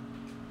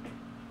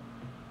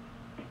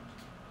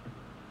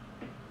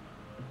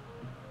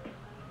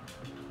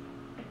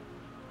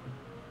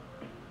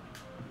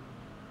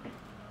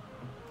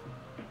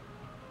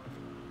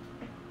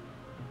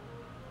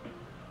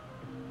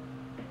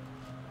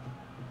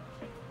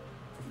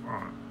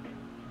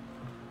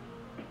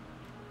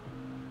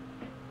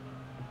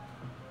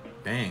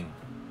 Dang.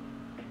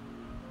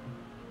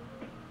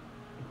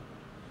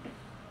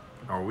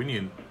 Oh, we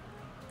need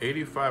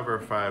 85 or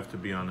 5 to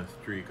be on the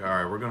streak. All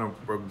right,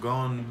 we're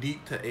going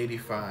deep to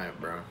 85,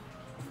 bro.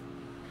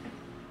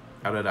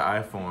 Out of the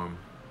I form.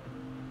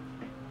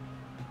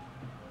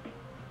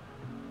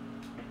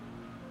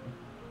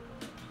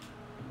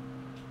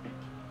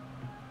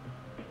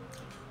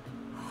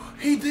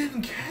 He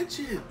didn't catch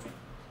it.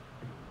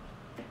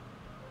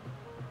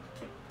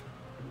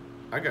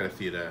 I gotta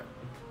see that.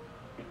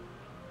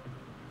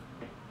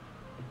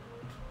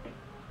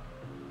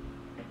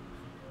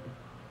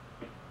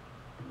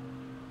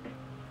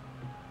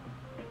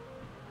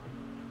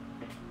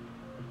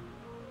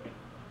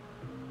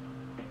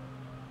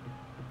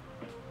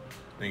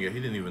 Yeah, he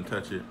didn't even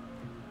touch it.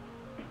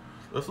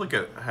 Let's look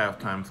at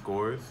halftime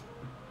scores.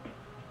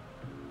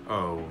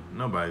 Oh,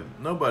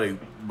 nobody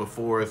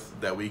before us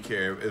that we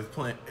care is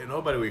playing.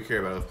 Nobody we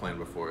care about is playing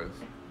before us.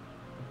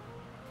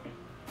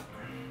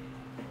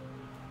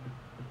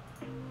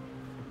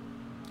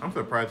 I'm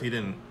surprised we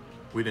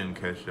didn't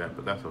catch that,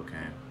 but that's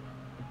okay.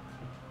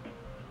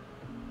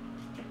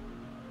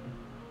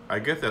 I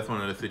guess that's one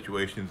of the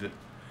situations that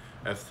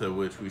as to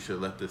which we should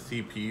let the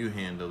CPU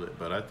handle it,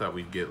 but I thought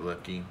we'd get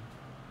lucky.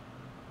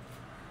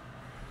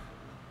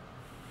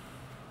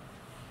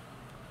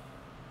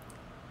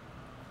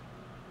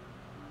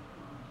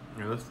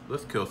 Yeah,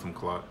 let's kill some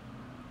clock.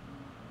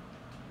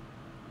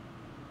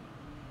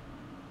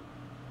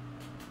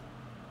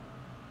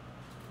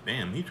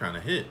 Damn, he trying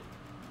to hit.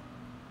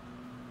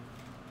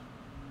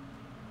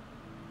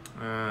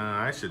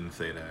 I shouldn't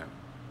say that.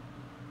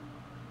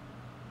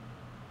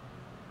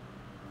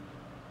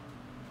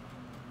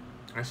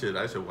 I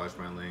should watch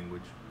my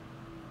language.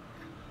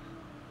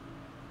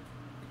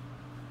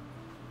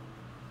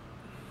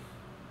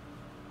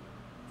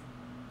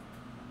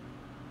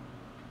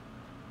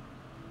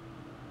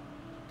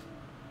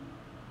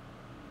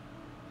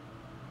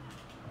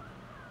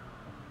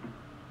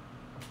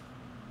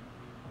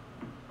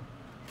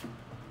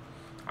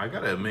 I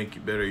gotta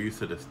make better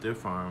use of the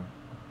stiff arm.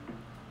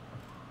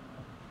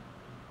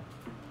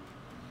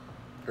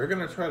 We're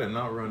gonna try to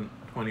not run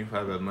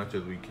 25 as much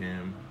as we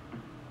can.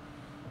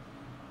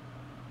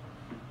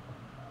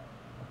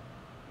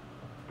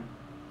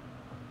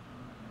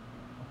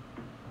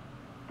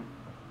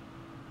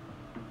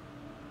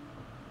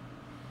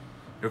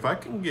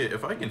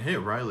 If I can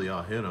hit Riley,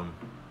 I'll hit him.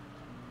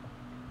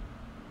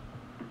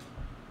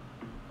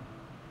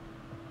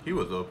 He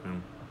was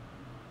open.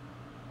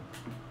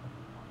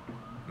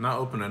 Not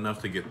open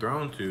enough to get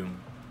thrown to,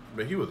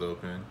 but he was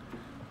open.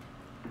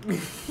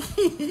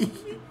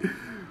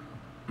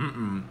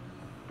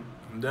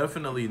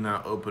 Definitely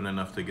not open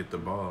enough to get the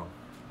ball.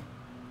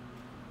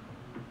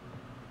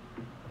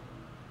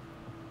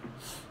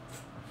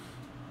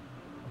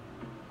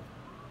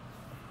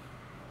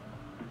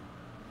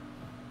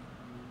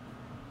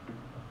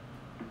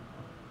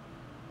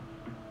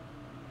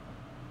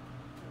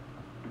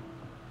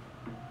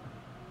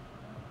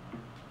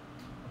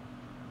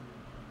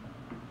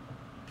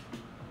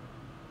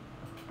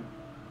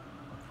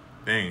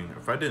 Dang,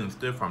 if I didn't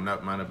stiff arm,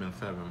 that might have been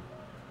 7.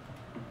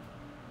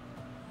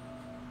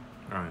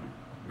 Alright,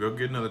 go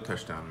get another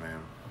touchdown, man.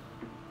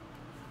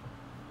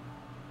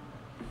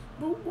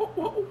 Whoa, whoa,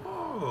 whoa,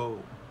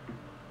 whoa.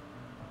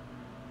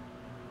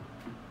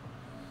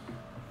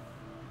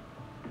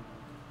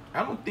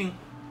 I don't think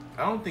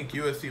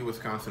USC,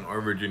 Wisconsin, or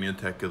Virginia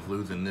Tech is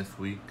losing this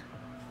week.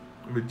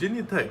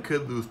 Virginia Tech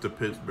could lose to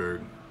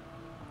Pittsburgh.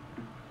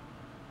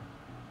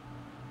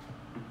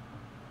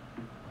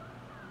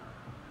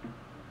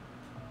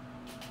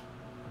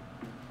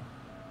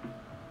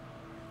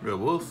 But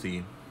we'll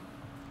see.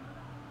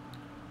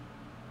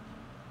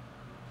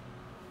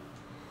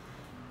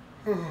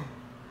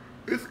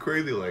 It's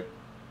crazy, like,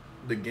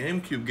 the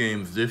GameCube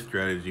games, this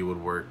strategy would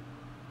work.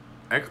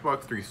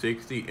 Xbox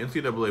 360,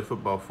 NCAA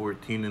Football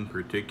 14 in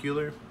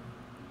particular,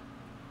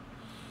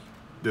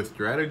 the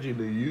strategy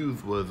they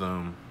used was,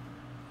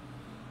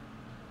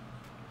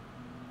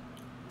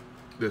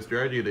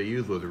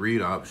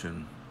 read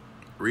option.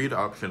 Read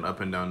option up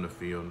and down the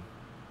field.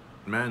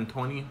 Madden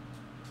 20,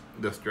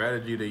 the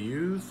strategy they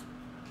use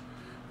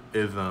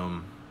is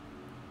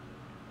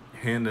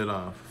hand it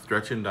off.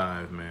 Stretch and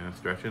dive, man.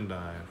 Stretch and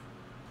dive.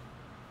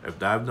 If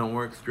dive don't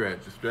work,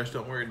 stretch. If stretch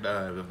don't work,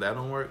 dive. If that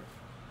don't work,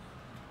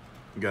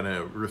 you got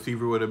a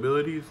receiver with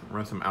abilities,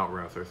 run some out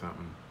routes or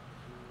something.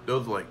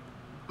 Those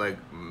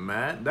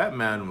that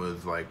man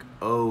was like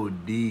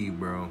OD,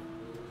 bro.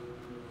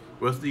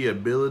 What's the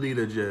ability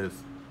to just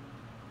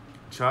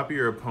chop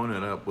your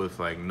opponent up with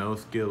like no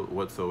skill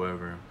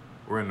whatsoever?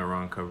 We're in the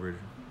wrong coverage.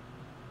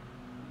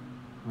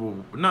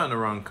 Well, not in the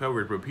wrong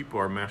coverage, but people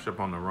are mashed up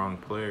on the wrong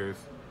players.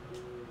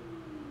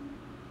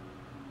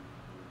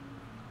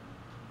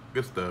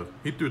 Good stuff.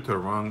 He threw to the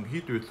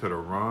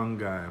wrong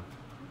guy.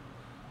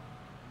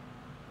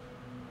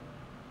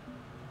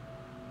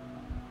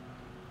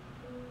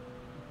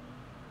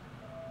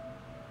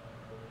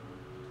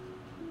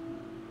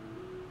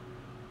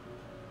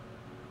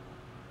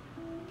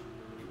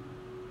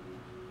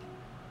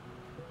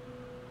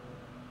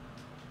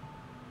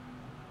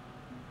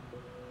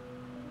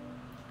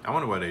 I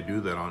wonder why they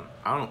do that on.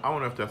 I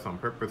wonder if that's on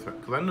purpose,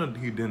 because I know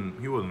he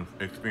wasn't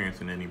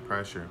experiencing any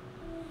pressure.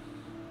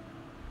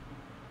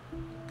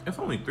 It's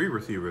only 3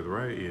 receivers,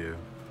 right? Yeah.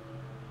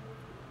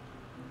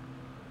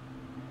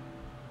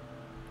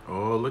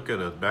 Oh, look at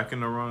us, back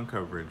in the wrong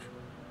coverage.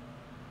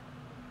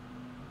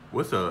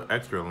 What's an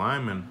extra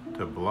lineman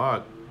to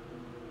block?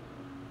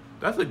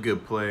 That's a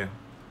good play.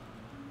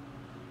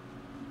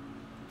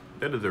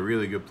 That is a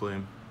really good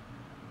play.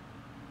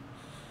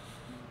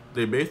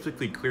 They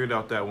basically cleared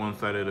out that one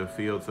side of the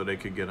field so they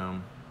could get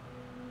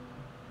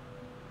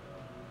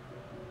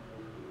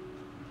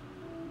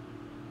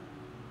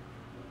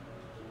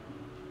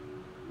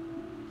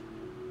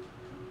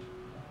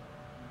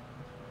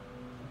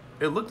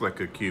It looked like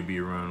a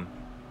QB run.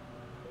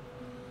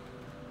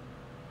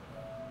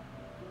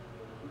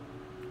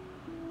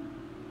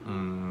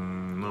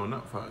 No,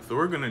 not 5. So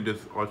we're gonna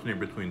just alternate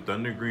between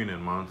Thunder Green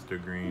and Monster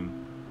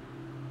Green.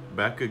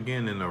 Back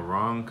again in the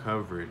wrong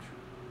coverage.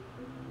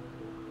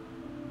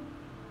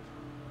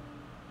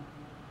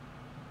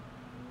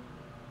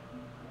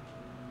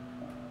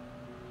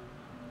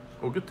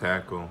 Oh, good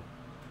tackle.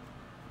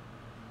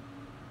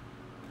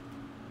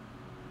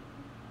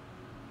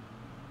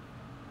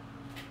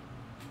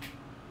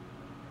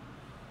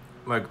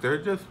 Like,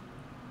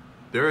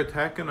 they're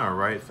attacking our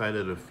right side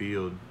of the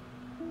field.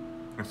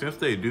 And since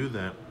they do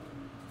that,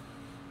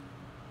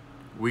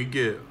 we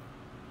get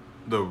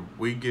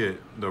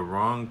the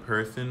wrong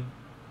person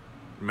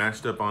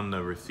matched up on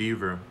the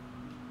receiver.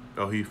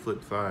 Oh, he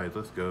flipped sides.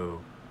 Let's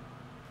go.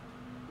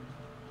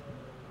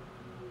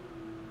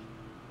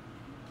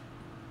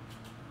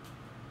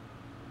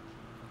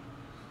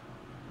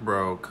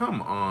 Bro,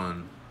 come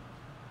on.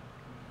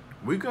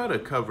 We gotta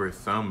cover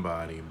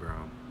somebody,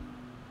 bro.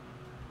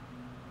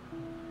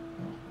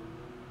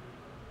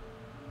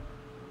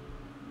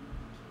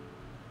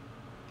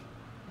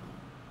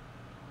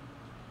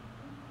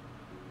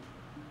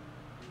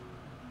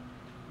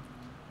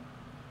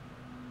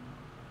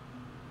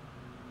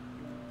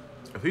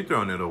 If he's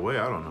throwing it away,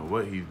 I don't know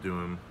what he's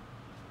doing.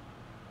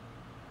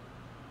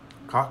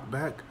 Cock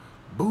back.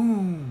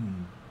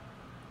 Boom.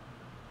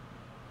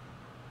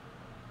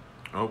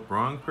 Oh,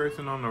 wrong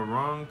person on the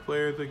wrong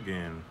players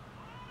again.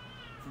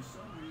 For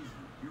some reason,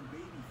 your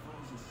baby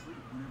falls asleep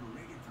whenever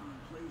reggaeton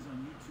plays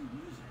on YouTube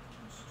Music.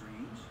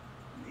 Strange?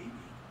 Maybe.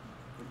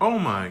 Oh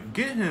my,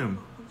 get him.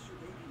 What puts your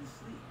baby to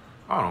sleep?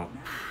 I don't.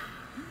 Now,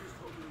 you're just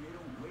hoping they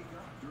don't wake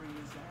up during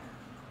this ad.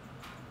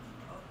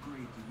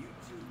 Upgrade to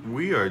YouTube Music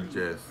We are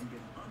just and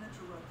get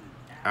uninterrupted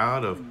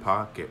out of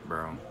pocket,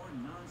 bro. more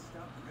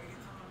non-stop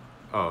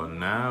reggaeton. Oh,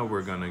 now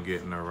we're gonna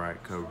get in the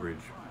right coverage.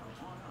 Trial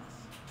on us.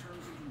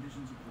 Terms and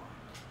conditions apply.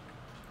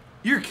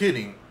 You're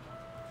kidding.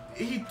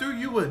 He threw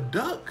you a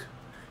duck.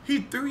 He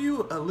threw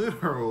you a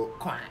literal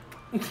quack.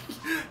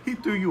 He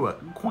threw you a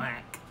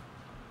quack.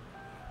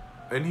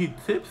 And he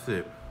tips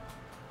it.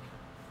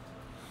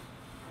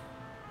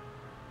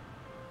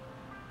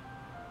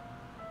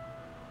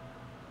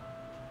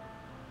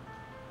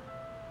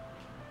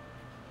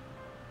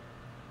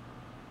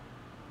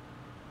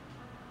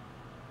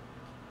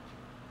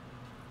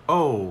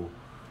 Oh,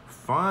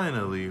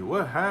 finally.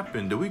 What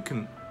happened? Did we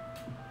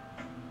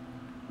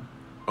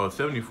Oh,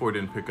 74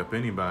 didn't pick up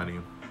anybody.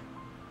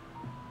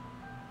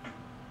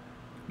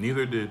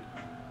 Neither did.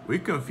 We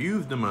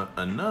confused them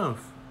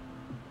enough.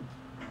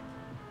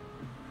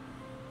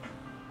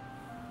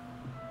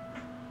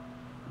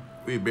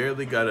 We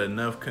barely got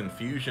enough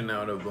confusion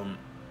out of them.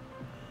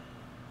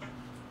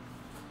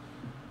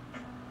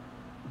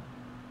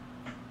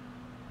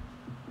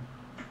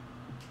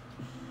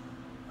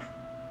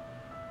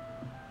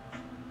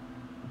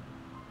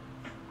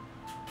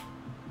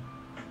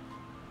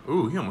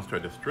 Ooh, he almost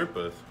tried to strip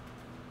us.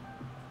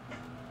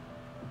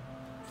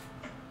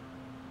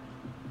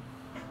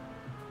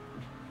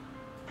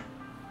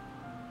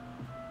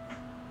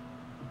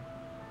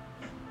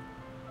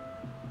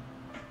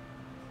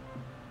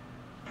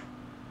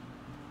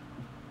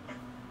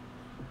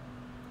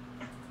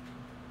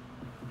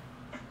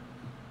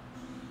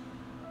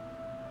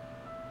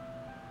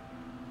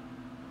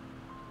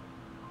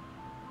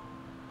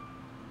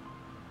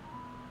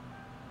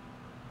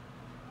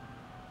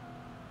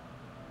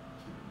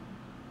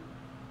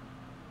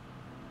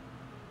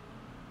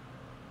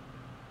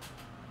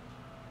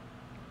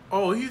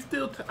 Oh, he's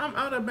still. I'm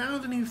out of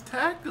bounds and he's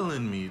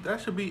tackling me.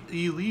 That should be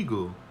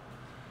illegal.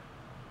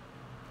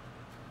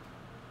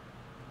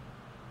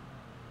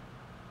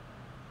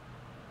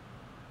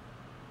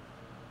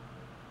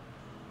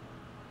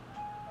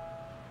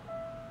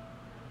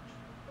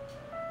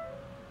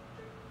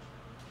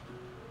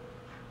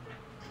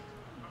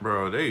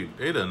 Bro, they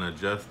done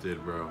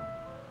adjusted, bro.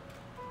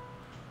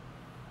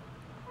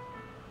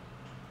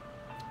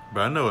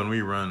 But I know when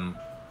we run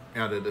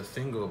out of the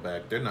single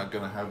back, they're not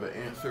gonna have an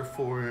answer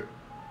for it.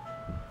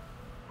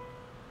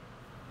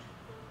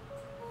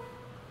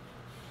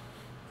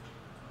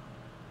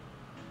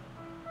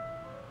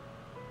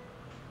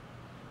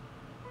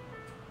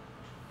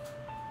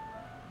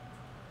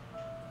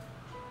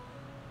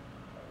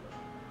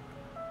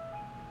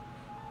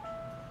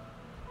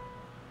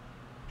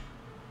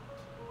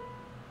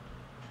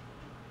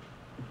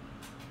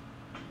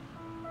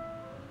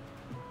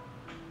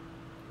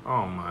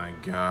 Oh my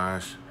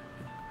gosh.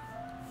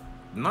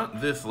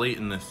 Not this late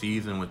in the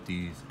season with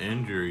these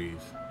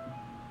injuries.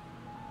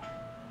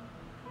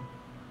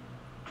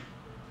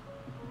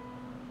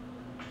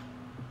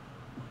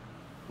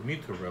 We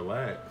need to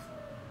relax.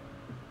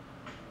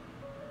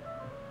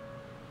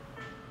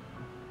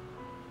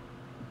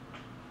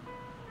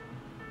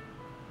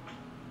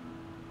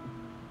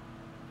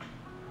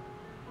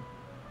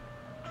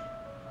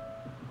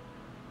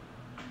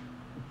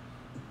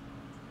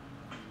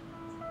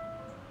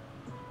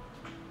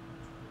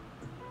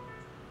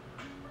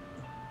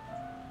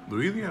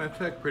 Louisiana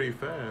Tech pretty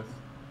fast.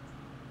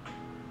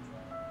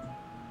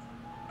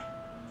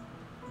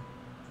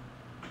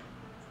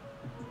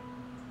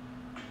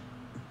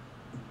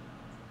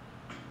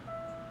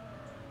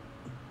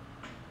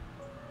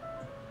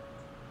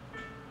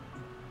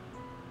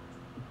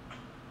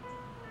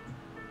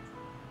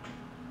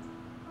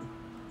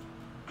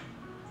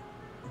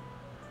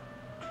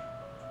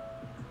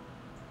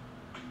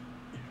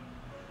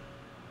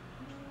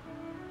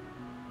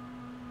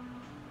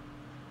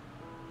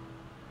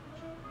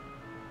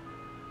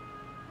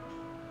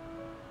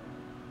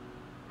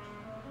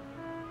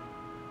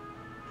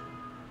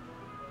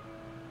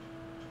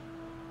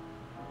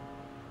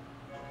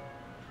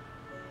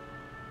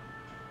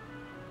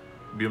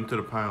 Beat him to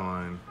the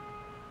pylon.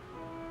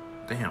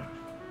 Damn.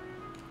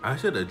 I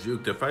should have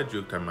juked. If I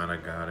juked, I might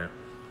have got it.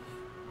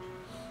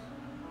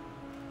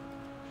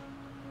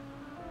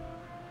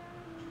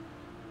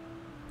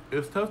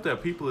 It's tough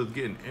that people is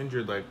getting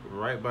injured like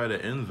right by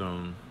the end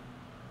zone.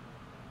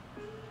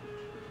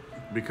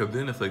 Because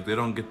then it's like they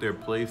don't get their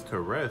place to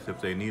rest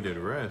if they needed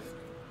rest.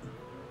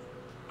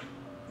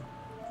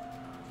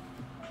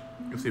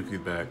 Let's see if he's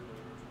back.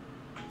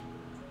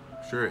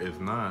 Sure is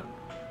not.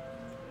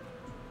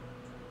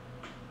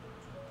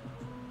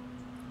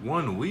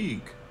 1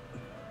 week?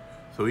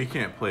 So he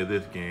can't play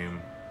this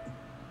game.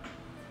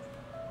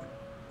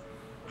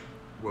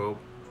 Well,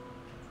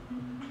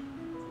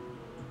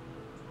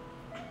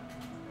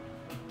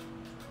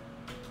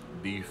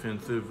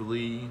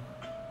 defensively,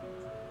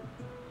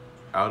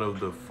 out of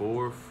the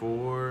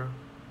 4-4,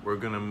 we're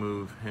gonna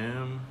move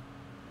him.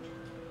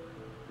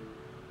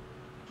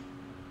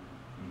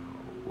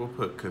 We'll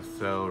put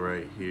Cassell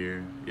right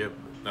here. Yep,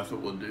 that's what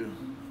we'll do.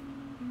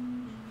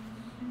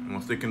 And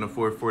we'll stick in the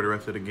 4-4 the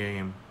rest of the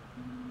game.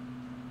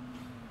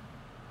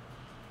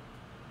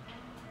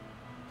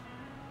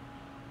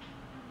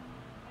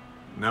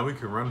 Now we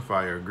can run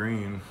fire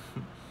green.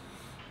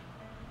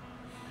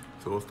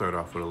 So we'll start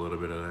off with a little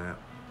bit of that.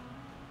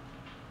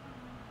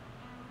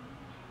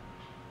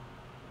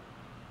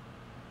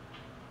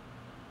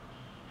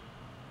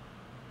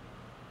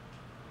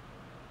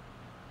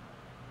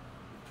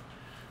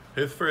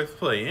 His first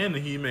play in,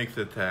 he makes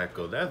a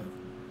tackle.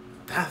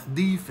 That's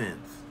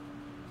defense.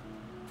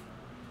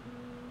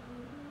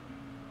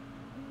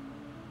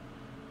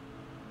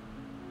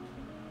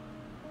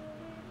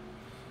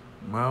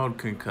 Mild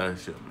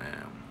concussion,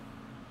 man.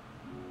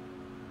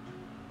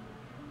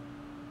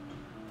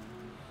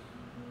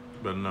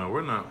 But no,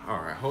 we're not. All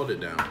right, hold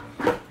it down.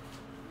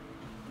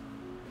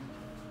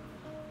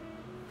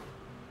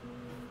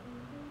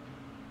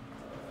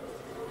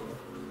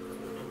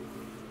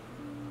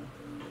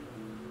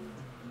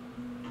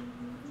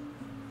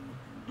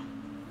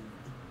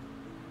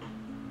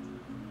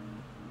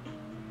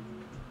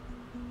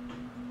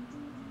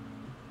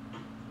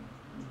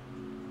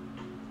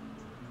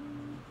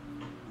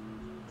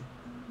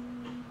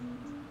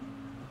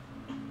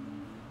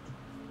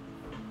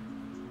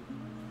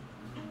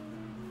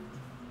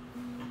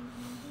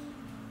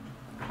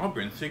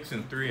 Auburn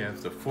 6-3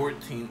 as the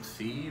 14th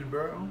seed,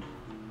 bro.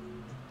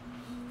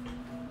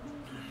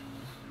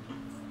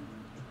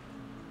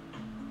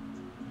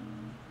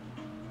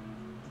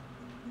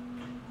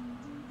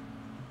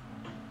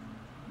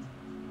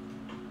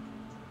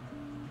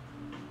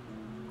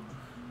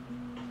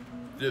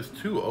 Just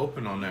too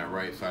open on that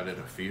right side of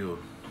the field.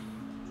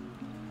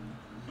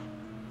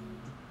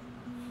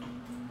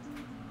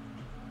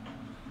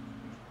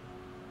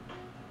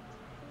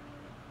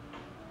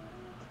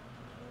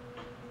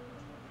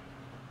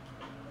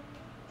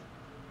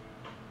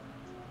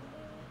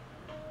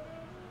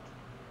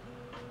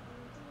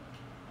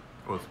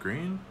 Oh, it's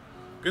green?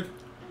 Good.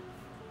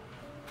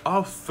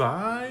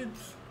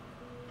 Offsides?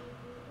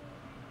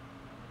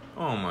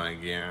 Oh my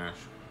gosh.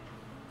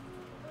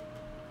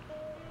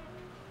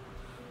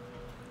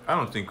 I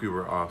don't think we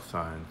were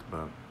offsides,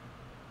 but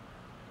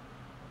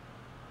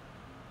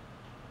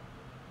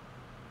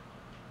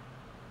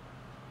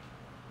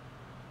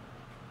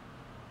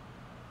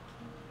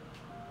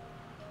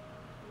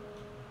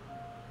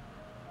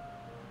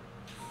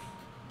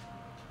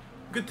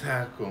good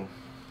tackle.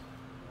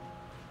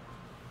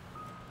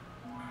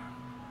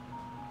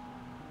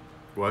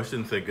 Well, I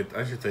shouldn't say good.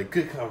 I should say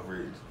good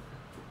coverage.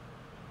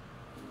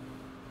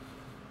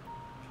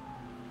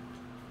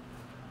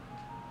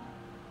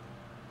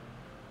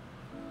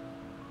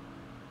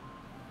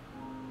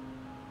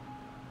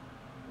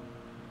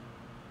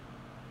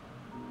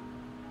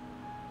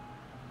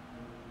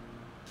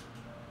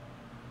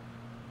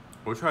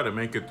 We'll try to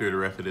make it through the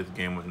rest of this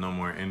game with no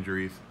more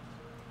injuries.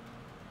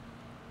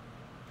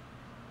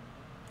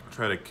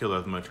 Try to kill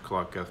as much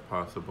clock as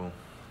possible.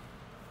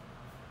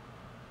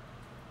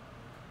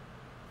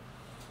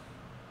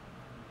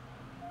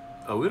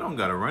 Oh, we don't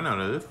gotta run out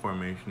of this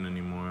formation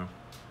anymore.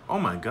 Oh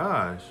my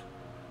gosh.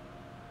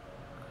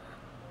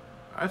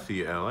 I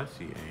see L, I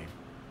see A.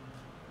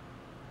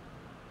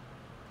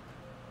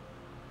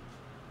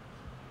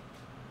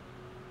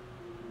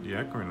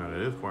 Yeah, I can run out of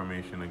this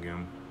formation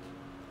again.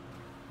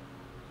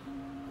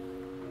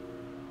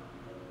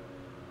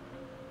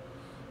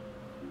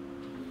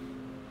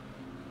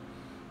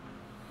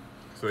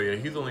 So yeah,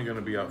 he's only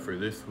gonna be out for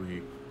this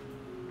week.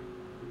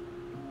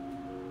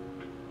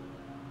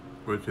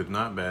 Which is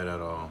not bad at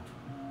all.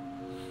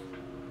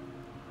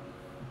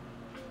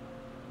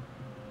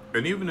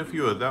 And even if he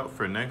was out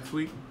for next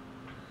week,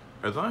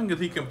 as long as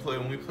he can play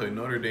when we play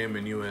Notre Dame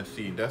and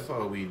USC, that's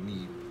all we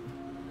need.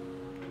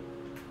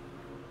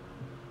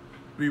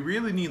 We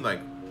really need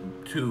like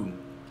two.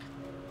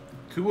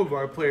 Two of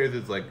our players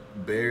is like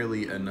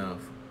barely enough.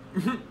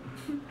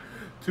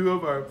 Two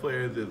of our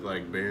players is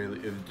like barely,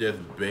 is just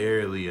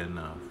barely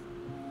enough.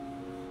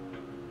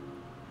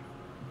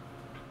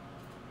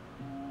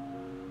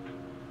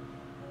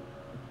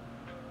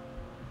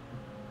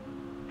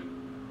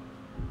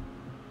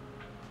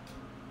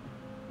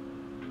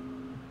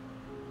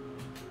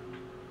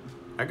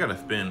 I gotta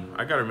spin.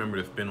 I gotta remember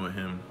to spin with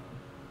him.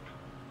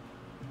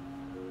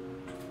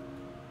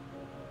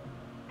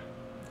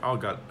 All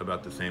got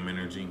about the same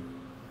energy.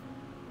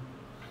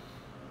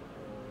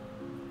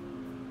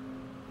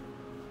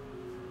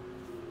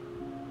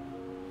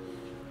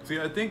 See,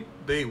 I think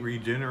they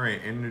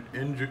regenerate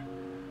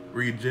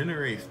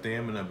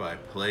stamina by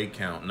play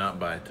count, not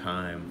by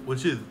time,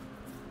 which is,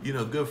 you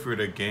know, good for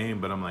the game.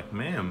 But I'm like,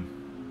 man,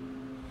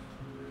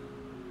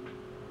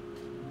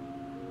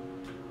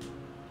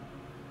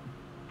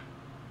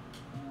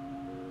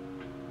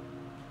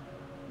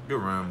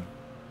 good run.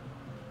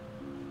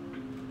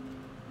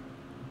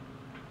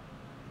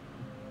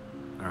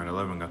 All right,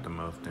 11 got the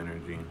most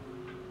energy.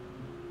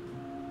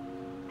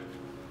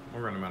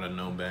 We're running out of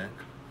no back.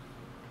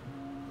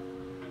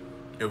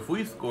 If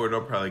we score,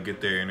 they'll probably get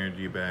their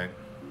energy back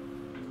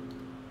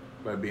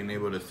by being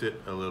able to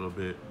sit a little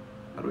bit.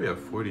 How do we have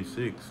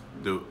 46?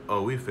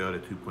 Oh, we failed a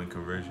 2-point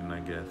conversion, I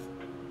guess.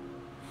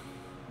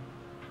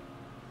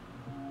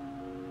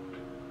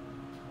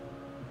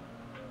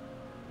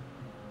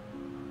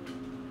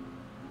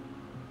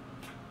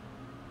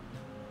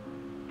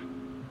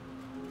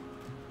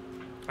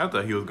 I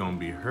thought he was gonna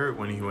be hurt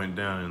when he went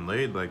down and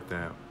laid like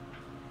that.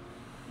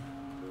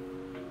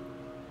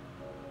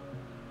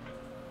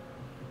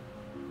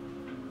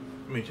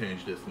 Let me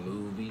change this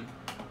movie.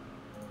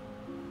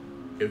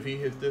 If he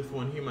hits this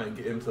one, he might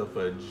get himself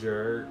a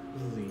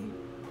jersey.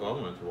 Oh, I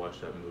wanted to watch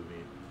that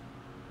movie.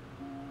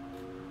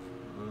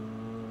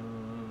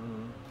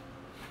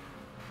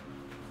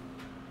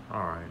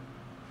 All right.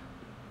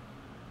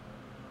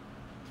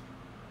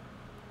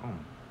 Oh,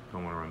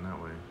 don't want to run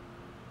that way.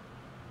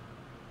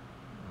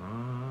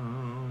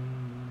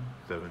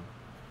 7.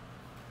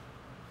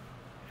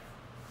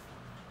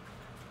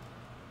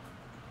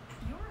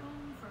 You're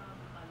home from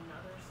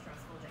another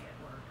stressful day at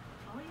work.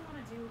 All you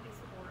want to do is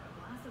pour a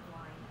glass of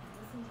wine and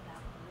listen to that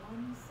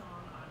one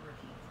song on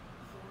repeat.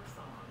 Your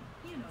song.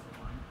 You know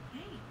the one.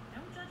 Hey,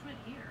 no judgment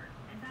here.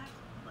 In fact,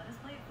 let us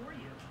play it for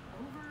you.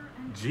 Over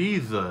and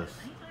Jesus. as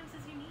many times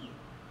as you need.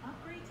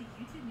 Upgrade to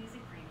YouTube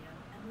Music Premium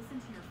and listen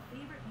to your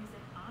favorite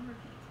music on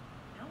repeat.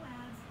 No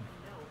ads,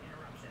 no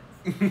interruptions.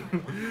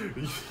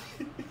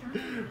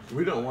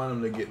 We don't want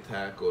him to get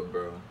tackled,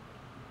 bro.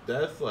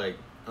 That's like,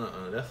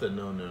 that's a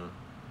no-no.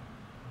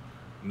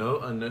 No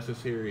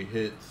unnecessary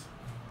hits.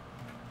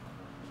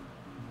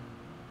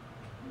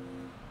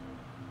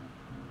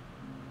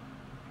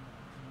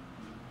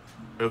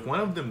 If one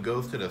of them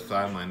goes to the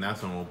sideline,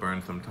 that's when we'll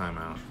burn some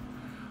timeouts.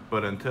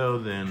 But until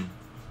then,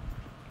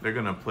 they're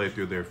going to play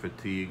through their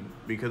fatigue.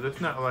 Because it's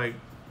not like,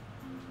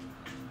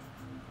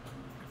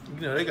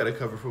 you know, they got to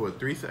cover for what,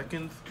 3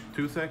 seconds?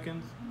 2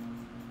 seconds?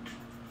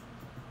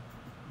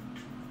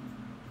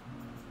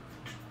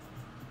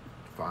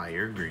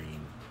 Fire green.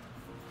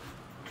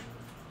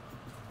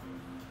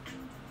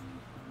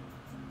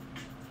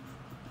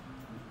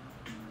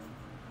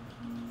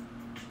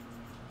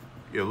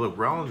 Yeah, look,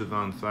 Rollins is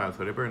on side,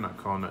 so they better not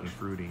call nothing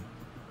fruity.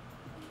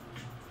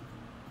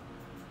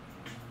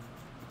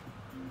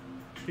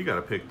 You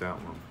gotta pick that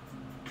one.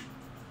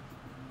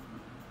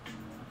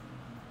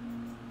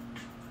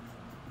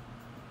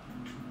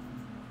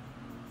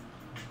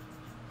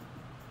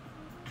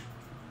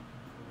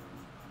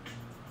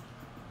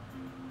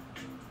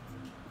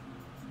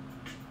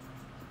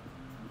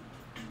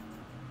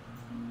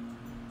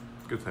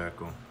 Good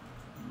tackle.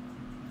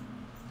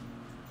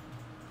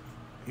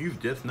 He's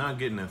just not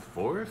getting his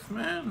force,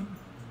 man.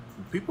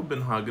 People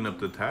been hogging up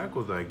the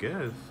tackles, I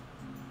guess.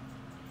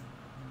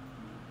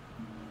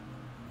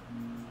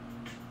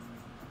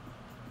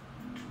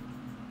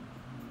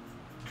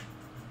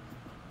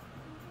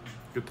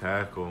 Good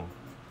tackle.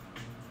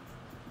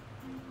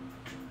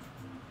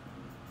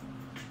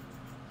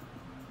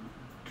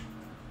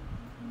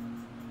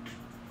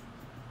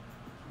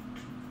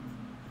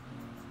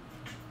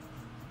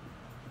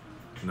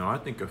 No, I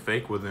think a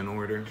fake was in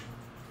order.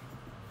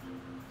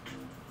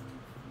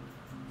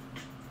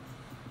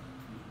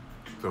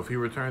 So if he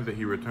returns it,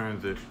 he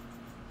returns it.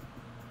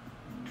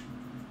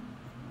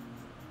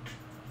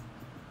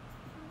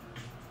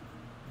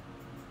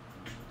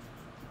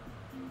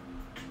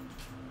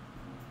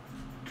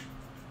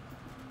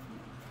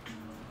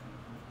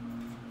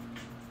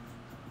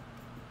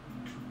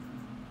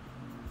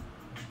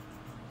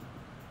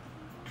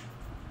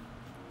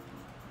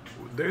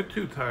 They're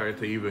too tired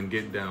to even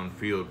get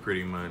downfield,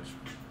 pretty much.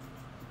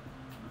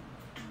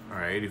 All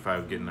right,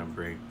 85 getting a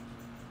break.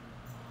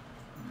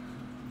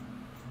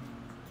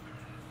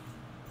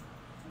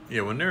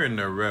 Yeah, when they're in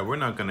their rep, we're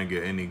not going to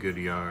get any good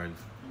yards.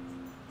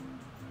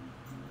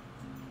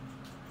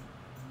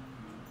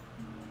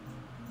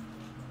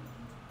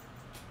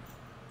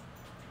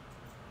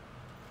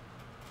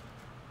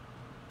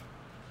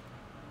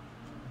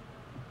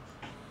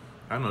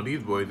 I know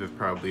these boys are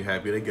probably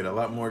happy. They get a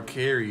lot more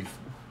carries.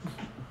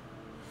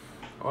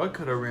 Oh, I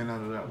could have ran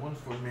out of that one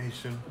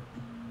formation.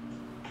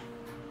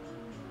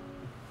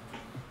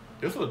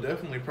 This will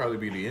definitely probably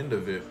be the end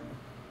of it.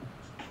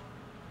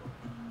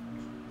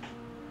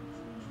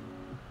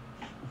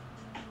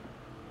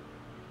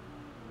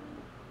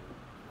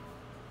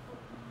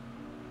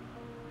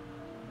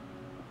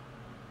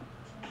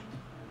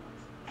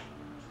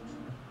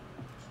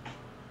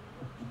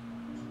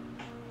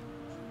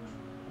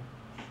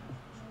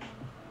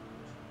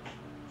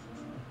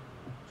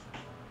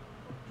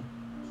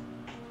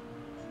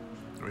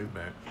 Oh, he's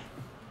back.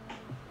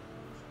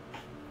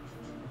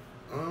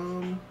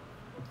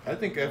 I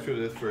think after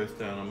this first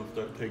down, I'm gonna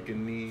start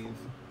taking knees.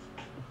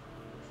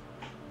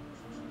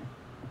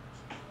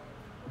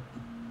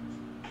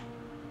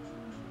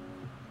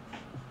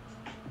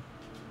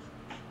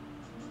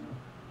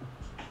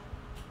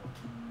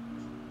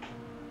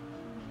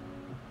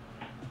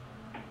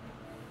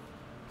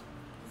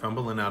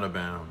 Fumbling out of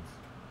bounds.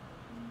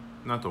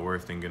 Not the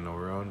worst thing in the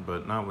world,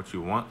 but not what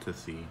you want to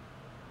see.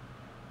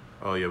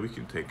 Oh yeah, we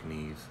can take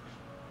knees.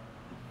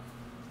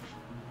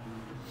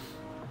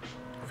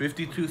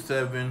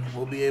 52-7.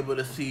 We'll be able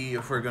to see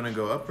if we're gonna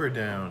go up or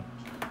down.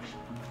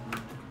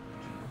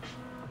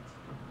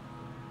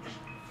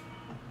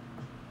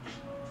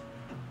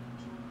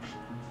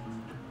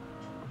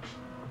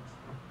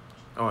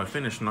 Oh, I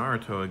finished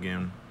Naruto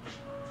again.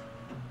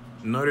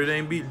 Notre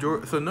Dame beat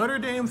Georgia. So Notre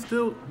Dame's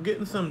still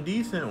getting some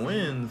decent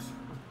wins,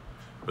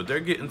 but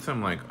they're getting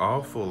some like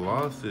awful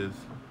losses.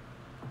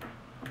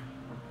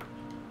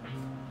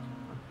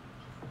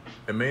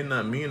 It may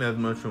not mean as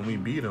much when we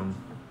beat them.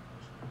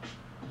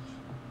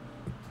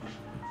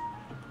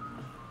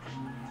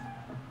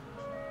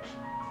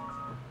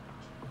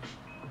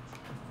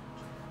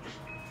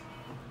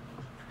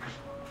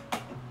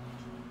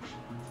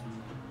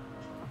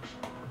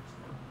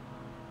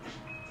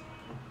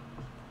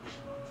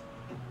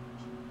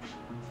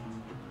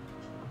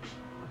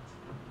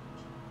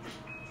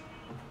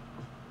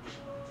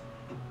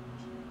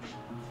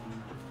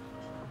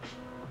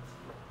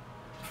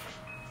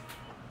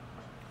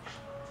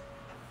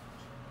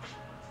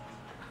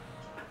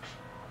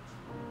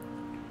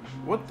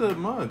 What the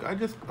mug? I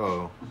just...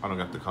 Oh, I don't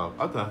have to call...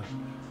 I thought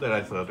that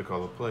I still have to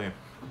call a play.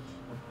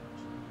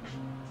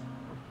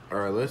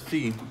 Alright, let's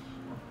see.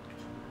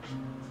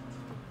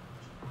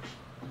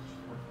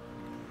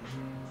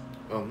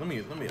 Oh, let me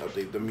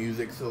update the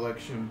music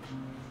selection.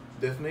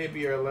 This may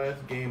be our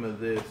last game of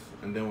this,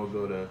 and then we'll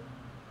go to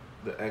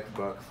the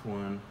Xbox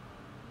One.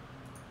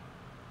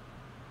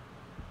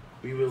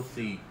 We will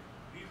see.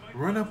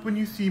 Run up when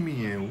you see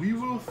me in. We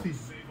will see.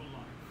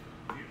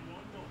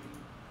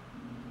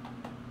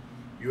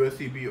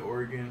 USC beat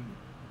Oregon.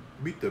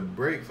 Beat the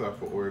brakes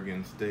off of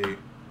Oregon State.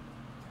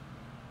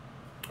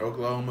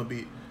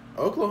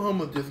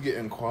 Oklahoma's just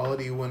getting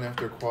quality win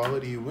after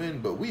quality win,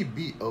 but we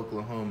beat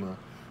Oklahoma.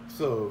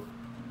 So,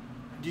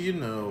 you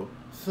know,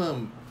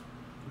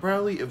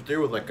 probably if there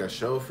was like a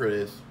show for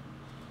this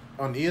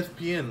on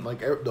ESPN, like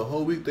the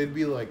whole week they'd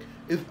be like,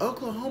 is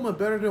Oklahoma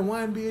better than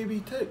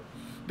YMBA Tech?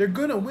 They're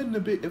gonna win the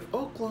Big. If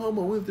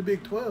Oklahoma wins the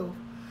Big 12,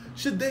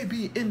 should they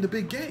be in the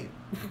big game?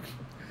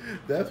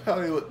 That's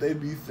probably what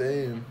they'd be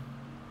saying.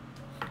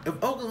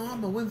 If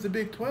Oklahoma wins the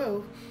Big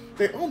 12,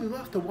 they only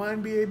lost to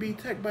YMBA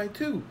Tech by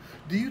 2.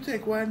 Do you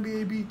take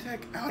YMBA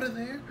Tech out of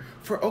there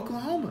for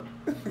Oklahoma?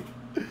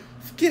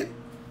 Skip.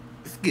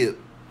 Skip.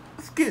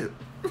 Skip.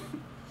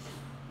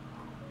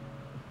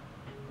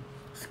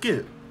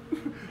 Skip.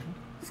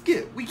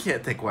 Skip. We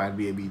can't take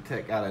YMBA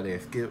Tech out of there,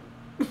 Skip.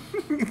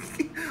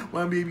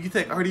 YMBA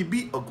Tech already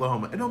beat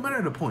Oklahoma. It don't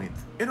matter the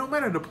points. It don't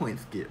matter the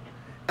points, Skip.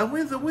 A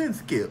win's a win,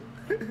 Skip.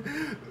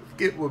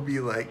 Skip would be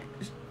like,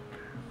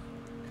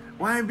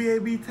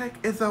 YMBA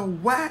Tech is a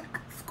whack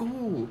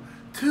school.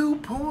 2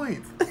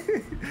 points.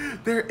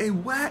 They're a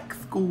whack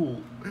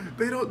school.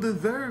 They don't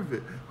deserve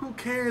it. Who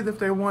cares if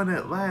they won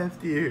it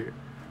last year?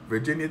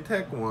 Virginia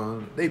Tech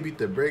won. They beat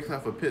the brakes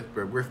off of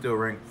Pittsburgh. We're still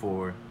ranked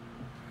 4.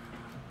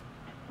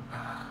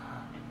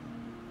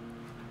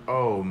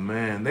 Oh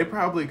man, they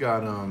probably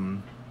got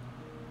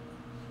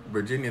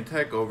Virginia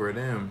Tech over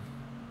them.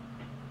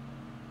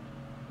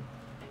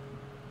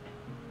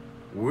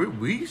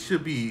 We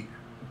should be,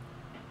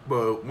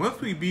 but once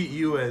we beat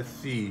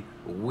USC,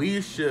 we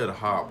should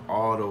hop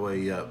all the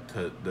way up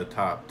to the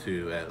top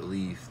 2 at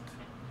least.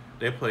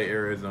 They play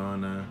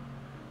Arizona.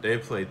 They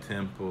play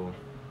Temple.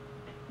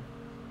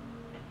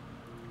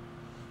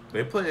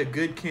 They play a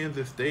good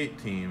Kansas State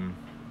team.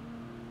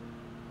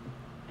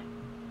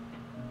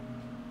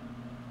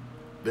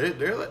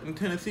 They're letting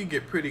Tennessee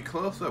get pretty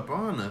close up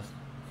on us.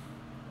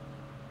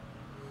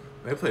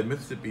 They play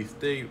Mississippi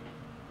State.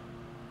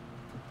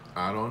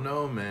 I don't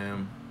know,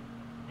 man.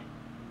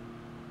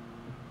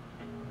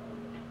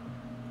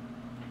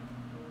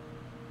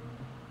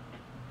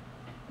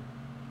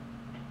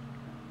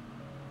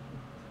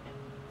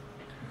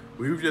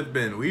 We've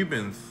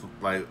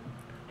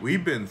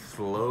been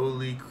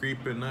slowly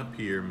creeping up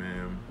here,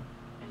 man.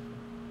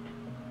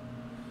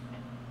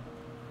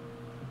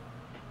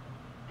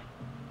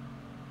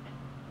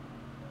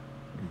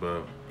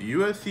 But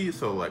USC,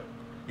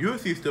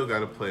 USC still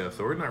got to play us,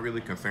 so we're not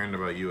really concerned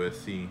about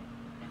USC.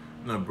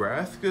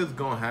 Nebraska's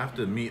gonna have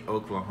to meet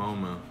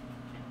Oklahoma.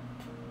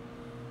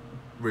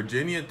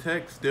 Virginia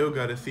Tech still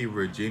got to see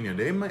Virginia.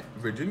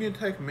 Virginia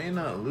Tech may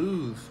not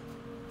lose.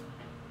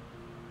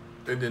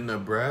 And then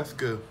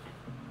Nebraska.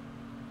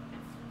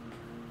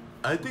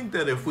 I think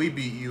that if we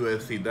beat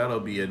USC, that'll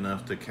be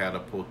enough to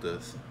catapult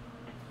us.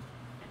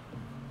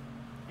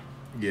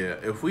 Yeah,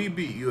 if we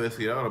beat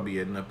USC, that'll be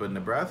enough. But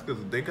Nebraska,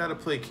 they got to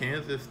play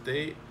Kansas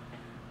State.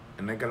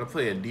 And they gotta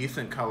play a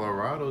decent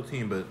Colorado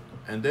team,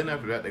 and then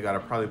after that they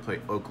gotta probably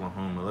play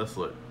Oklahoma. Let's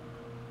look.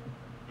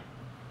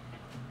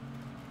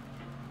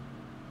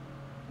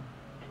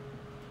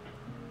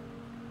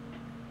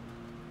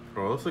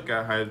 Bro, let's look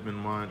at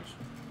Heisman Watch.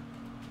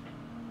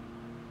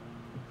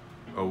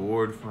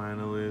 Award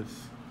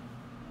finalists.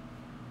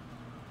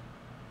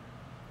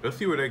 Let's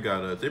see where they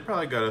got us. They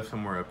probably got us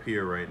somewhere up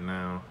here right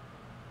now.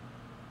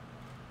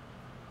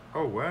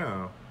 Oh,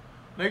 wow.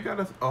 They got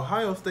us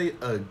Ohio State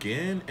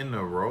again in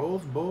the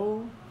Rose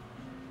Bowl?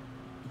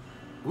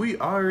 We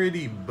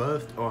already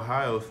bust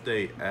Ohio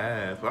State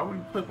ass. Why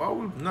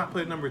would we not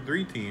play number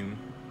 3 team?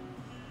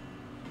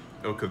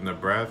 Oh, because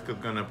Nebraska's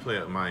going to play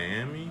at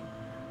Miami?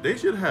 They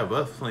should have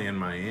us playing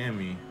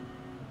Miami.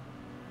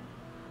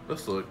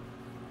 Let's look.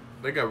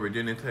 They got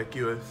Virginia Tech,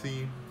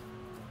 USC.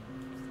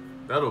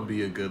 That'll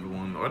be a good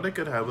one. Or they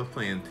could have us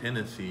playing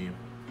Tennessee.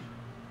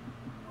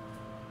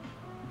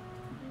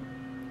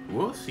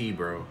 We'll see,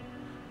 bro.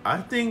 I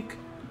think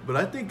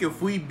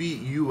if we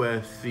beat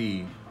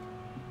USC,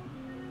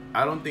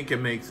 I don't think it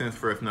makes sense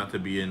for us not to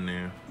be in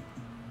there.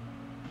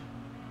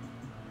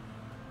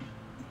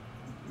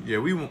 Yeah,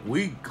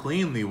 we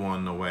cleanly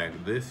won the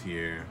WAC this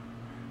year.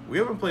 We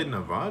haven't played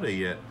Nevada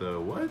yet, though.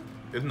 What?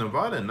 Is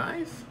Nevada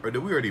nice? Or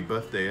did we already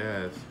bust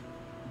their ass?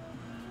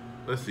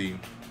 Let's see.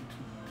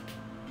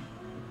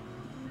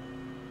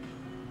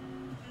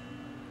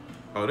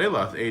 Oh, they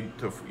lost 8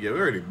 to... Yeah, we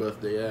already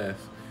bust their ass.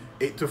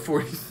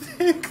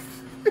 8-46.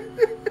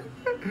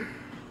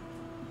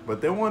 But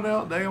they won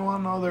all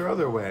their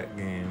other WAC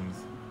games.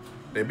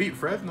 They beat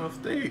Fresno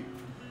State.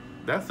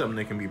 That's something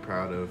they can be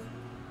proud of.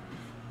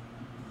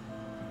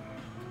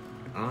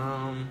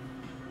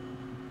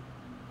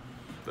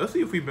 Let's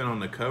see if we've been on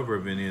the cover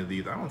of any of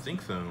these. I don't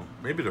think so.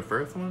 Maybe the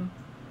first one?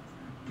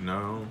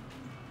 No.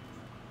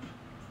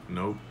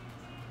 Nope.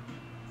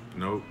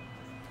 Nope.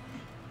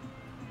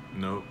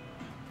 Nope.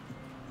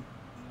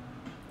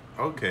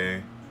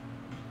 Okay.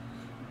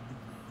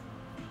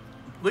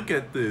 Look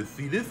at this.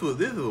 See, this was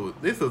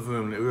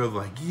when it was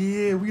like,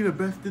 yeah, we the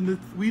best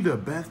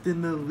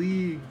in the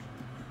league.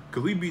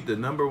 Cause we beat the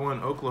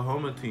 #1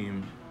 Oklahoma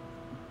team.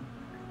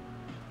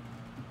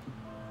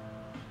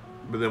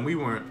 But then we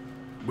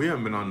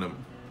haven't been on the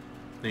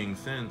thing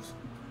since.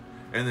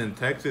 And then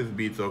Texas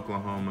beats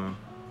Oklahoma.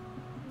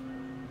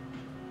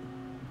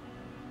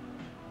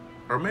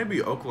 Or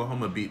maybe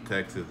Oklahoma beat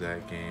Texas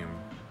that game.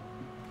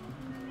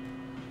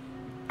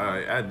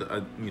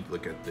 I need to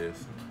look at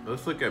this.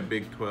 Let's look at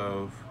Big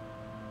 12.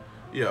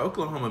 Yeah,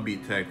 Oklahoma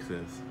beat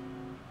Texas.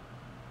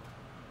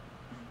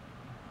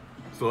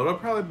 So it'll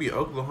probably be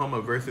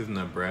Oklahoma versus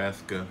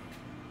Nebraska.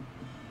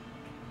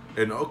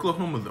 And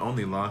Oklahoma's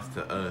only lost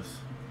to us.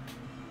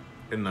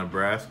 In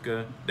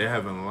Nebraska, they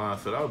haven't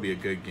lost, so that'll be a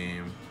good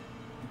game.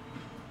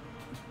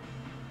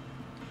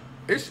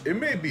 It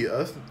may be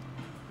us,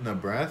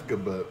 Nebraska,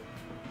 but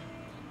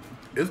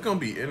it's gonna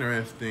be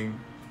interesting.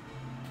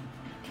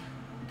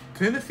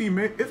 Tennessee,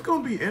 it's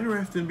gonna be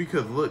interesting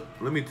because look,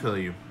 let me tell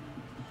you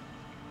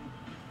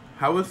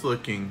how it's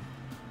looking.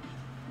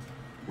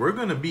 We're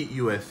gonna beat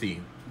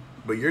USC,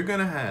 but you're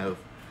gonna have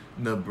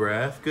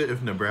Nebraska.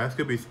 If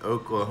Nebraska beats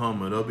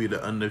Oklahoma, they'll be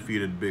the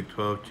undefeated Big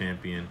 12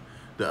 champion,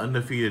 the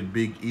undefeated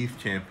Big East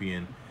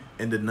champion,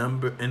 and the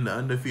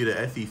undefeated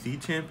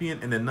SEC champion,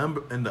 and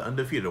the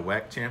undefeated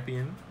WAC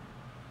champion,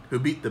 who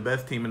beat the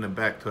best team in the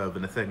Pac-12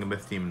 and the second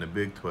best team in the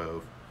Big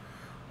 12.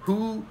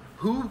 Who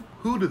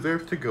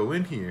deserves to go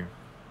in here?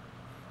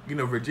 You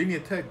know, Virginia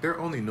Tech, their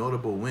only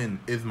notable win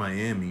is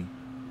Miami.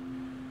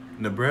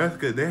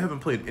 Nebraska, they haven't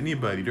played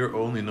anybody. Their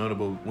only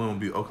notable win will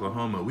be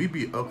Oklahoma. We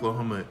beat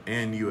Oklahoma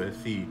and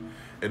USC,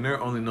 and their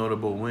only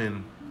notable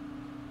win.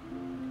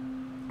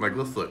 Like,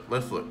 let's look.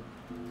 Let's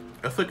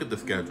look at the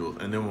schedules,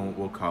 and then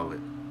we'll call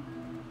it.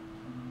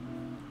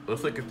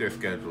 Let's look at their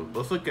schedule.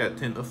 Let's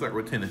start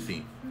with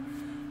Tennessee.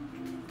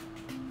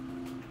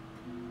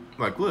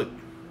 Like, look.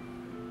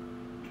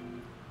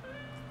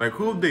 Like,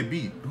 who have they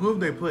beat? Who have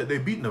they played? They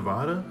beat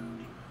Nevada,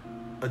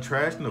 a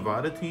trash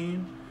Nevada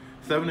team.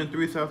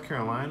 7-3 South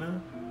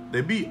Carolina.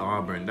 They beat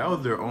Auburn. That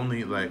was their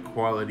only like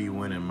quality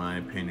win, in my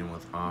opinion,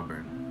 was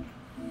Auburn.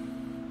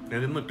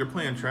 And then look, they're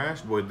playing trash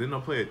boys. Then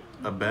they'll play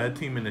a bad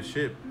team in the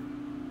ship.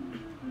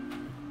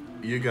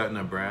 You got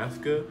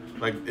Nebraska.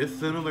 Like, it's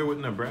similar with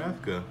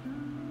Nebraska.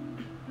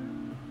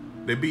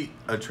 They beat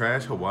a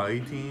trash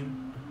Hawaii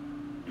team.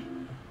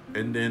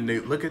 And then they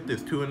look at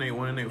this: 2-8,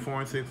 1-8,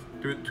 4-6,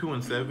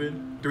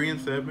 2-7,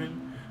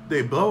 3-7.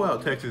 They blow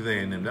out Texas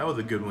A&M. That was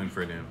a good win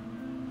for them.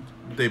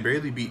 They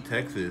barely beat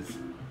Texas.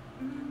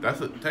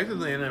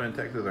 Texas A&M and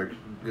Texas are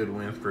good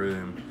wins for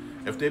them.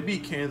 If they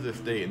beat Kansas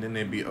State and then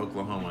they beat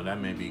Oklahoma, that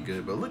may be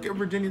good. But look at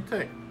Virginia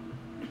Tech.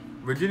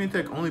 Virginia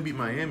Tech only beat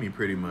Miami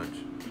pretty much.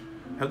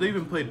 Have they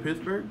even played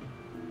Pittsburgh?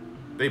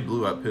 They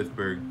blew out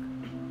Pittsburgh.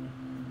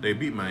 They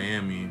beat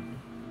Miami.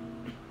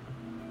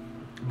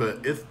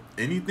 But if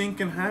anything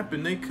can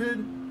happen, they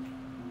could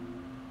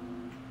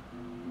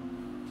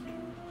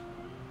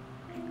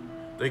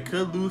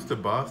lose to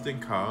Boston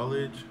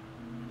College.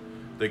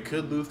 They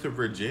could lose to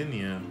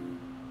Virginia.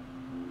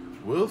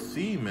 We'll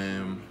see,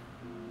 man.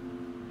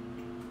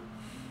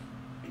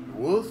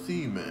 We'll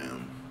see,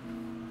 man.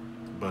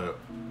 But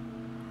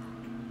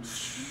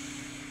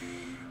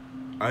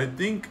I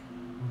think,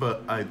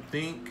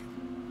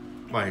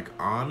 like,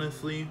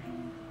 honestly,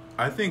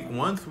 I think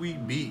once we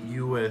beat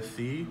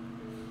USC,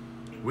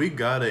 we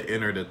gotta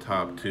enter the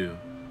top 2.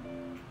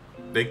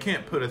 They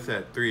can't put us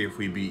at 3 if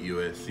we beat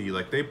USC.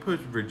 Like, they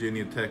pushed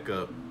Virginia Tech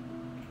up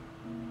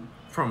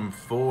from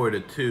 4 to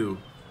 2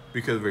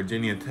 because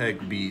Virginia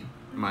Tech beat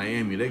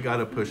Miami. They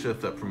gotta push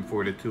us up from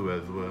 4 to 2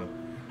 as well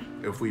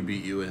if we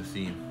beat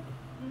USC.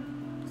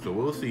 So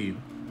we'll see.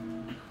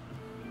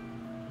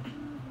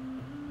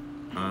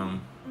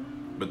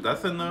 But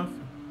that's enough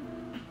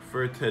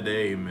for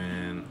today,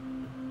 man.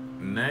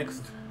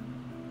 Next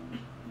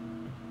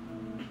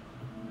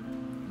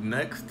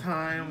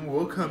time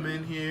we'll come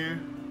in here.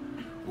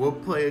 We'll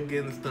play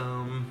against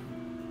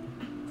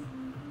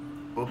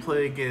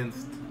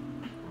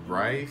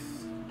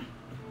Rice.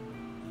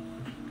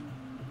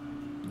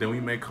 Then we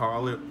may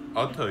call it.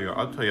 I'll tell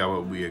y'all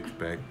what we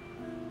expect.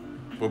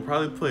 We'll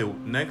probably play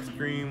next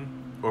stream.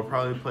 We'll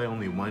probably play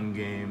only one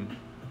game.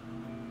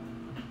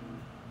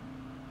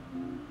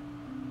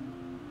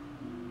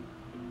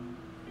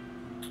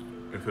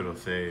 If it'll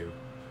save.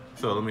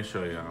 So let me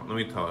show y'all. Let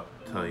me tell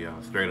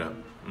y'all straight up.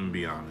 I'm gonna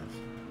be honest.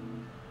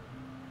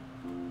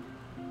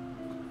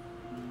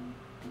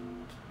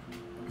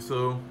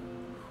 So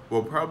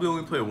we'll probably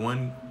only play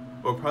one.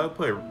 We'll probably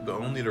play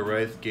only the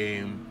Rice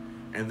game,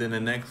 and then the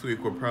next week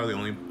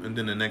and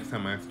then the next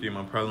time I stream,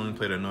 I'll probably only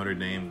play the Notre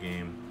Dame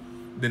game.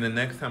 Then the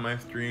next time I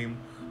stream,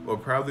 we'll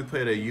probably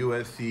play the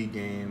USC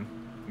game,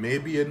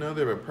 maybe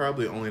another, but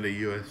probably only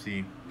the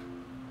USC.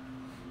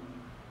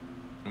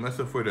 Unless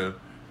if we're the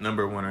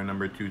number 1 or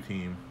number 2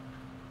 team.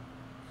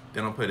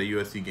 Then I'll play the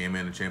USC game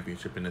and the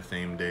championship in the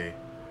same day.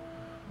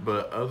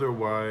 But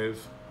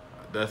otherwise,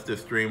 that's the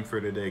stream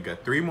for today.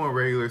 Got 3 more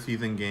regular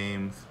season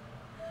games,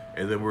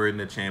 and then we're in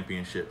the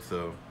championship.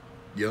 So,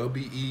 y'all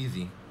be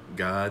easy.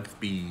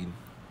 Godspeed.